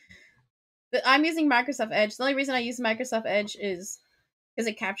 But I'm using Microsoft Edge. The only reason I use Microsoft Edge is because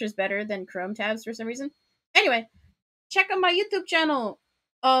it captures better than Chrome tabs for some reason. Anyway, check out my YouTube channel.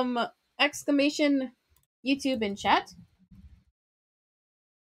 Exclamation YouTube in chat.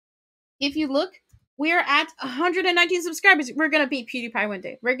 If you look, we are at 119 subscribers. We're gonna beat PewDiePie one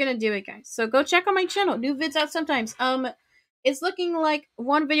day. We're gonna do it, guys. So go check out my channel. New vids out sometimes. It's looking like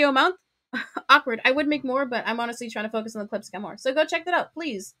 1 video a month. Awkward. I would make more, but I'm honestly trying to focus on the clips more. So go check that out,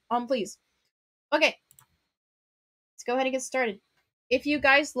 please. Please. Okay. Let's go ahead and get started. If you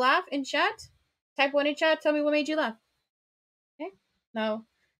guys laugh in chat, type 1 in chat. Tell me what made you laugh. Okay? No.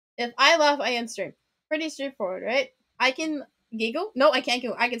 If I laugh, I end stream. Pretty straightforward, right? I can giggle. No, I can't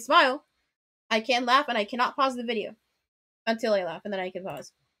giggle. I can smile. I can laugh, and I cannot pause the video until I laugh, and then I can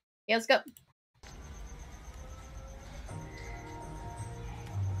pause. Okay, let's go.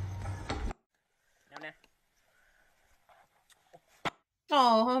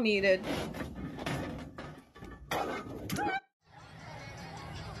 Oh, I'm muted.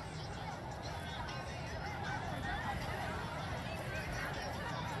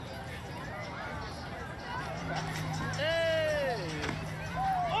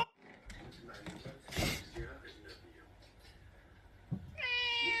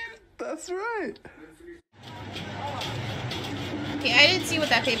 That's right. Okay, I didn't see what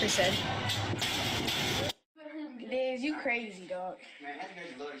that paper said. Liz, you crazy, dog.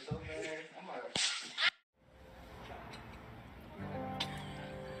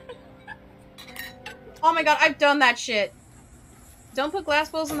 Oh my god, I've done that shit. Don't put glass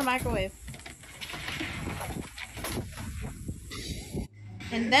bowls in the microwave.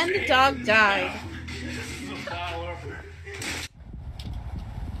 And then the dog died.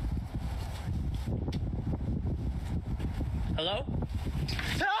 Hello?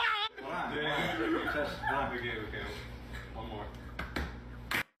 Okay. One more.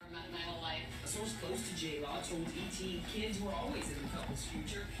 A source close to YLYL told ET kids were always in the couple's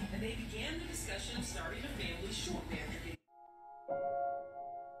future, and they began the discussion of starting a family shortly after getting.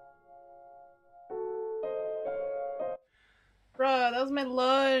 Bruh, that was my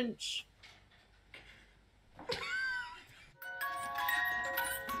lunch.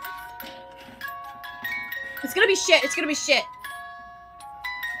 It's gonna be shit. It's gonna be shit.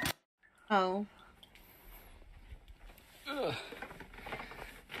 Oh.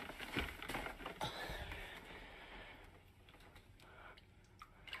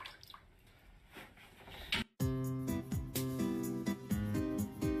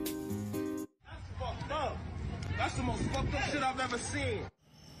 fucked up shit I've ever seen.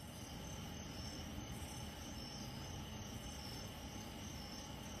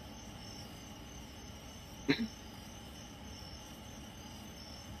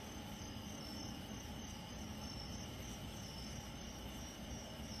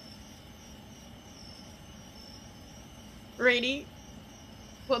 Rady,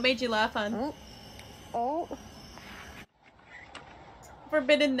 what made you laugh, hon? Oh. Oh.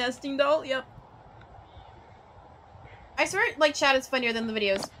 Forbidden nesting doll? Yep. I swear, like, chat is funnier than the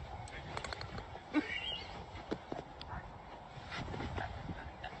videos.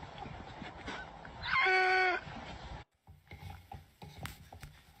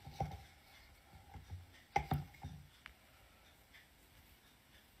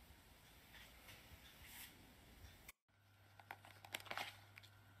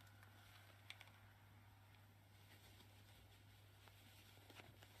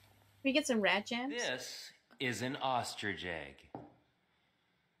 We get some rat jams. This is an ostrich egg.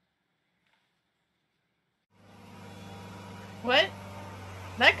 What?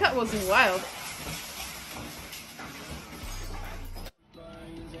 That cut was wild.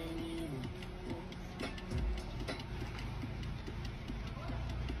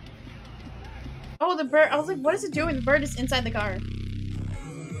 Oh, the bird. I was like, what is it doing? The bird is inside the car.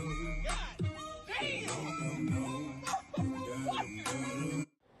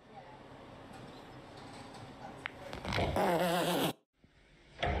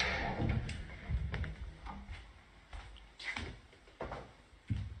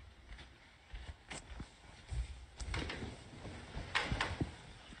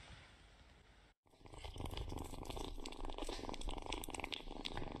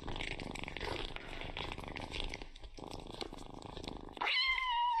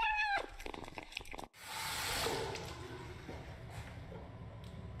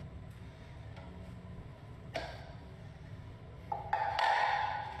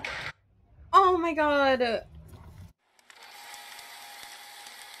 Oh my god.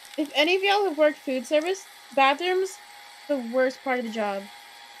 If any of y'all have worked food service, bathrooms, the worst part of the job.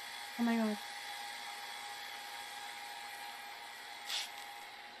 Oh my god.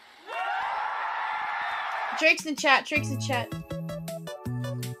 Drake's in chat, Drake's in chat.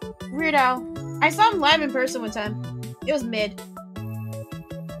 Weird Al. I saw him live in person one time. It was mid.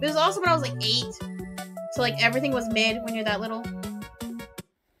 It was also when I was like 8. So like everything was mid when you're that little.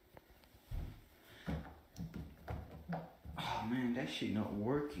 Oh man, that shit not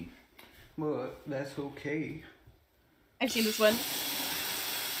working. But that's okay. I've seen this one.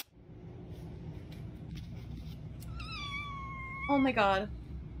 Oh my god.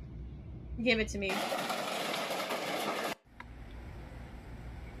 Give it to me.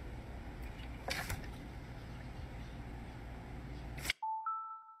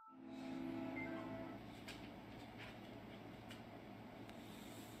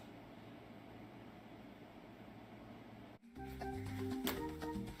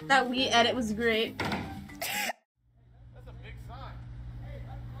 That we edit was great. That's a big sign.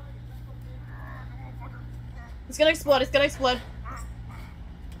 It's gonna explode, it's gonna explode.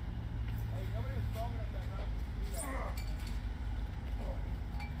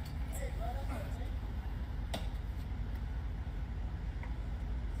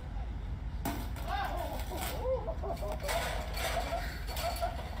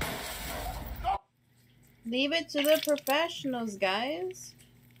 Leave it to the professionals, guys.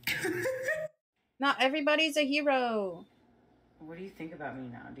 Not everybody's a hero. What do you think about me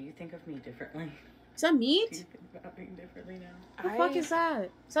now? Do you think of me differently? Is that Do meat? you think about me differently now? What the fuck is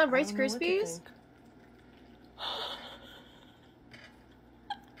that? Is that Rice I don't know what to Krispies? think.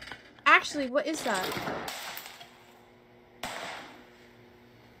 Actually, what is that?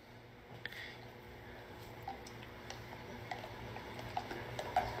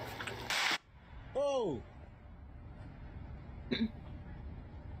 Oh.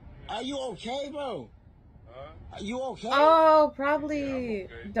 Are you okay, bro? Are you okay? Oh, probably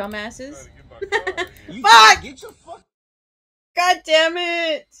dumbasses. You Fuck! can't get your fuck. God damn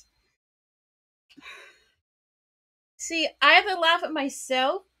it! See, I either laugh at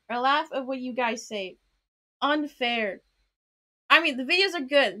myself or laugh at what you guys say. Unfair. I mean, the videos are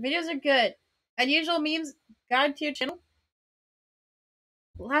good. Videos are good. Unusual memes, guide to your channel.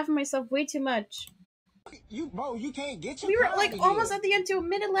 Laugh at myself way too much. Bro, you can't get your We were car like together. almost at the end to a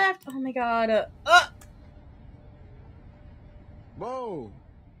minute left. Oh my god. Bro,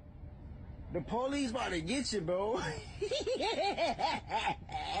 the police about to get you, bro. Oh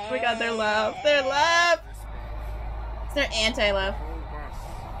my god, their laugh. Their laugh. It's their anti-laugh.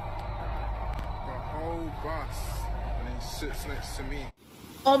 The whole bus. And he sits next to me.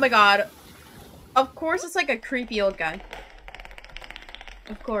 Oh my god. Of course it's like a creepy old guy.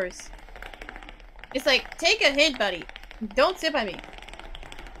 Of course. It's like, take a hit, buddy. Don't sit by me.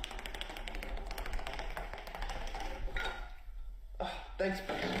 Thanks.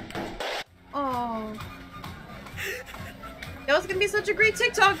 Oh. That was gonna be such a great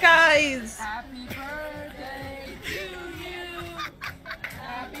TikTok, guys! Happy birthday to you.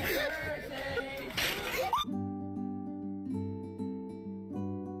 Happy birthday.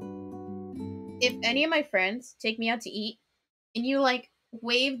 If any of my friends take me out to eat, and you, like,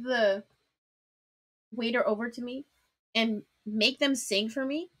 wave the waiter over to me, and make them sing for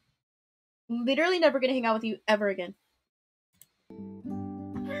me, literally never gonna hang out with you ever again.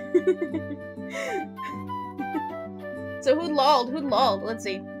 So who lolled? Who lolled? Let's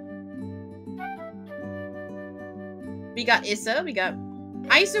see. We got Issa. We got.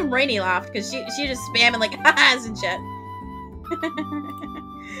 I assume Rainy laughed because she just spamming like ha's in chat.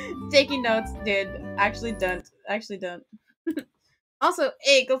 Taking notes, dude. Actually don't. Actually don't. Also,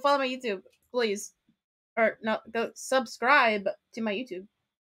 hey, go follow my YouTube, please. Or no, go subscribe to my YouTube.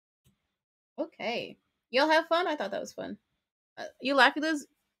 Okay, y'all have fun. I thought that was fun. You laugh at this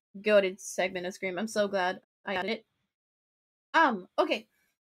goated segment of Scream. I'm so glad I got it. Okay.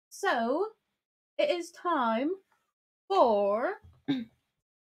 So, it is time for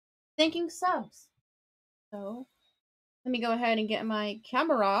thanking subs. So, let me go ahead and get my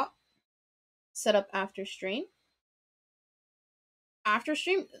camera set up after stream. After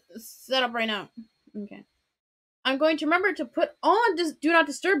stream? Set up right now. Okay. I'm going to remember to put on do not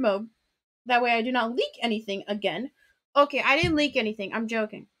disturb mode. That way I do not leak anything again. Okay, I didn't leak anything. I'm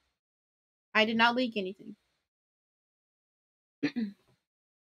joking. I did not leak anything.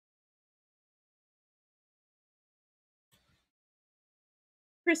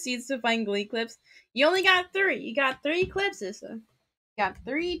 Proceeds to find Glee clips. You only got 3. You got 3 clips, Issa. You got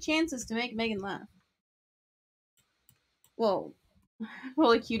 3 chances to make Megan laugh. Whoa.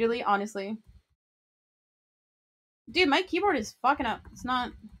 Really cutely, honestly. Dude, my keyboard is fucking up. It's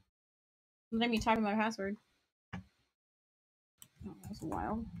not letting me type in my password. Oh, that's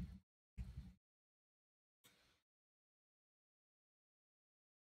wild.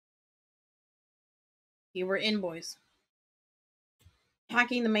 You were in, boys.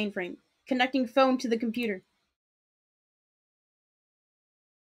 Hacking the mainframe. Connecting phone to the computer.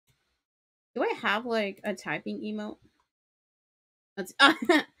 Do I have, like, a typing emote? Let's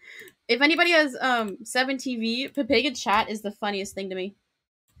if anybody has 7TV, Papaga chat is the funniest thing to me.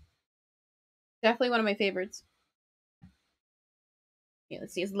 Definitely one of my favorites. Okay,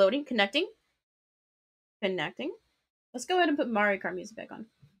 let's see. It's loading. Connecting. Connecting. Let's go ahead and put Mario Kart music back on.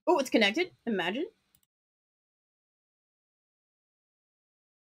 Oh, it's connected. Imagine.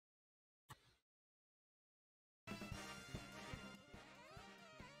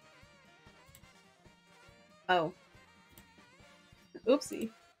 Oh. Oopsie.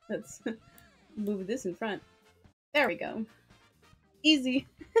 Let's move this in front. There we go. Easy.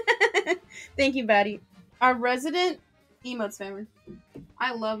 Thank you, Batty. Our resident emote spammer.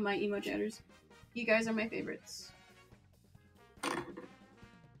 I love my emote chatters. You guys are my favorites.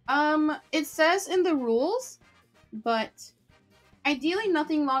 It says in the rules, but ideally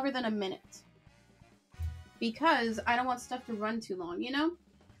nothing longer than a minute. Because I don't want stuff to run too long, you know?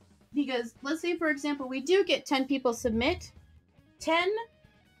 Because, let's say, for example, we do get 10 people submit. 10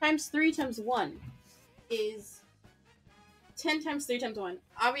 times 3 times 1 is 10 times 3 times 1.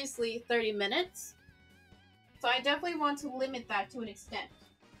 Obviously, 30 minutes. So I definitely want to limit that to an extent.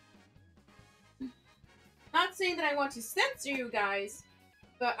 Not saying that I want to censor you guys,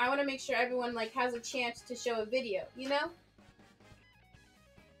 but I want to make sure everyone, like, has a chance to show a video, you know?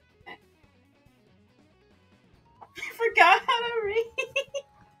 Okay. I forgot how to read.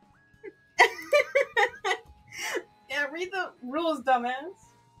 Yeah, read the rules, dumbass.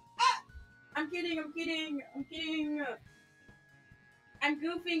 Ah! I'm kidding. I'm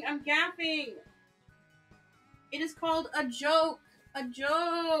goofing, I'm gaffing. It is called a joke. A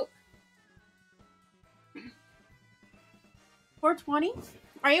joke. 420?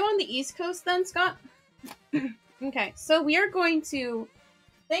 Are you on the East Coast then, Scott? Okay, so we are going to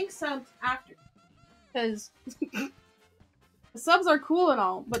thank subs after. Because subs are cool and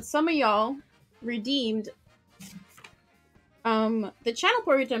all, but some of y'all redeemed the channel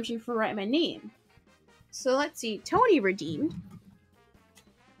port redemption for Write My Name. So let's see. Tony redeemed.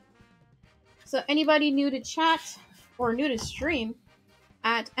 So anybody new to chat or new to stream,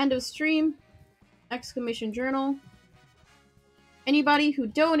 at end of stream, exclamation journal. Anybody who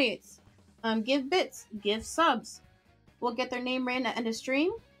donates, give bits, give subs, will get their name written at end of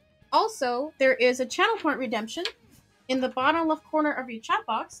stream. Also, there is a channel point redemption in the bottom left corner of your chat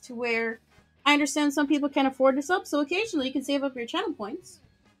box to where I understand some people can't afford to sub, so occasionally you can save up your channel points.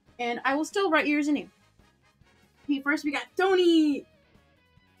 And I will still write your username. Okay, first we got Tony!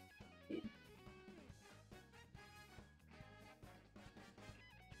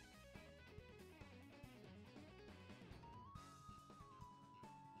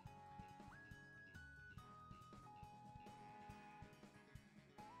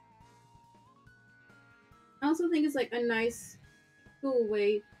 I also think it's like a nice, cool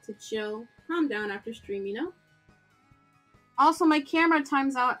way to chill, calm down after stream, you know? Also, my camera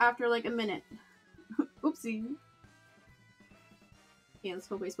times out after like a minute. Oopsie. Okay, let's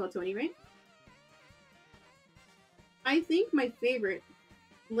hope I spell Tony right. I think my favorite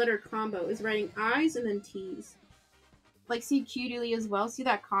letter combo is writing I's and then T's. Like, see cutie as well. See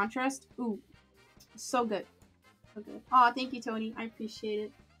that contrast? Ooh, so good. So good. Aw, thank you, Tony. I appreciate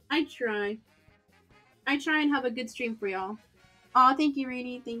it. I try and have a good stream for y'all. Aw, thank you,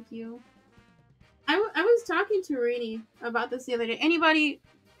 Rainy. Thank you. I was talking to Rainy about this the other day. Anybody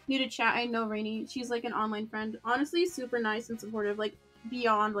new to chat, I know Rainy. She's like an online friend. Honestly, super nice and supportive. Like,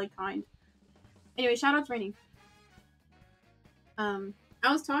 beyond, like, kind. Anyway, shout out to Rainy. I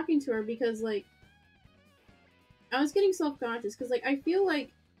was talking to her because, like, I was getting self-conscious because, like, I feel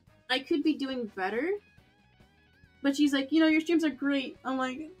like I could be doing better. But she's like, you know, your streams are great. I'm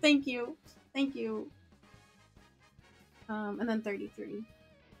like, thank you. Thank you. And then 33.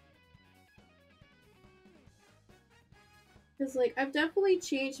 Because, like, I've definitely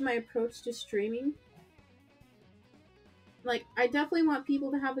changed my approach to streaming. Like, I definitely want people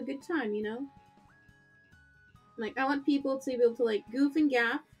to have a good time, you know? Like, I want people to be able to, like, goof and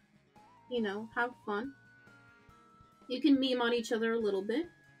gaff. You know, have fun. You can meme on each other a little bit.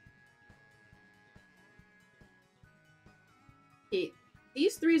 Okay,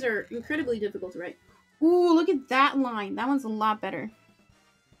 these threes are incredibly difficult to write. Ooh, look at that line. That one's a lot better.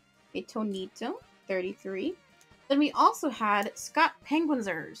 Okay, Tonito, 33. Then we also had Scott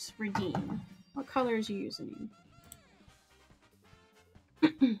Penguinzers redeem. What color is your username?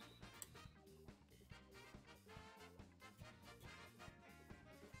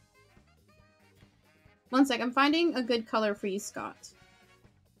 One sec, I'm finding a good color for you, Scott.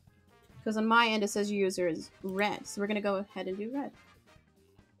 Because on my end it says your user is red, so we're gonna go ahead and do red.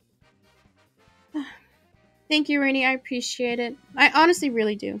 Thank you, Rainy. I appreciate it. I honestly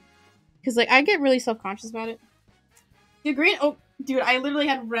really do. Because, like, I get really self-conscious about it. The green... Oh, dude, I literally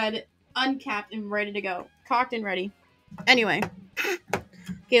had red uncapped and ready to go. Cocked and ready. Anyway.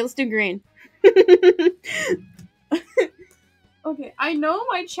 Okay, let's do green. Okay, I know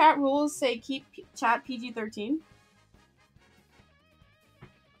my chat rules say keep chat PG-13.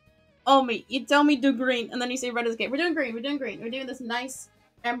 Oh, me. You tell me do green, and then you say red is okay. We're doing green. We're doing green. We're doing this nice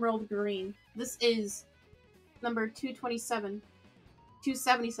emerald green. This is number 227.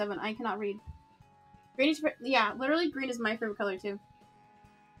 277. I cannot read. Green is... Yeah, literally green is my favorite color, too.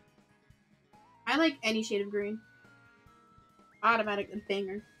 I like any shade of green. Automatic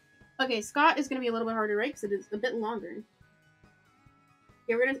banger. Okay, Scott is going to be a little bit harder, right? Because it is a bit longer.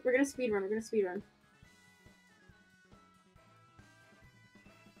 Yeah, we're gonna speed run. We're gonna speed run.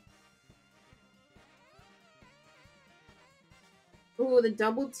 Ooh, the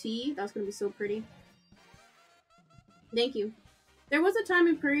double T. That's gonna be so pretty. Thank you. There was a time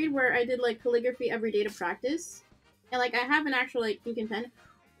and period where I did like calligraphy every day to practice, and like I have an actual like ink and pen.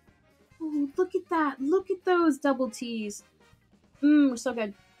 Ooh, look at that! Look at those double T's. Mmm, so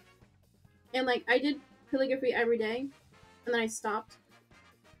good. And like I did calligraphy every day, and then I stopped.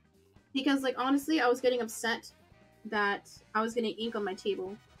 Because, like, honestly, I was getting upset that I was getting ink on my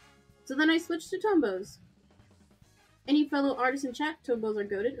table. So then I switched to Tombos. Any fellow artists in chat, Tombos are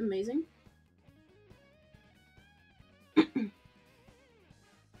goated. Amazing. And,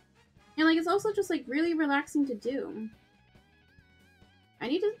 like, it's also just, like, really relaxing to do. I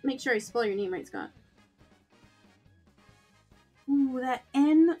need to make sure I spell your name right, Scott. Ooh, that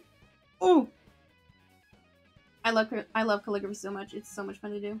N. Ooh! I love calligraphy so much. It's so much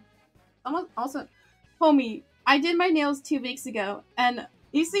fun to do. Also, homie, I did my nails 2 weeks ago, and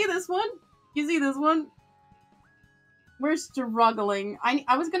you see this one? You see this one? We're struggling.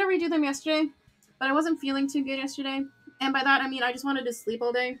 I was gonna redo them yesterday, but I wasn't feeling too good yesterday. And by that, I mean I just wanted to sleep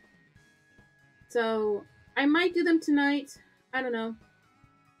all day. So, I might do them tonight. I don't know.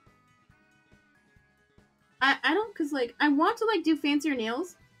 I don't, cause like, I want to like do fancier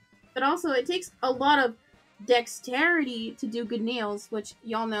nails, but also it takes a lot of dexterity to do good nails, which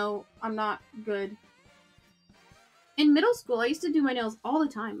y'all know I'm not good. In middle school, I used to do my nails all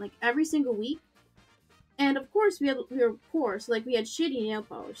the time, like every single week. And of course, we were poor, so like we had shitty nail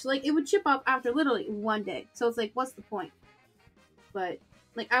polish. So like it would chip off after literally one day. So it's like, what's the point? But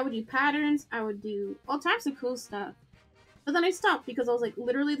Like, I would do patterns, I would do all types of cool stuff. But then I stopped because I was like,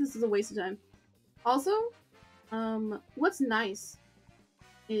 literally, this is a waste of time. Also, what's nice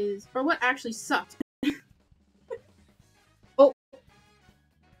is, or what actually sucked. Oh,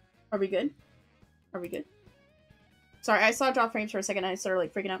 are we good? Are we good? Sorry, I saw drop frames for a second and I started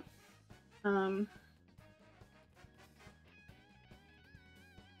like freaking out.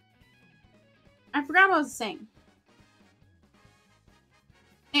 I forgot what I was saying.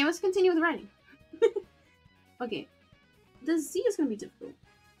 Hey, let's continue with writing. Okay. The Z is gonna be difficult.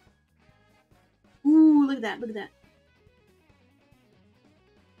 Ooh, look at that, look at that.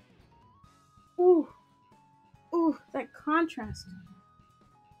 Ooh. Ooh, that contrast.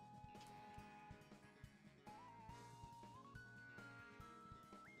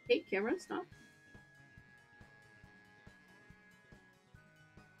 Hey, camera, stop.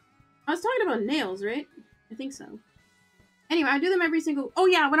 I was talking about nails, right? I think so. Anyway, I do them every single... Oh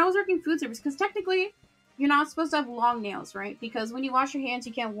yeah, when I was working food service, because technically, you're not supposed to have long nails, right? Because when you wash your hands,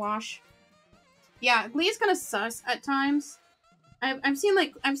 you can't wash... Yeah, Glee's kind of sus at times. I've seen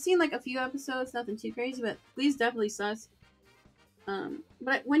like a few episodes, nothing too crazy, but Glee's definitely sus.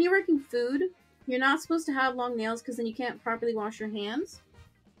 But when you're working food, you're not supposed to have long nails because then you can't properly wash your hands.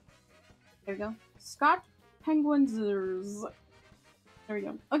 There we go. Scott Penguinzers. There we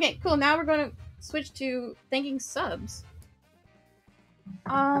go. Okay, cool. Now we're gonna switch to thanking subs.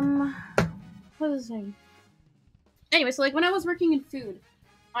 What was I saying? Anyway, so like when I was working in food,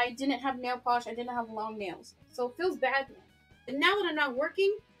 I didn't have nail polish, I didn't have long nails. So it feels bad. And now that I'm not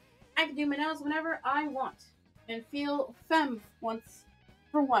working, I can do my nails whenever I want. And feel femme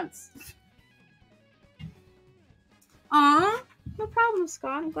for once. Aw, no problem,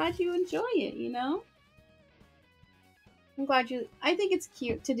 Scott. I'm glad you enjoy it, you know? I'm glad you... I think it's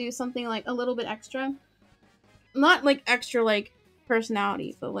cute to do something like a little bit extra. Not like extra like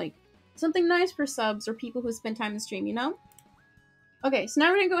personality, but like something nice for subs or people who spend time in stream, you know? Okay, so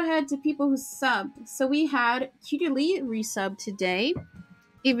now we're gonna go ahead to people who subbed. So we had YLYL resub today,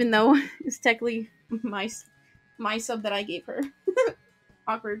 even though it's technically my sub that I gave her.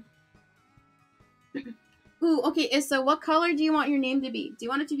 Awkward. Ooh, okay, Issa, what color do you want your name to be? Do you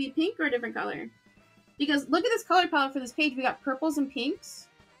want it to be pink or a different color? Because look at this color palette for this page. We got purples and pinks.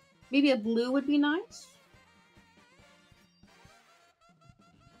 Maybe a blue would be nice.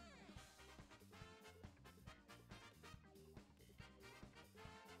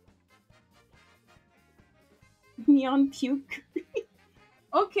 Neon puke.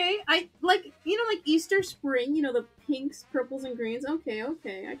 Okay, I like, you know, like Easter spring, you know, the pinks, purples, and greens. Okay,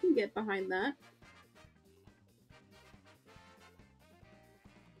 okay, I can get behind that.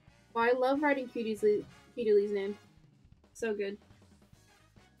 Oh, I love writing YLYL's name. So good.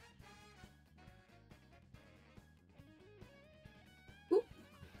 Oop.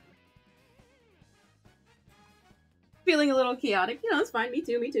 Feeling a little chaotic. You know, it's fine. Me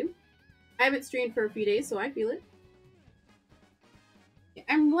too, me too. I haven't streamed for a few days, so I feel it.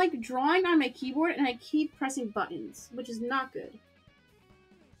 I'm like drawing on my keyboard and I keep pressing buttons, which is not good.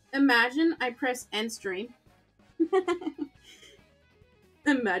 Imagine I press end stream.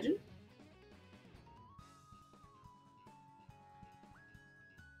 Imagine.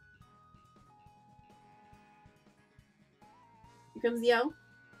 Here comes the L.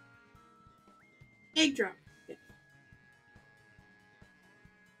 Egg drop. Okay.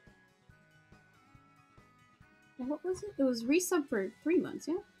 And what was it? It was resub for 3 months,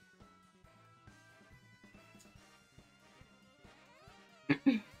 yeah?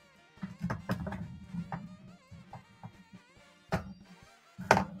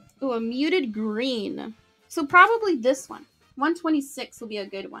 Ooh, a muted green. So probably this one. 126 will be a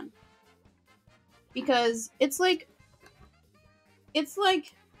good one. Because it's like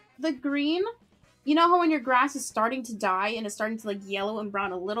the green. You know how when your grass is starting to die and it's starting to like yellow and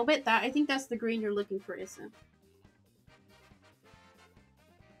brown a little bit? I think that's the green you're looking for, Issa.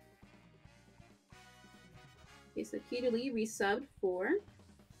 Okay, so YLYL resubbed for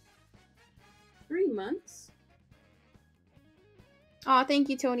 3 months. Aw, thank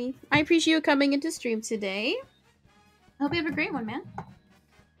you, Tony. I appreciate you coming into stream today. I hope you have a great one, man.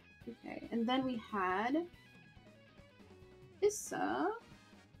 Okay, and then we had Issa.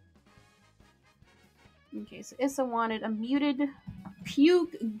 Okay, so Issa wanted a muted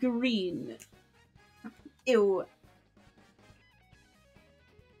puke green. Ew.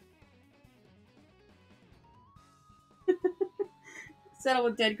 Settle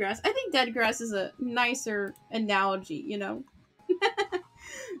with dead grass. I think dead grass is a nicer analogy, you know?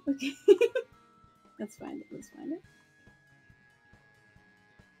 Okay. Let's find it. Let's find it.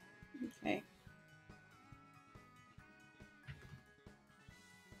 Okay.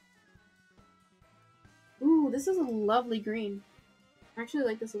 this is a lovely green. I actually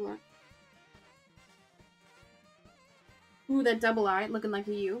like this a lot. Ooh, that double eye looking like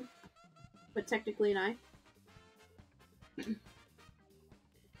a U, but technically an eye.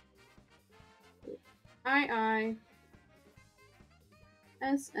 I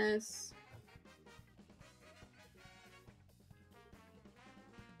S S.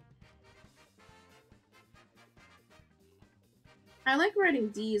 I like writing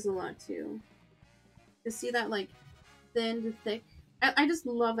D's a lot too. To see that like thin to thick. I just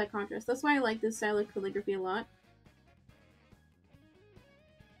love that contrast. That's why I like this style of calligraphy a lot.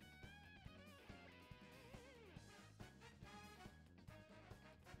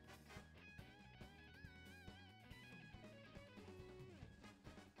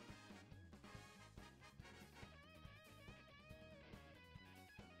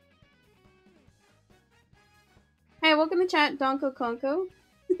 Hey, welcome to chat, Donko Konko.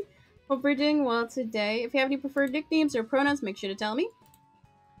 Hope we're doing well today. If you have any preferred nicknames or pronouns, make sure to tell me.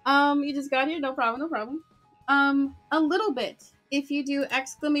 You just got here, no problem, no problem. A little bit. If you do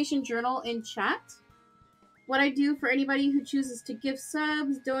exclamation journal in chat, what I do for anybody who chooses to give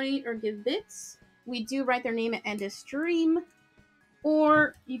subs, donate, or give bits, we do write their name at end of stream,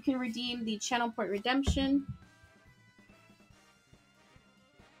 or you can redeem the channel point redemption.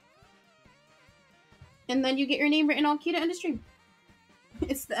 And then you get your name written on key to end of stream.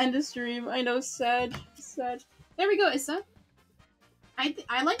 It's the end of stream. I know, Sag. There we go, Issa.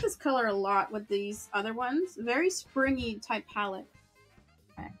 I like this color a lot with these other ones. Very springy type palette.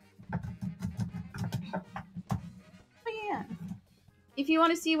 Okay. But yeah. If you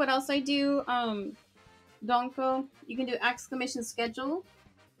want to see what else I do, Donko, you can do exclamation schedule,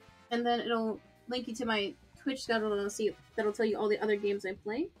 and then it'll link you to my Twitch schedule and that'll tell you all the other games I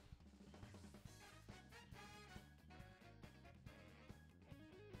play.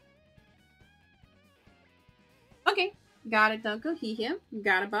 Okay, got it, Dunko. He, him.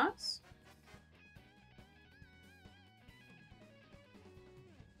 Got it, boss.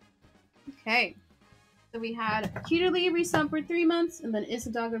 Okay. So we had Cuterly resub for 3 months, and then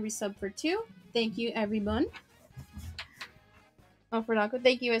Isadoga resub for 2. Thank you, everyone. Oh, for Donko.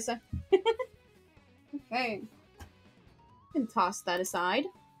 Thank you, Issa. Okay. And toss that aside.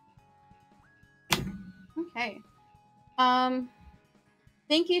 Okay.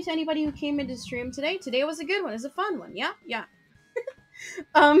 Thank you to anybody who came into stream today. Today was a good one. It was a fun one. Yeah? Yeah.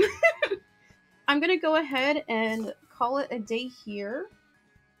 I'm gonna go ahead and call it a day here.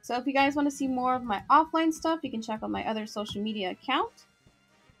 So if you guys want to see more of my offline stuff, you can check out my other social media accounts.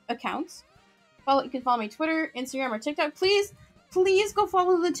 You can follow my Twitter, Instagram, or TikTok. Please go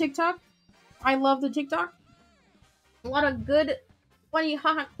follow the TikTok. I love the TikTok. A lot of good, funny,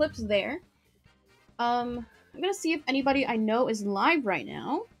 haha clips there. I'm gonna see if anybody I know is live right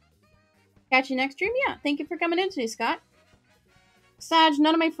now. Catch you next stream? Yeah, thank you for coming in today, Scott. Sag,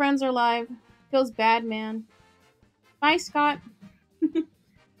 none of my friends are live. Feels bad, man. Bye, Scott.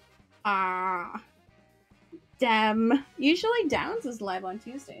 Ah. Damn. Usually Downs is live on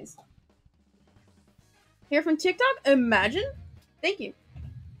Tuesdays. Here from TikTok? Imagine? Thank you.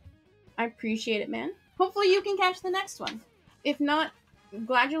 I appreciate it, man. Hopefully you can catch the next one. If not, I'm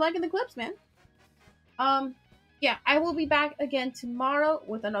glad you're liking the clips, man. Yeah, I will be back again tomorrow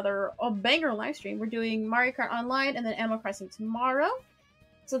with another banger live stream. We're doing Mario Kart Online and then Animal Crossing tomorrow.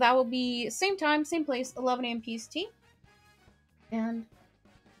 So that will be same time, same place, 11 a.m. PST. And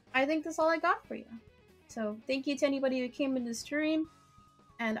I think that's all I got for you. So thank you to anybody who came in the stream.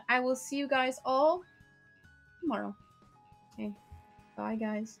 And I will see you guys all tomorrow. Okay, bye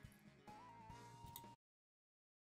guys.